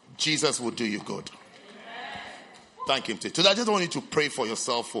 Jesus will do you good. Thank him today. I just want you to pray for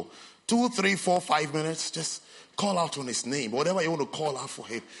yourself for 2, 3, 4, 5 minutes. Just call out on his name. Whatever you want to call out for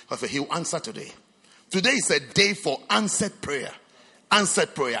him, because he'll answer today. Today is a day for answered prayer.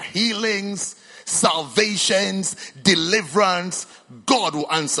 Answered prayer. Healings, salvations, deliverance. God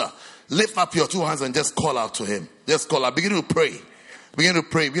will answer. Lift up your 2 hands and just call out to him. Just call out. Begin to pray. Begin to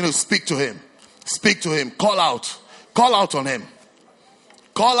pray. Begin to speak to him. Speak to him. Call out. Call out on him.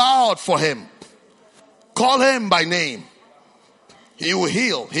 Call out for him. Call him by name. He will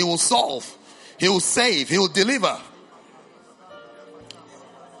heal. He will solve. He will save. He will deliver.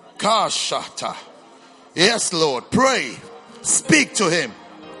 Kashata. Yes, Lord. Pray. Speak to him.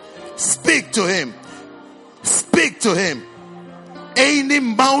 Speak to him. Speak to him. Any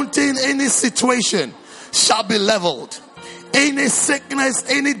mountain, any situation shall be leveled. Any sickness,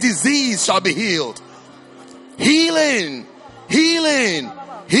 any disease shall be healed. Healing. Healing.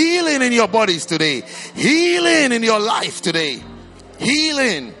 Healing in your bodies today. Healing in your life today.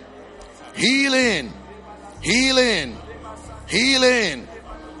 Healing. Healing. Healing. Healing.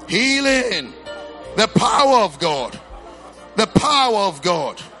 Healing. The power of God. The power of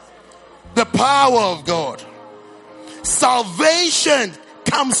God. The power of God. Salvation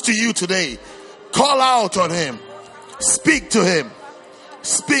comes to you today. Call out on him. Speak to him.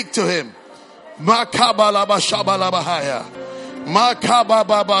 Speak to him. Makabalaba shabalabahaya.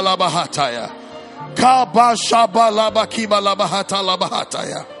 Makababalabahaya. Kaba shabalaba kibalabahata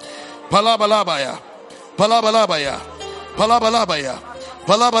labahataya. Palabalabaya. Palabalabaya. Palabalabaya.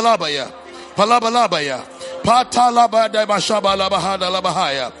 Palabalabaya. Palabalabaya. Patalabada bashabalabahada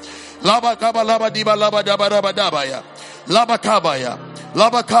labahaya. Labakaba diba labadabadabaya. Labakabaya.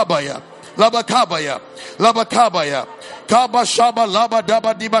 Labakabaya. Labakabaya. Labakabaya. Kaba shaba laba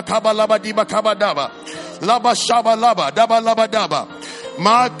daba diba kaba laba diba kaba daba. Laba shaba laba daba laba daba.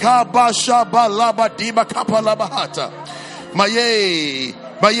 Makaba shaba laba diba kaba laba hata. Maye.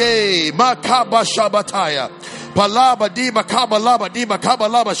 Maye. Makaba shabataya. Palaba diba kaba laba diba kaba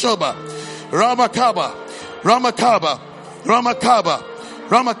laba shoba. Ramakaba. Ramakaba. Ramakaba.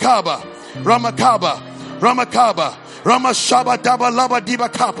 Ramakaba. Ramakaba. Ramakaba. Ramashaba daba laba diba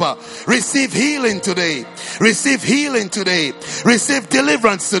kapa. Receive healing today. Receive healing today. Receive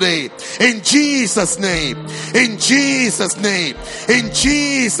deliverance today. In Jesus' name. In Jesus' name. In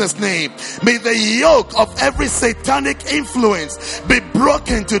Jesus' name. May the yoke of every satanic influence be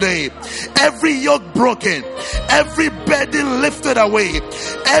broken today. Every yoke broken. Every burden lifted away.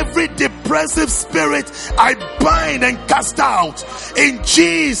 Every depressive spirit I bind and cast out. In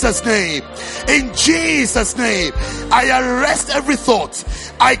Jesus' name. In Jesus' name. I arrest every thought.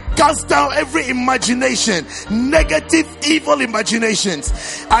 I cast down every imagination, negative, evil imaginations.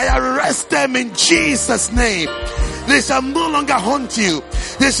 I arrest them in Jesus' name. They shall no longer haunt you.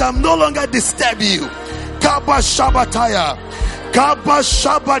 They shall no longer disturb you. Kaba shabataya. Kaba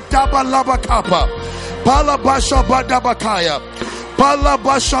shabadaba laba kapa. Palabasha badabakaya.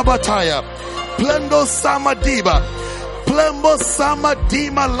 Palabashabataya. Plendo samadiba. Plembo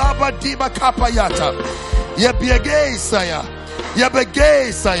samadima laba diba kapayata. Yebege saya.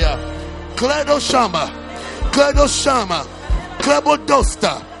 Yebege saya. Kledo shama. Kledo shama. Klebo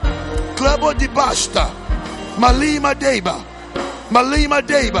dosta. Klebo dibashta. Malima deba. Malima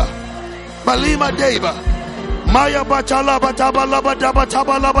deba. Malima deba. Maya batalaba taba laba daba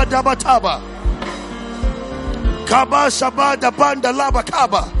taba laba daba taba. Kaba shabada banda laba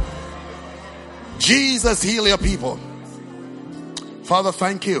kaba. Jesus, heal your people. Father,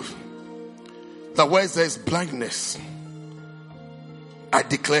 thank you. That where there is blindness, I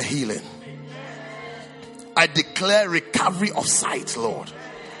declare healing. I declare recovery of sight, Lord.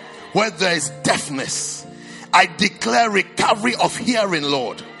 Where there is deafness, I declare recovery of hearing,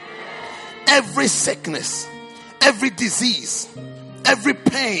 Lord. Every sickness, every disease, every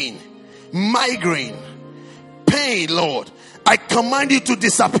pain, migraine, pain, Lord, I command you to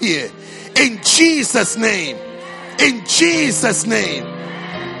disappear. In Jesus' name. In Jesus' name.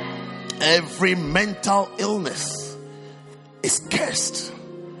 Every mental illness is cursed.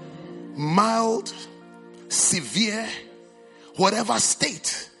 Mild, severe, whatever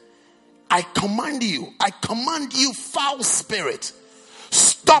state. I command you, foul spirit,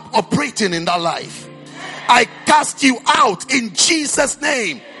 stop operating in that life. I cast you out in Jesus'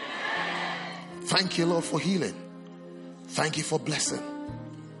 name. Thank you, Lord, for healing. Thank you for blessing.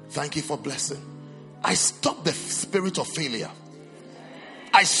 Thank you for blessing. I stop the spirit of failure.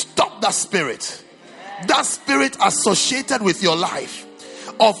 I stop that spirit. That spirit associated with your life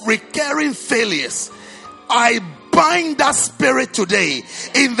of recurring failures. I bind that spirit today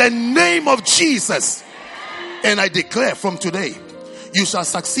in the name of Jesus. And I declare from today, you shall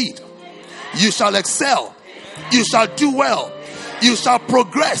succeed. You shall excel. You shall do well. You shall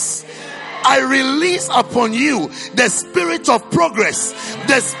progress. I release upon you the spirit of progress,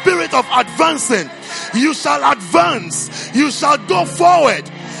 the spirit of advancing. You shall advance. You shall go forward.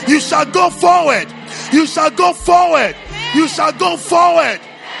 You shall go forward. You shall go forward. You shall go forward.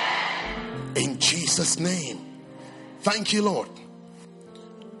 In Jesus' name. Thank you, Lord.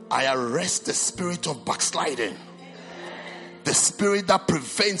 I arrest the spirit of backsliding. The spirit that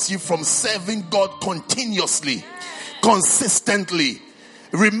prevents you from serving God continuously, consistently,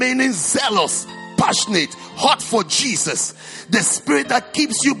 remaining zealous, passionate, hot for Jesus. The spirit that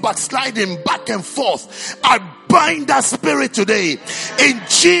keeps you backsliding back and forth. I bind that spirit today in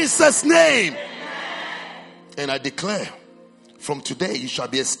Jesus' name. And I declare from today you shall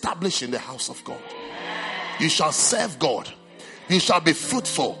be established in the house of God. You shall serve God. You shall be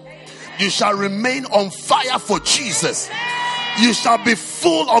fruitful. You shall remain on fire for Jesus. You shall be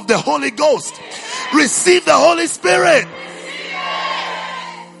full of the Holy Ghost. Receive the Holy Spirit.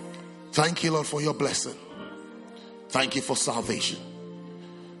 Thank you, Lord, for your blessing. Thank you for salvation.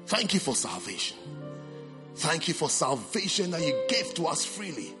 Thank you for salvation. Thank you for salvation that you gave to us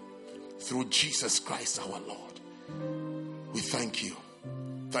freely through Jesus Christ our Lord. We thank you.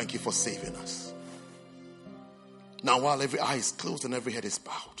 Thank you for saving us. Now, while every eye is closed and every head is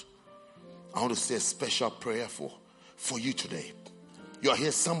bowed, I want to say a special prayer for you today. You are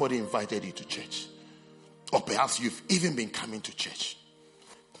here, somebody invited you to church. Or perhaps you've even been coming to church.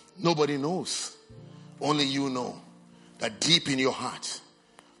 Nobody knows. Only you know that deep in your heart,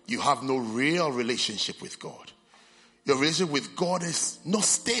 you have no real relationship with God. Your relationship with God is not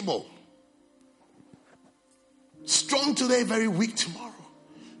stable. Strong today, very weak tomorrow.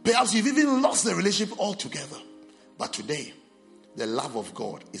 Perhaps you've even lost the relationship altogether. But today, the love of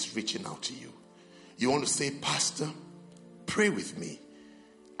God is reaching out to you. You want to say, Pastor, pray with me.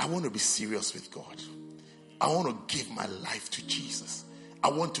 I want to be serious with God. I want to give my life to Jesus. I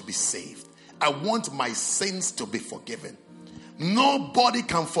want to be saved. I want my sins to be forgiven. Nobody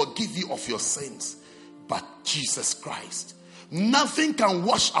can forgive you of your sins but Jesus Christ. Nothing can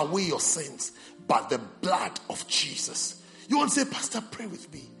wash away your sins but the blood of Jesus. You want to say, Pastor, pray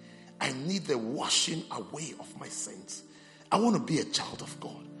with me. I need the washing away of my sins. I want to be a child of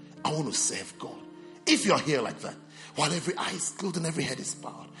God. I want to serve God. If you're here like that, while every eye is closed and every head is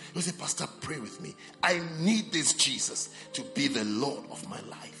bowed, you say, Pastor, pray with me. I need this Jesus to be the Lord of my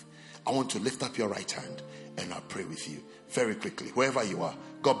life. I want to lift up your right hand and I'll pray with you very quickly. Wherever you are,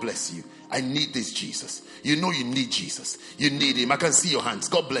 God bless you. I need this Jesus. You know you need Jesus. You need him. I can see your hands.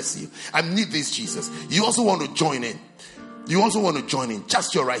 God bless you. I need this Jesus. You also want to join in. You also want to join in.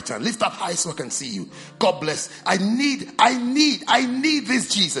 Just your right hand. Lift up high so I can see you. God bless. I need this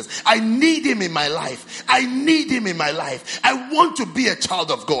Jesus. I need him in my life. I need him in my life. I want to be a child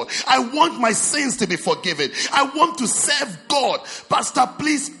of God. I want my sins to be forgiven. I want to serve God. Pastor,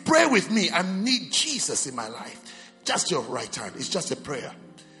 please pray with me. I need Jesus in my life. Just your right hand. It's just a prayer.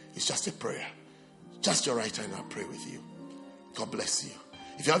 It's just a prayer. Just your right hand. I'll pray with you. God bless you.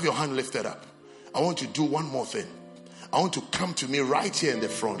 If you have your hand lifted up, I want you to do one more thing. I want to come to me right here in the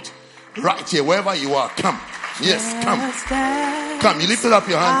front. Right here, wherever you are. Come. Yes, come. Come. You lifted up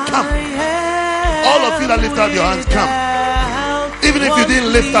your hand. Come. All of you that lifted up your hands, come. Even if you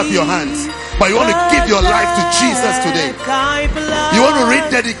didn't lift up your hands, but you want to give your life to Jesus today. You want to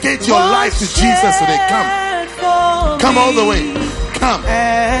rededicate your life to Jesus today. Come. Come all the way. Come.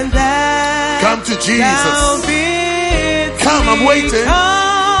 Come to Jesus. Come, I'm waiting.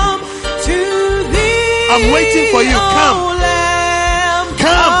 I'm waiting for you. Come.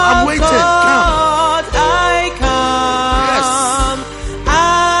 Come. I'm waiting. Come. Yes.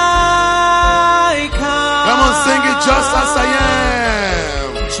 Come on, sing it just as I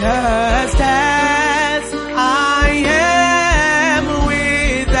am. Just as I am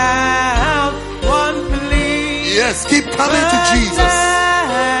without one plea. Yes, keep coming to Jesus.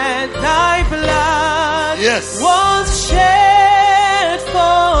 Thy blood Yes. was shed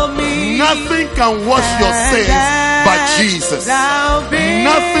for me. Nothing can wash your sins but Jesus.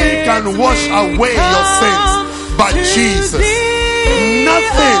 Nothing can wash away your sins but Jesus.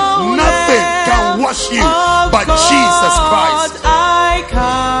 Nothing can wash you but Jesus Christ.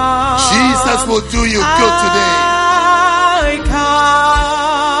 Jesus will do you good today.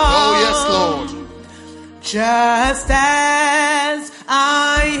 Oh yes, Lord.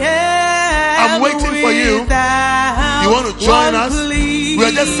 I'm waiting for you. You want to join us? We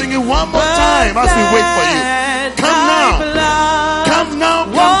are just singing one more time as we wait for you. Come now. Come now.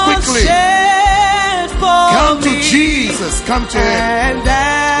 Come quickly. Come to Jesus. Come to Him.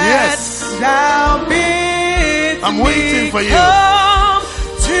 Yes. I'm waiting for you.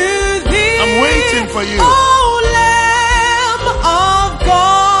 I'm waiting for you.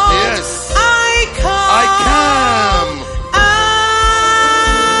 Yes. I come.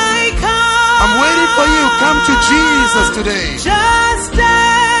 I'm waiting for you. Come to Jesus today. Just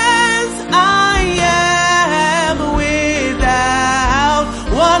as I am without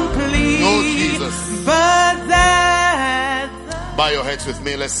one plea. Oh, Jesus. But that. Bow your heads with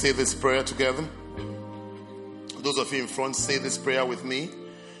me. Let's say this prayer together. Those of you in front, say this prayer with me.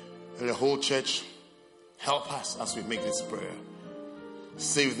 And the whole church, help us as we make this prayer.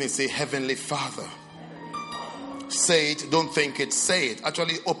 Say with me, say, Heavenly Father. Say it, don't think it, say it.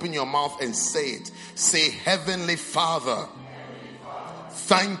 Actually, open your mouth and say it. Say, Heavenly Father,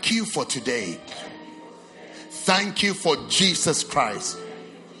 thank you for today. Thank you for Jesus Christ,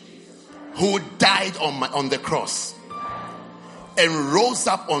 who died on the cross and rose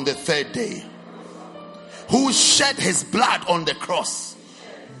up on the third day, who shed his blood on the cross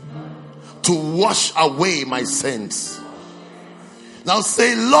to wash away my sins. Now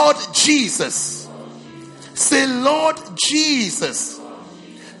say, Lord Jesus. Say, Lord Jesus,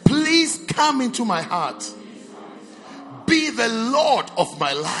 please come into my heart. Be the Lord of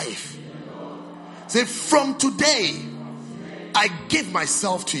my life. Say, from today, I give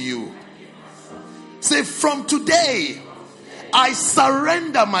myself to you. Say, from today, I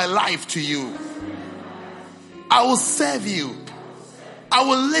surrender my life to you. I will serve you. I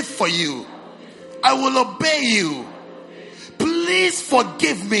will live for you. I will obey you. Please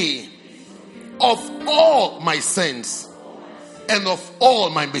forgive me of all my sins and of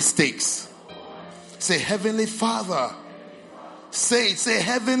all my mistakes. Say, Heavenly Father. Say,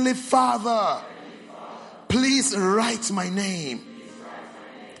 Heavenly Father, please write my name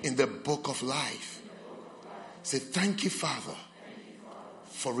in the book of life. Say, thank you, Father,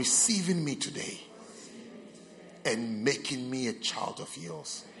 for receiving me today and making me a child of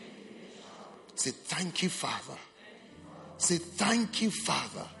yours. Say, thank you, Father. Say, thank you,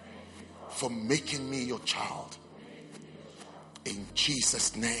 Father, for making me your child. In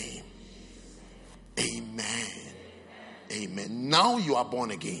Jesus' name. Amen. Amen. Now you are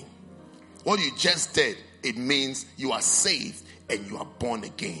born again. What you just did, it means you are saved and you are born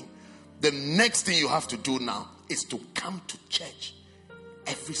again. The next thing you have to do now is to come to church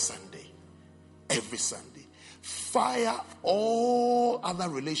every Sunday. Every Sunday. Fire all other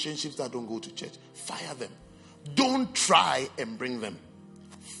relationships that don't go to church. Fire them. Don't try and bring them.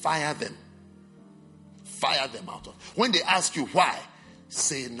 Fire them. Fire them out of. When they ask you why,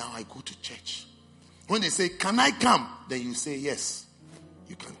 say, now I go to church. When they say, can I come? Then you say, yes,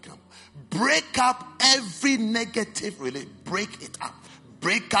 you can come. Break up every negative relationship. Break it up.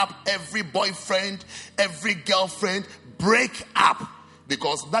 Break up every boyfriend, every girlfriend. Break up.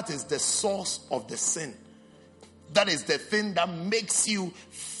 Because that is the source of the sin. That is the thing that makes you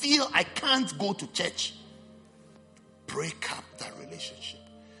feel I can't go to church. Break up that relationship.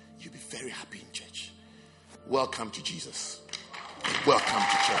 You'll be very happy in church. Welcome to Jesus. Welcome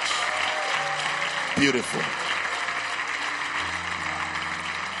to church. Beautiful.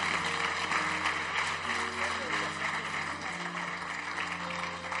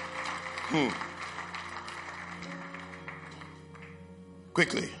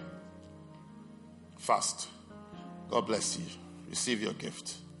 Quickly. Fast. God bless you. Receive your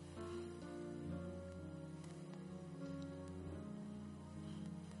gift.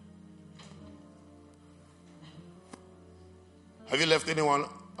 Have you left anyone?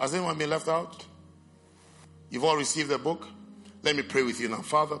 Has anyone been left out? You've all received the book? Let me pray with you now.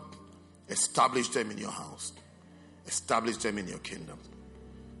 Father, establish them in your house. Establish them in your kingdom.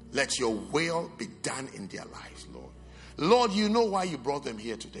 Let your will be done in their lives, Lord. Lord, you know why you brought them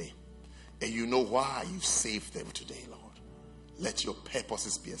here today. And you know why you saved them today, Lord. Let your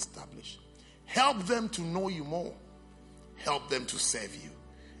purposes be established. Help them to know you more. Help them to serve you.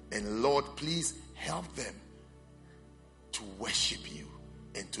 And Lord, please help them to worship you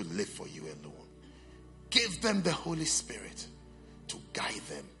and to live for you alone. Give them the Holy Spirit to guide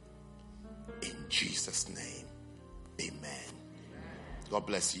them. In Jesus' name, amen. God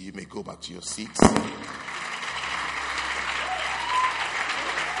bless you. You may go back to your seats.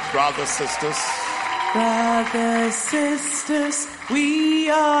 Brothers, sisters, we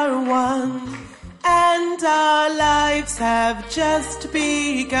are one, and our lives have just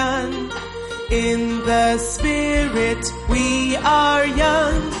begun. In the Spirit, we are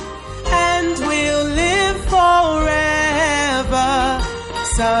young, and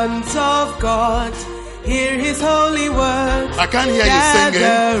Sons of God, hear his holy word. I can't hear you singing.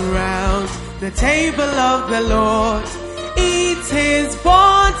 Gather round the table of the Lord. Eat his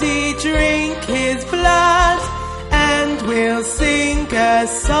body, drink his blood, and we'll sing a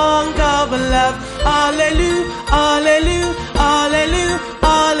song of love. Hallelujah, hallelujah, hallelujah,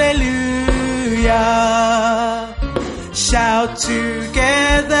 hallelujah. Shout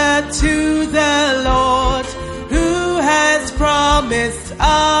together to the Lord, who has promised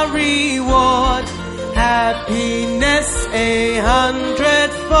a reward, happiness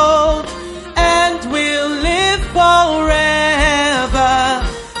 100-fold, and we'll live forever.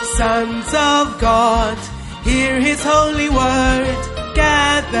 Sons of God, hear his holy word.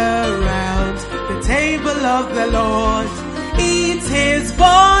 Gather round the table of the Lord. Eat his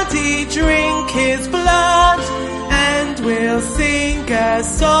body, drink his blood, and we'll sing a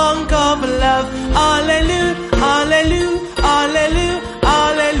song of love. Hallelujah, hallelujah, hallelujah,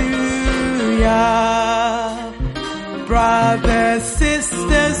 hallelujah. Brothers,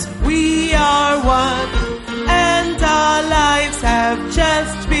 sisters, we are one, and our lives have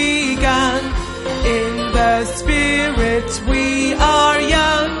just begun. In the Spirit we are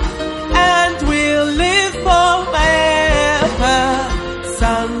young, and we'll live forever.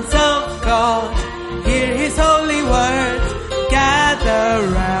 Sons of God, hear his holy word. Gather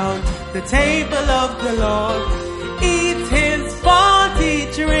round the table of the Lord. Eat his body,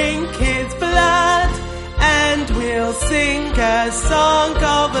 drink his blood, and we'll sing a song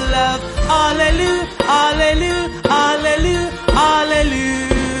of love. Hallelujah, hallelujah, hallelujah, hallelujah.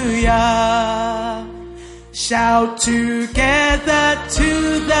 Shout together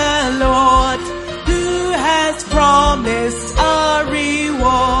to the Lord, who has promised a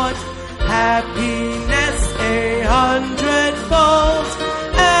reward, happiness 100-fold,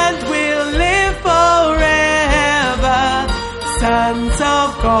 and we'll live forever. Sons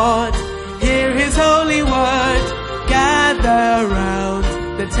of God, hear his holy word. Gather round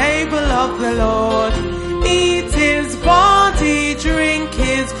the table of the Lord. Eat his body, drink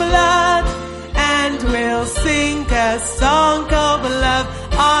his blood, and we'll sing a song of love.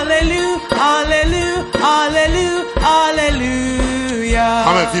 Hallelujah, hallelujah, hallelujah, hallelujah.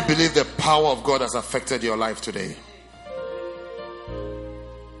 How many of you believe the power of God has affected your life today?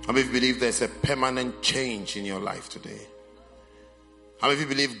 How many of you believe there's a permanent change in your life today? How many of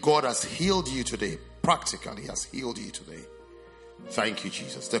you believe God has healed you today? Practically has healed you today. Thank you,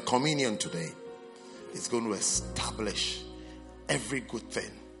 Jesus. The communion today is going to establish every good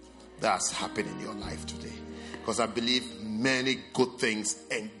thing that's happened in your life today. Because I believe many good things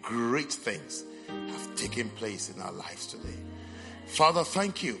and great things have taken place in our lives today. Father,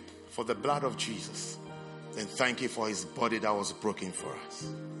 thank you for the blood of Jesus. And thank you for his body that was broken for us.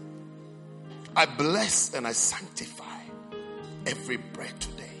 I bless and I sanctify every bread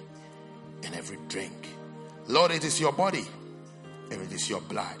today and every drink. Lord, it is your body and it is your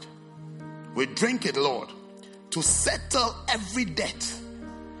blood. We drink it, Lord, to settle every debt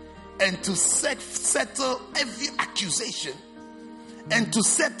and to settle every accusation and to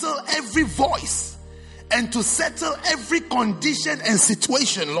settle every voice and to settle every condition and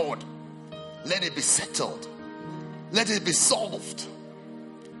situation, Lord. Let it be settled. Let it be solved.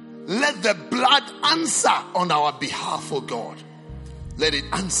 Let the blood answer on our behalf, oh God. Let it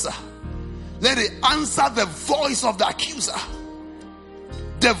answer. Let it answer the voice of the accuser.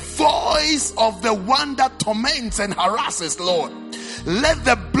 The voice of the one that torments and harasses, Lord. Let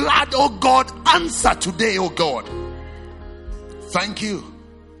the blood, oh God, answer today, oh God. Thank you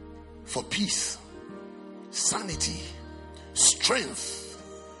for peace, sanity, strength,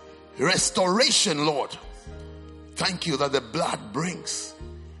 restoration, Lord. Thank you that the blood brings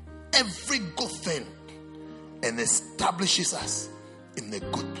every good thing and establishes us in the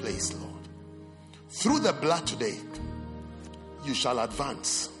good place, Lord. Through the blood today, you shall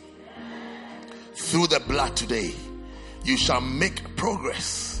advance. Through the blood today, you shall make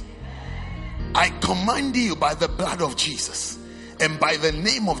progress. I command you by the blood of Jesus and by the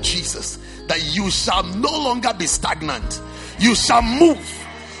name of Jesus that you shall no longer be stagnant. You shall move.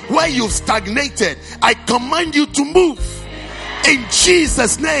 Where you've stagnated, I command you to move. In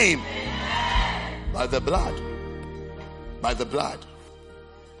Jesus' name. By the blood. By the blood,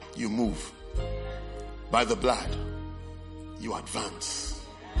 you move. By the blood, you advance.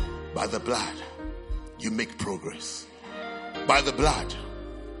 By the blood, you make progress. By the blood,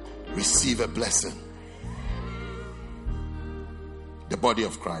 receive a blessing. The body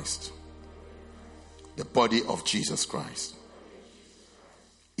of Christ. The body of Jesus Christ.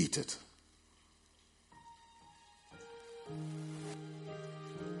 Eat it.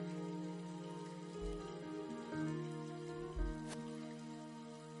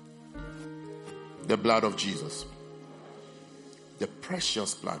 The blood of Jesus. The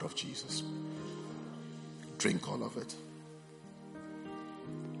precious blood of Jesus. Drink all of it.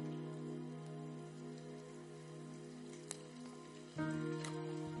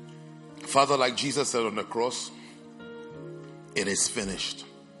 Father, like Jesus said on the cross, it is finished.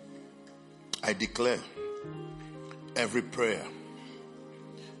 I declare every prayer,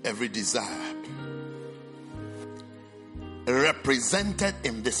 every desire represented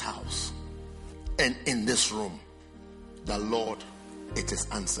in this house and in this room, the Lord, it is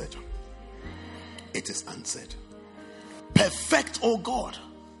answered. It is answered. Perfect, oh God,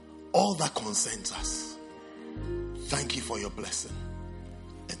 all that concerns us. Thank you for your blessing.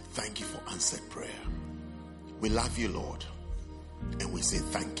 And thank you for answered prayer. We love you, Lord. And we say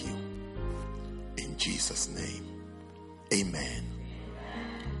thank you. In Jesus' name. Amen.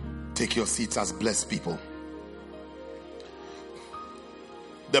 Take your seats as blessed people.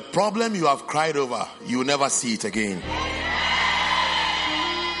 The problem you have cried over, you will never see it again.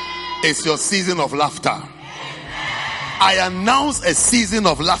 It's your season of laughter. I announce a season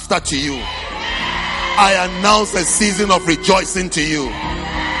of laughter to you. I announce a season of rejoicing to you.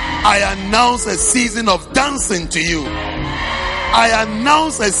 I announce a season of dancing to you. I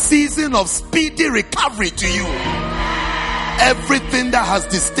announce a season of speedy recovery to you. Everything that has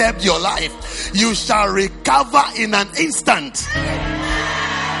disturbed your life, you shall recover in an instant.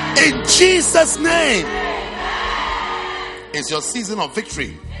 In Jesus' name. It's your season of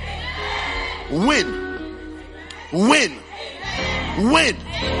victory. Win. Win. Win.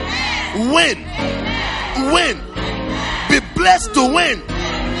 Win. Win. Be blessed to win.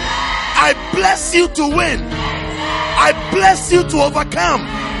 I bless you to win. I bless you to overcome.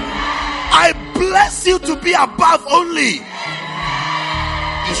 I bless you to be above only.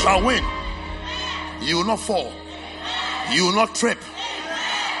 You shall win. You will not fall. You will not trip.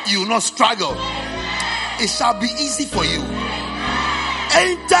 You will not struggle. It shall be easy for you.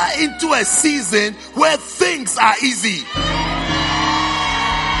 Enter into a season where things are easy.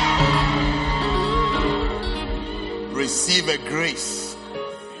 Receive a grace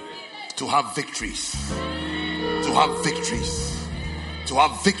to have victories. To have victories. To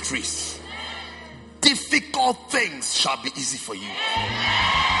have victories. Difficult things shall be easy for you.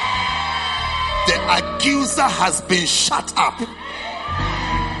 The accuser has been shut up.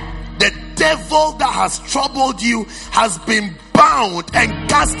 The devil that has troubled you has been bound and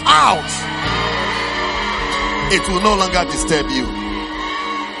cast out. It will no longer disturb you.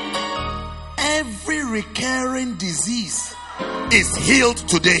 Every recurring disease is healed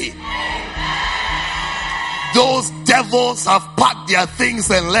today. Those devils have packed their things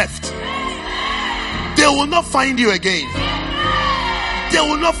and left. They will not find you again. They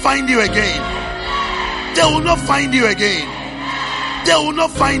will not find you again. They will not find you again. They will not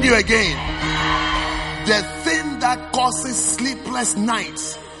find you again. The thing that causes sleepless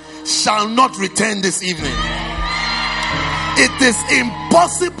nights shall not return this evening. It is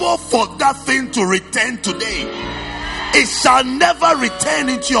impossible for that thing to return today. It shall never return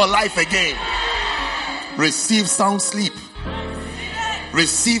into your life again. Receive sound sleep.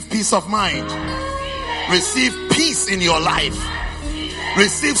 Receive peace of mind. Receive peace in your life.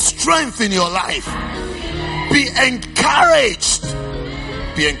 Receive strength in your life. Be encouraged.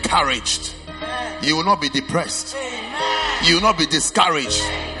 Be encouraged. You will not be depressed. You will not be discouraged.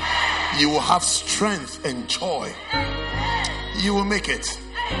 You will have strength and joy. You will make it.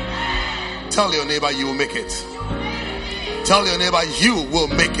 Tell your neighbor you will make it. Tell your neighbor you will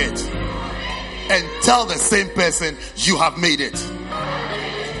make it. And tell the same person you have made it.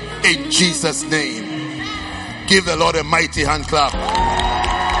 In Jesus' name. Give the Lord a mighty hand clap.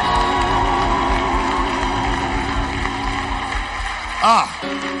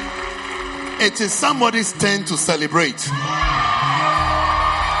 It is somebody's turn to celebrate.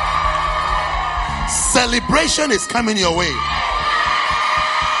 Celebration is coming your way.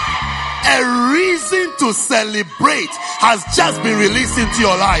 A reason to celebrate has just been released into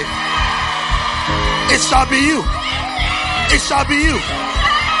your life. It shall be you. It shall be you.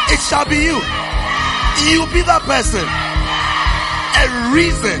 It shall be you. You'll be that person. A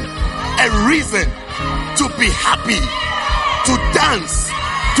reason to be happy, to dance,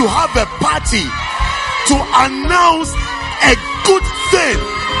 to have a party, to announce a good thing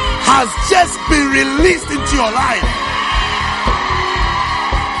has just been released into your life.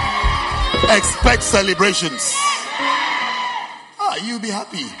 Expect celebrations. You'll be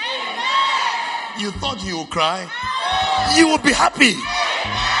happy. You thought you would cry. You will be happy.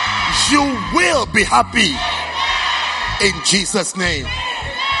 You will be happy. In Jesus' name.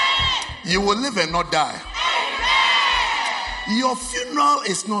 You will live and not die. Your funeral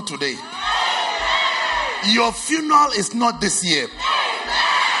is not today. Your funeral is not this year.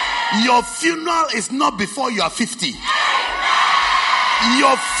 Your funeral is not before you are 50.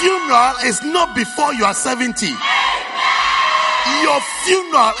 Your funeral is not before you are 70. Your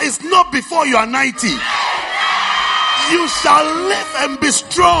funeral is not before you are 90. You shall live and be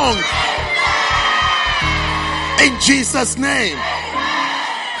strong. In Jesus' name.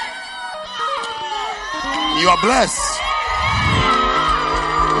 You are blessed.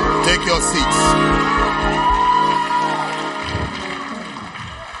 Take your seats.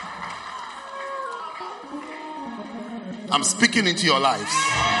 I'm speaking into your lives.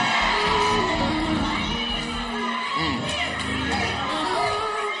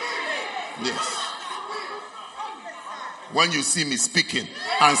 Yes. When you see me speaking,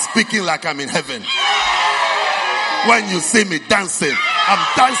 I'm speaking like I'm in heaven. When you see me dancing, I'm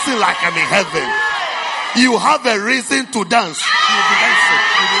dancing like I'm in heaven. You have a reason to dance. You'll be dancing.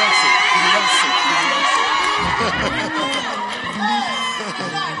 You'll be dancing. You'll be dancing.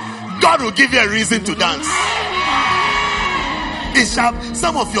 God will give you a reason to dance.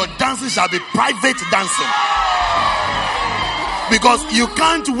 Some of your dancing shall be private dancing. Because you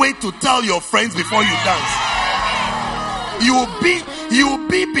can't wait to tell your friends before you dance. You will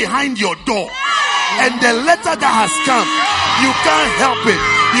be behind your door. And the letter that has come, you can't help it.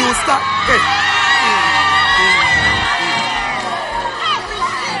 You will start.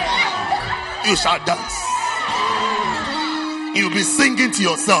 You shall dance. You'll be singing to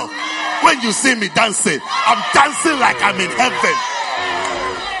yourself. When you see me dancing, I'm dancing like I'm in heaven.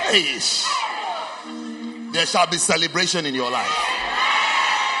 Eish. There shall be celebration in your life.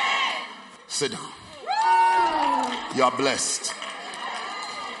 Sit down. You are blessed.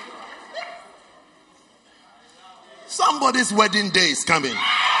 Somebody's wedding day is coming.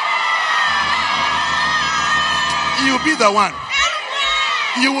 You'll be the one.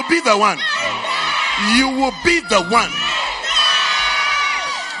 You will be the one. You will be the one.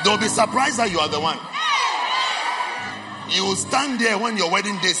 They'll be surprised that you are the one. You will stand there when your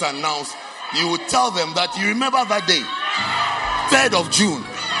wedding day is announced. You will tell them that you remember that day, 3rd of June.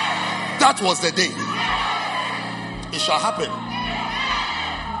 That was the day. It shall happen.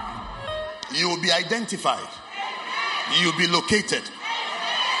 You will be identified. You will be located.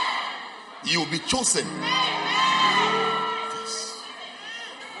 You will be chosen. Yes.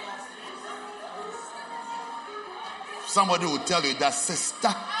 Somebody will tell you that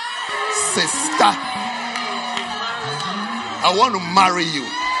sister, I want to marry you.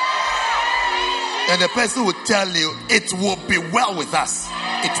 And the person will tell you, it will be well with us.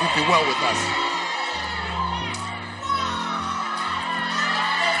 It will be well with us.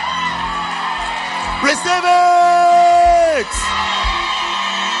 Receive it!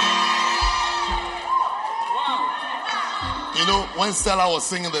 You know, when Stella was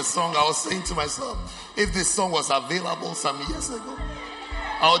singing the song, I was saying to myself, if this song was available some years ago,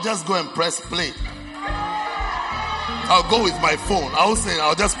 I'll just go and press play. I'll go with my phone. I'll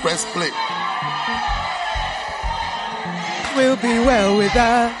just press play. Will be well with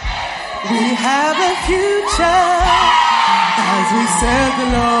us. We have a future as we serve the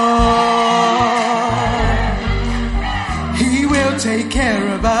Lord. He will take care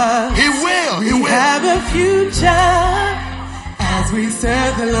of us. He will. We have a future as we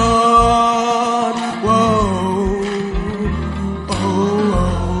serve the Lord. Whoa.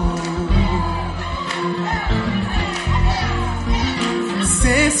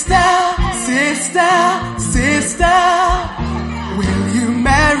 Sister, will you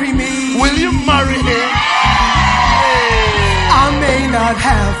marry me? Will you marry him? I may not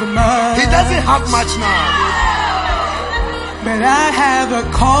have much. He doesn't have much now. But I have a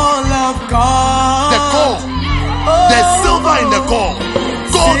call of God. The call. There's silver in the call.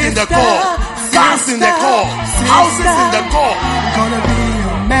 Gold in the call. Cars in the call. Houses in the call. I'm gonna be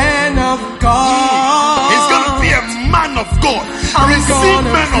a man of God. He's gonna be a man of God. Receive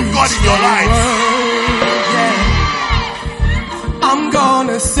men of God in your life. I'm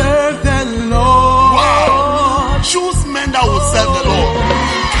gonna serve the Lord. Wow. Choose men that will serve the Lord.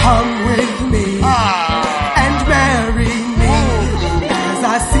 Come with me and marry me as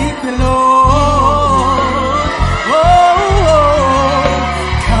I seek the Lord.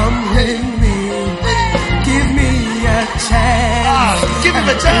 Come with me. Give me a chance. Give him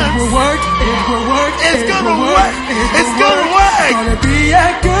a chance. It will work. It will work. It's gonna work. It's gonna work. It's gonna be a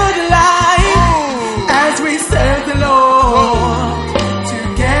good life as we serve the Lord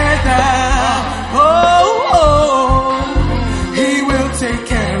together. He will take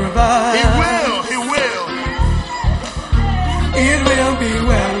care of us. He will. He will. It will be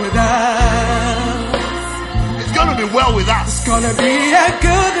well with us. It's gonna be well with us. It's gonna be a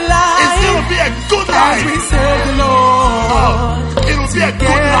good life. It's gonna be a good as life. we serve the Lord. It will be a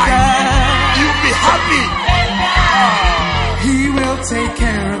good life. You'll be happy. He will take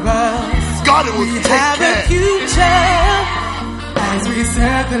care of us. God will We take have care. a future as we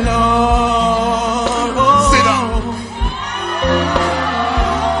serve the Lord. Oh. Sit down.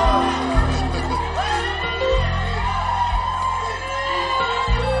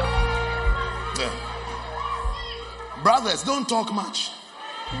 Brothers, don't talk much.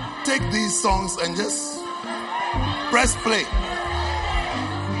 Take these songs and just press play.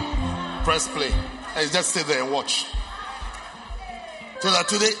 Press play. And just sit there and watch. Tell her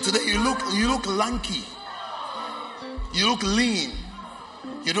today you look lanky. You look lean.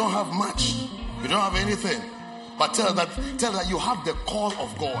 You don't have much. You don't have anything. But tell her that you have the call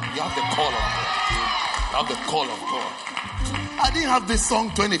of God. You have the call of God. You have the call of God. I didn't have this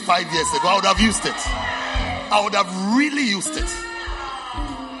song 25 years ago. I would have used it. I would have really used it.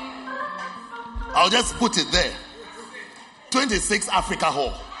 I'll just put it there. 26 Africa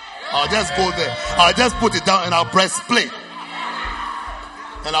Hall. I'll just go there. I'll just put it down and I'll press play.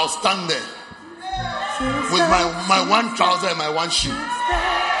 And I'll stand there with my one trouser and my one shoe.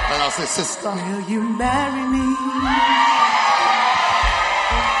 And I'll say, sister, will you marry me?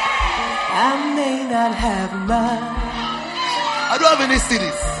 I may not have much. I don't have any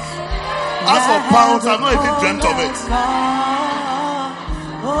cities. As for pounds, I've not even dreamt of it.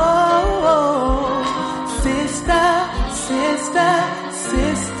 Oh, sister,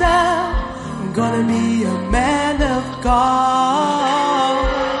 I'm gonna be a man of God.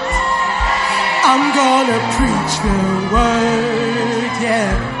 I'm gonna preach the word,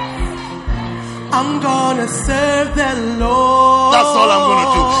 yeah. I'm gonna serve the Lord. That's all I'm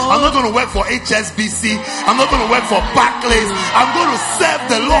gonna do. I'm not gonna work for HSBC. I'm not gonna work for Barclays. I'm gonna serve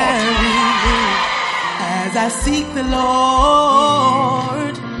the Lord. As I seek the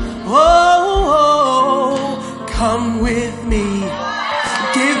Lord, oh, come with me.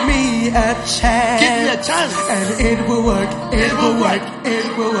 Give me a chance. Give me a chance. And it will work. It will work.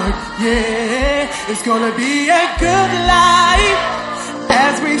 It will work. Yeah, it's gonna be a good life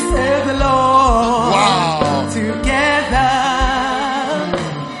as we serve the Lord. Wow. Together,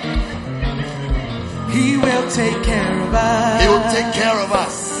 He will take care of us. He will take care of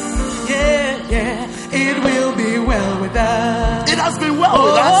us. Yeah, it will be well with us. It has been well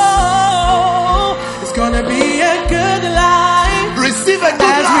with us. Oh, it's gonna be a good life. Receive a good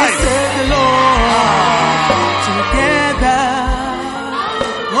as life. we serve the Lord together.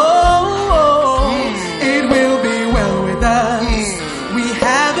 Oh, it will be well with us. We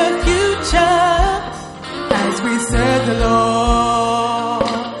have a future as we serve the Lord.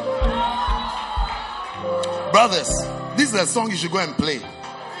 Brothers, this is a song you should go and play.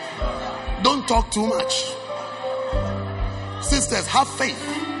 Don't talk too much. Sisters, have faith.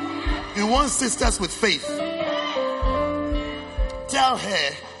 You want sisters with faith. Tell her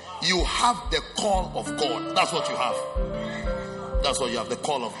you have the call of God. That's what you have. That's what you have, the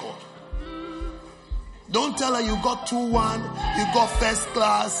call of God. Don't tell her you got 2-1, you got first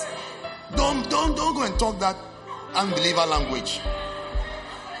class. Don't go and talk that unbeliever language.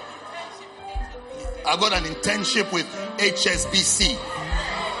 I got an internship with HSBC.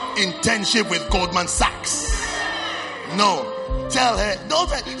 Internship with Goldman Sachs. No. Tell her,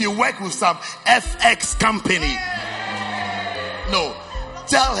 don't you work with some FX company. No.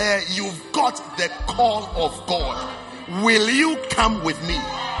 Tell her you've got the call of God. Will you come with me?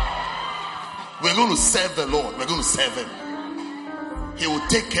 We're going to serve the Lord. We're going to serve Him. He will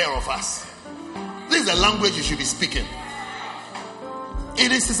take care of us. This is the language you should be speaking.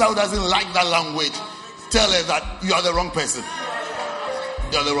 Any sister who doesn't like that language, tell her that you are the wrong person.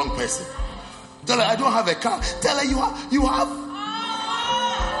 You are the wrong person. Tell her I don't have a car. Tell her you have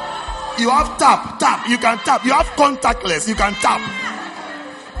tap. You can tap. You have contactless. You can tap.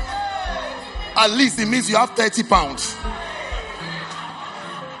 At least it means you have 30 pounds.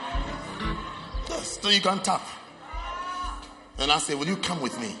 Yes, so you can tap. And I say, will you come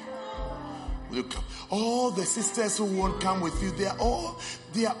with me? Will you come? All the sisters who won't come with you, they are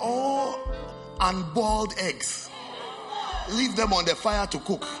all unboiled eggs. Leave them on the fire to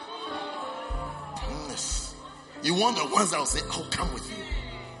cook. Yes. You want the ones that will say, I'll come with you.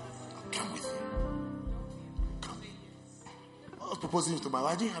 I'll come with you. Come. I was proposing to my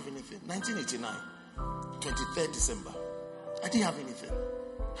wife. I didn't have anything. 1989, 23rd December. I didn't have anything.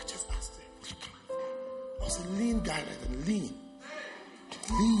 I just asked her, will you come? I was a lean guy like that. Lean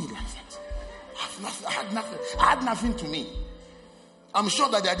like that. I had nothing to me. I'm sure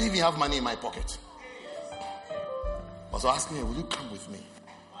that I didn't even have money in my pocket. I was asking her, will you come with me?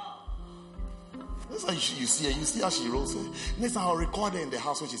 That's how you see her. You see how she rolls her. Next time I'll record her in the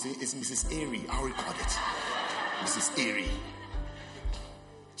house when she says it's Mrs. Airy. I'll record it. Mrs. Airy.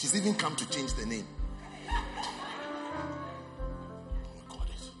 She's even come to change the name. Record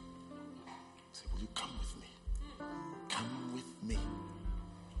it. Say, will you come with me? Come with me.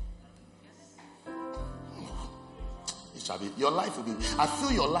 It shall be. Your life will be. I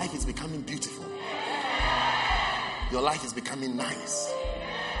feel your life is becoming beautiful. Your life is becoming nice.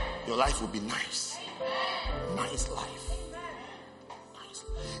 Your life will be nice. Nice life. Nice.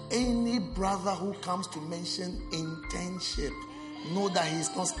 Any brother who comes to mention internship, know that he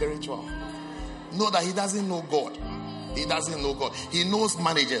is not spiritual. Know that he doesn't know God. He doesn't know God. He knows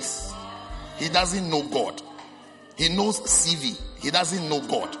managers. He doesn't know God. He knows CV. He doesn't know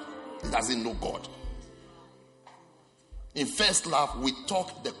God. He doesn't know God. In First Love, we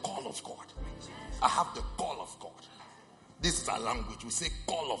talk the call of God. I have the call of God. This is our language. We say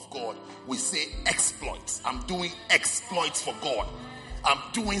call of God. We say exploits. I'm doing exploits for God. I'm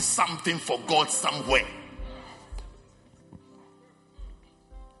doing something for God somewhere.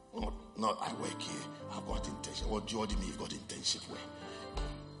 Not I work here. I've got internship. What do you mean you've got internship where?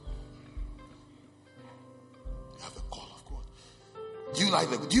 You have the call of God.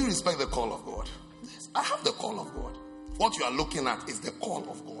 Do you respect the call of God? Yes. I have the call of God. What you are looking at is the call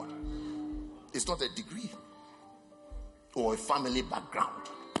of God. It's not a degree or a family background.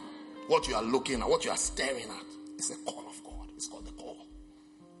 What you are looking at, what you are staring at, is the call of God. It's called the call.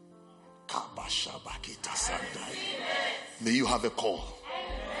 May you have a call.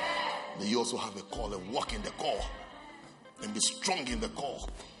 May you also have a call and walk in the call and be strong in the call.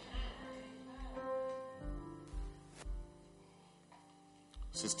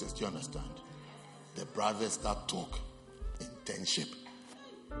 Sisters, do you understand? The brothers that talk internship,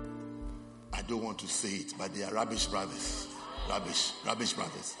 I don't want to say it, but they are rubbish brothers. Rubbish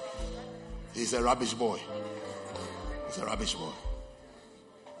brothers. He's a rubbish boy. He's a rubbish boy.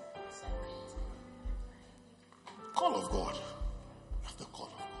 Call of God. We have the call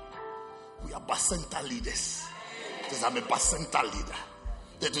of God. We are Bacenta leaders. Because I'm a Bacenta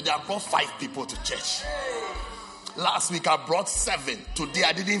leader. Today I brought 5 people to church. Last week I brought 7. Today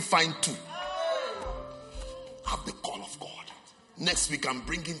I didn't find 2. Have the call of God. Next week I'm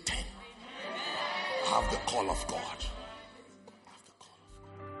bringing 10. Have the call of God.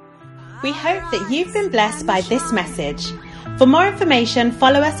 We hope that you've been blessed by this message. For more information,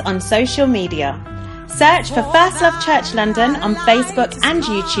 follow us on social media. Search for First Love Church London on Facebook and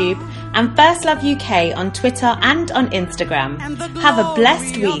YouTube, and First Love UK on Twitter and on Instagram. Have a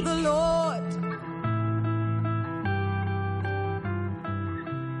blessed week.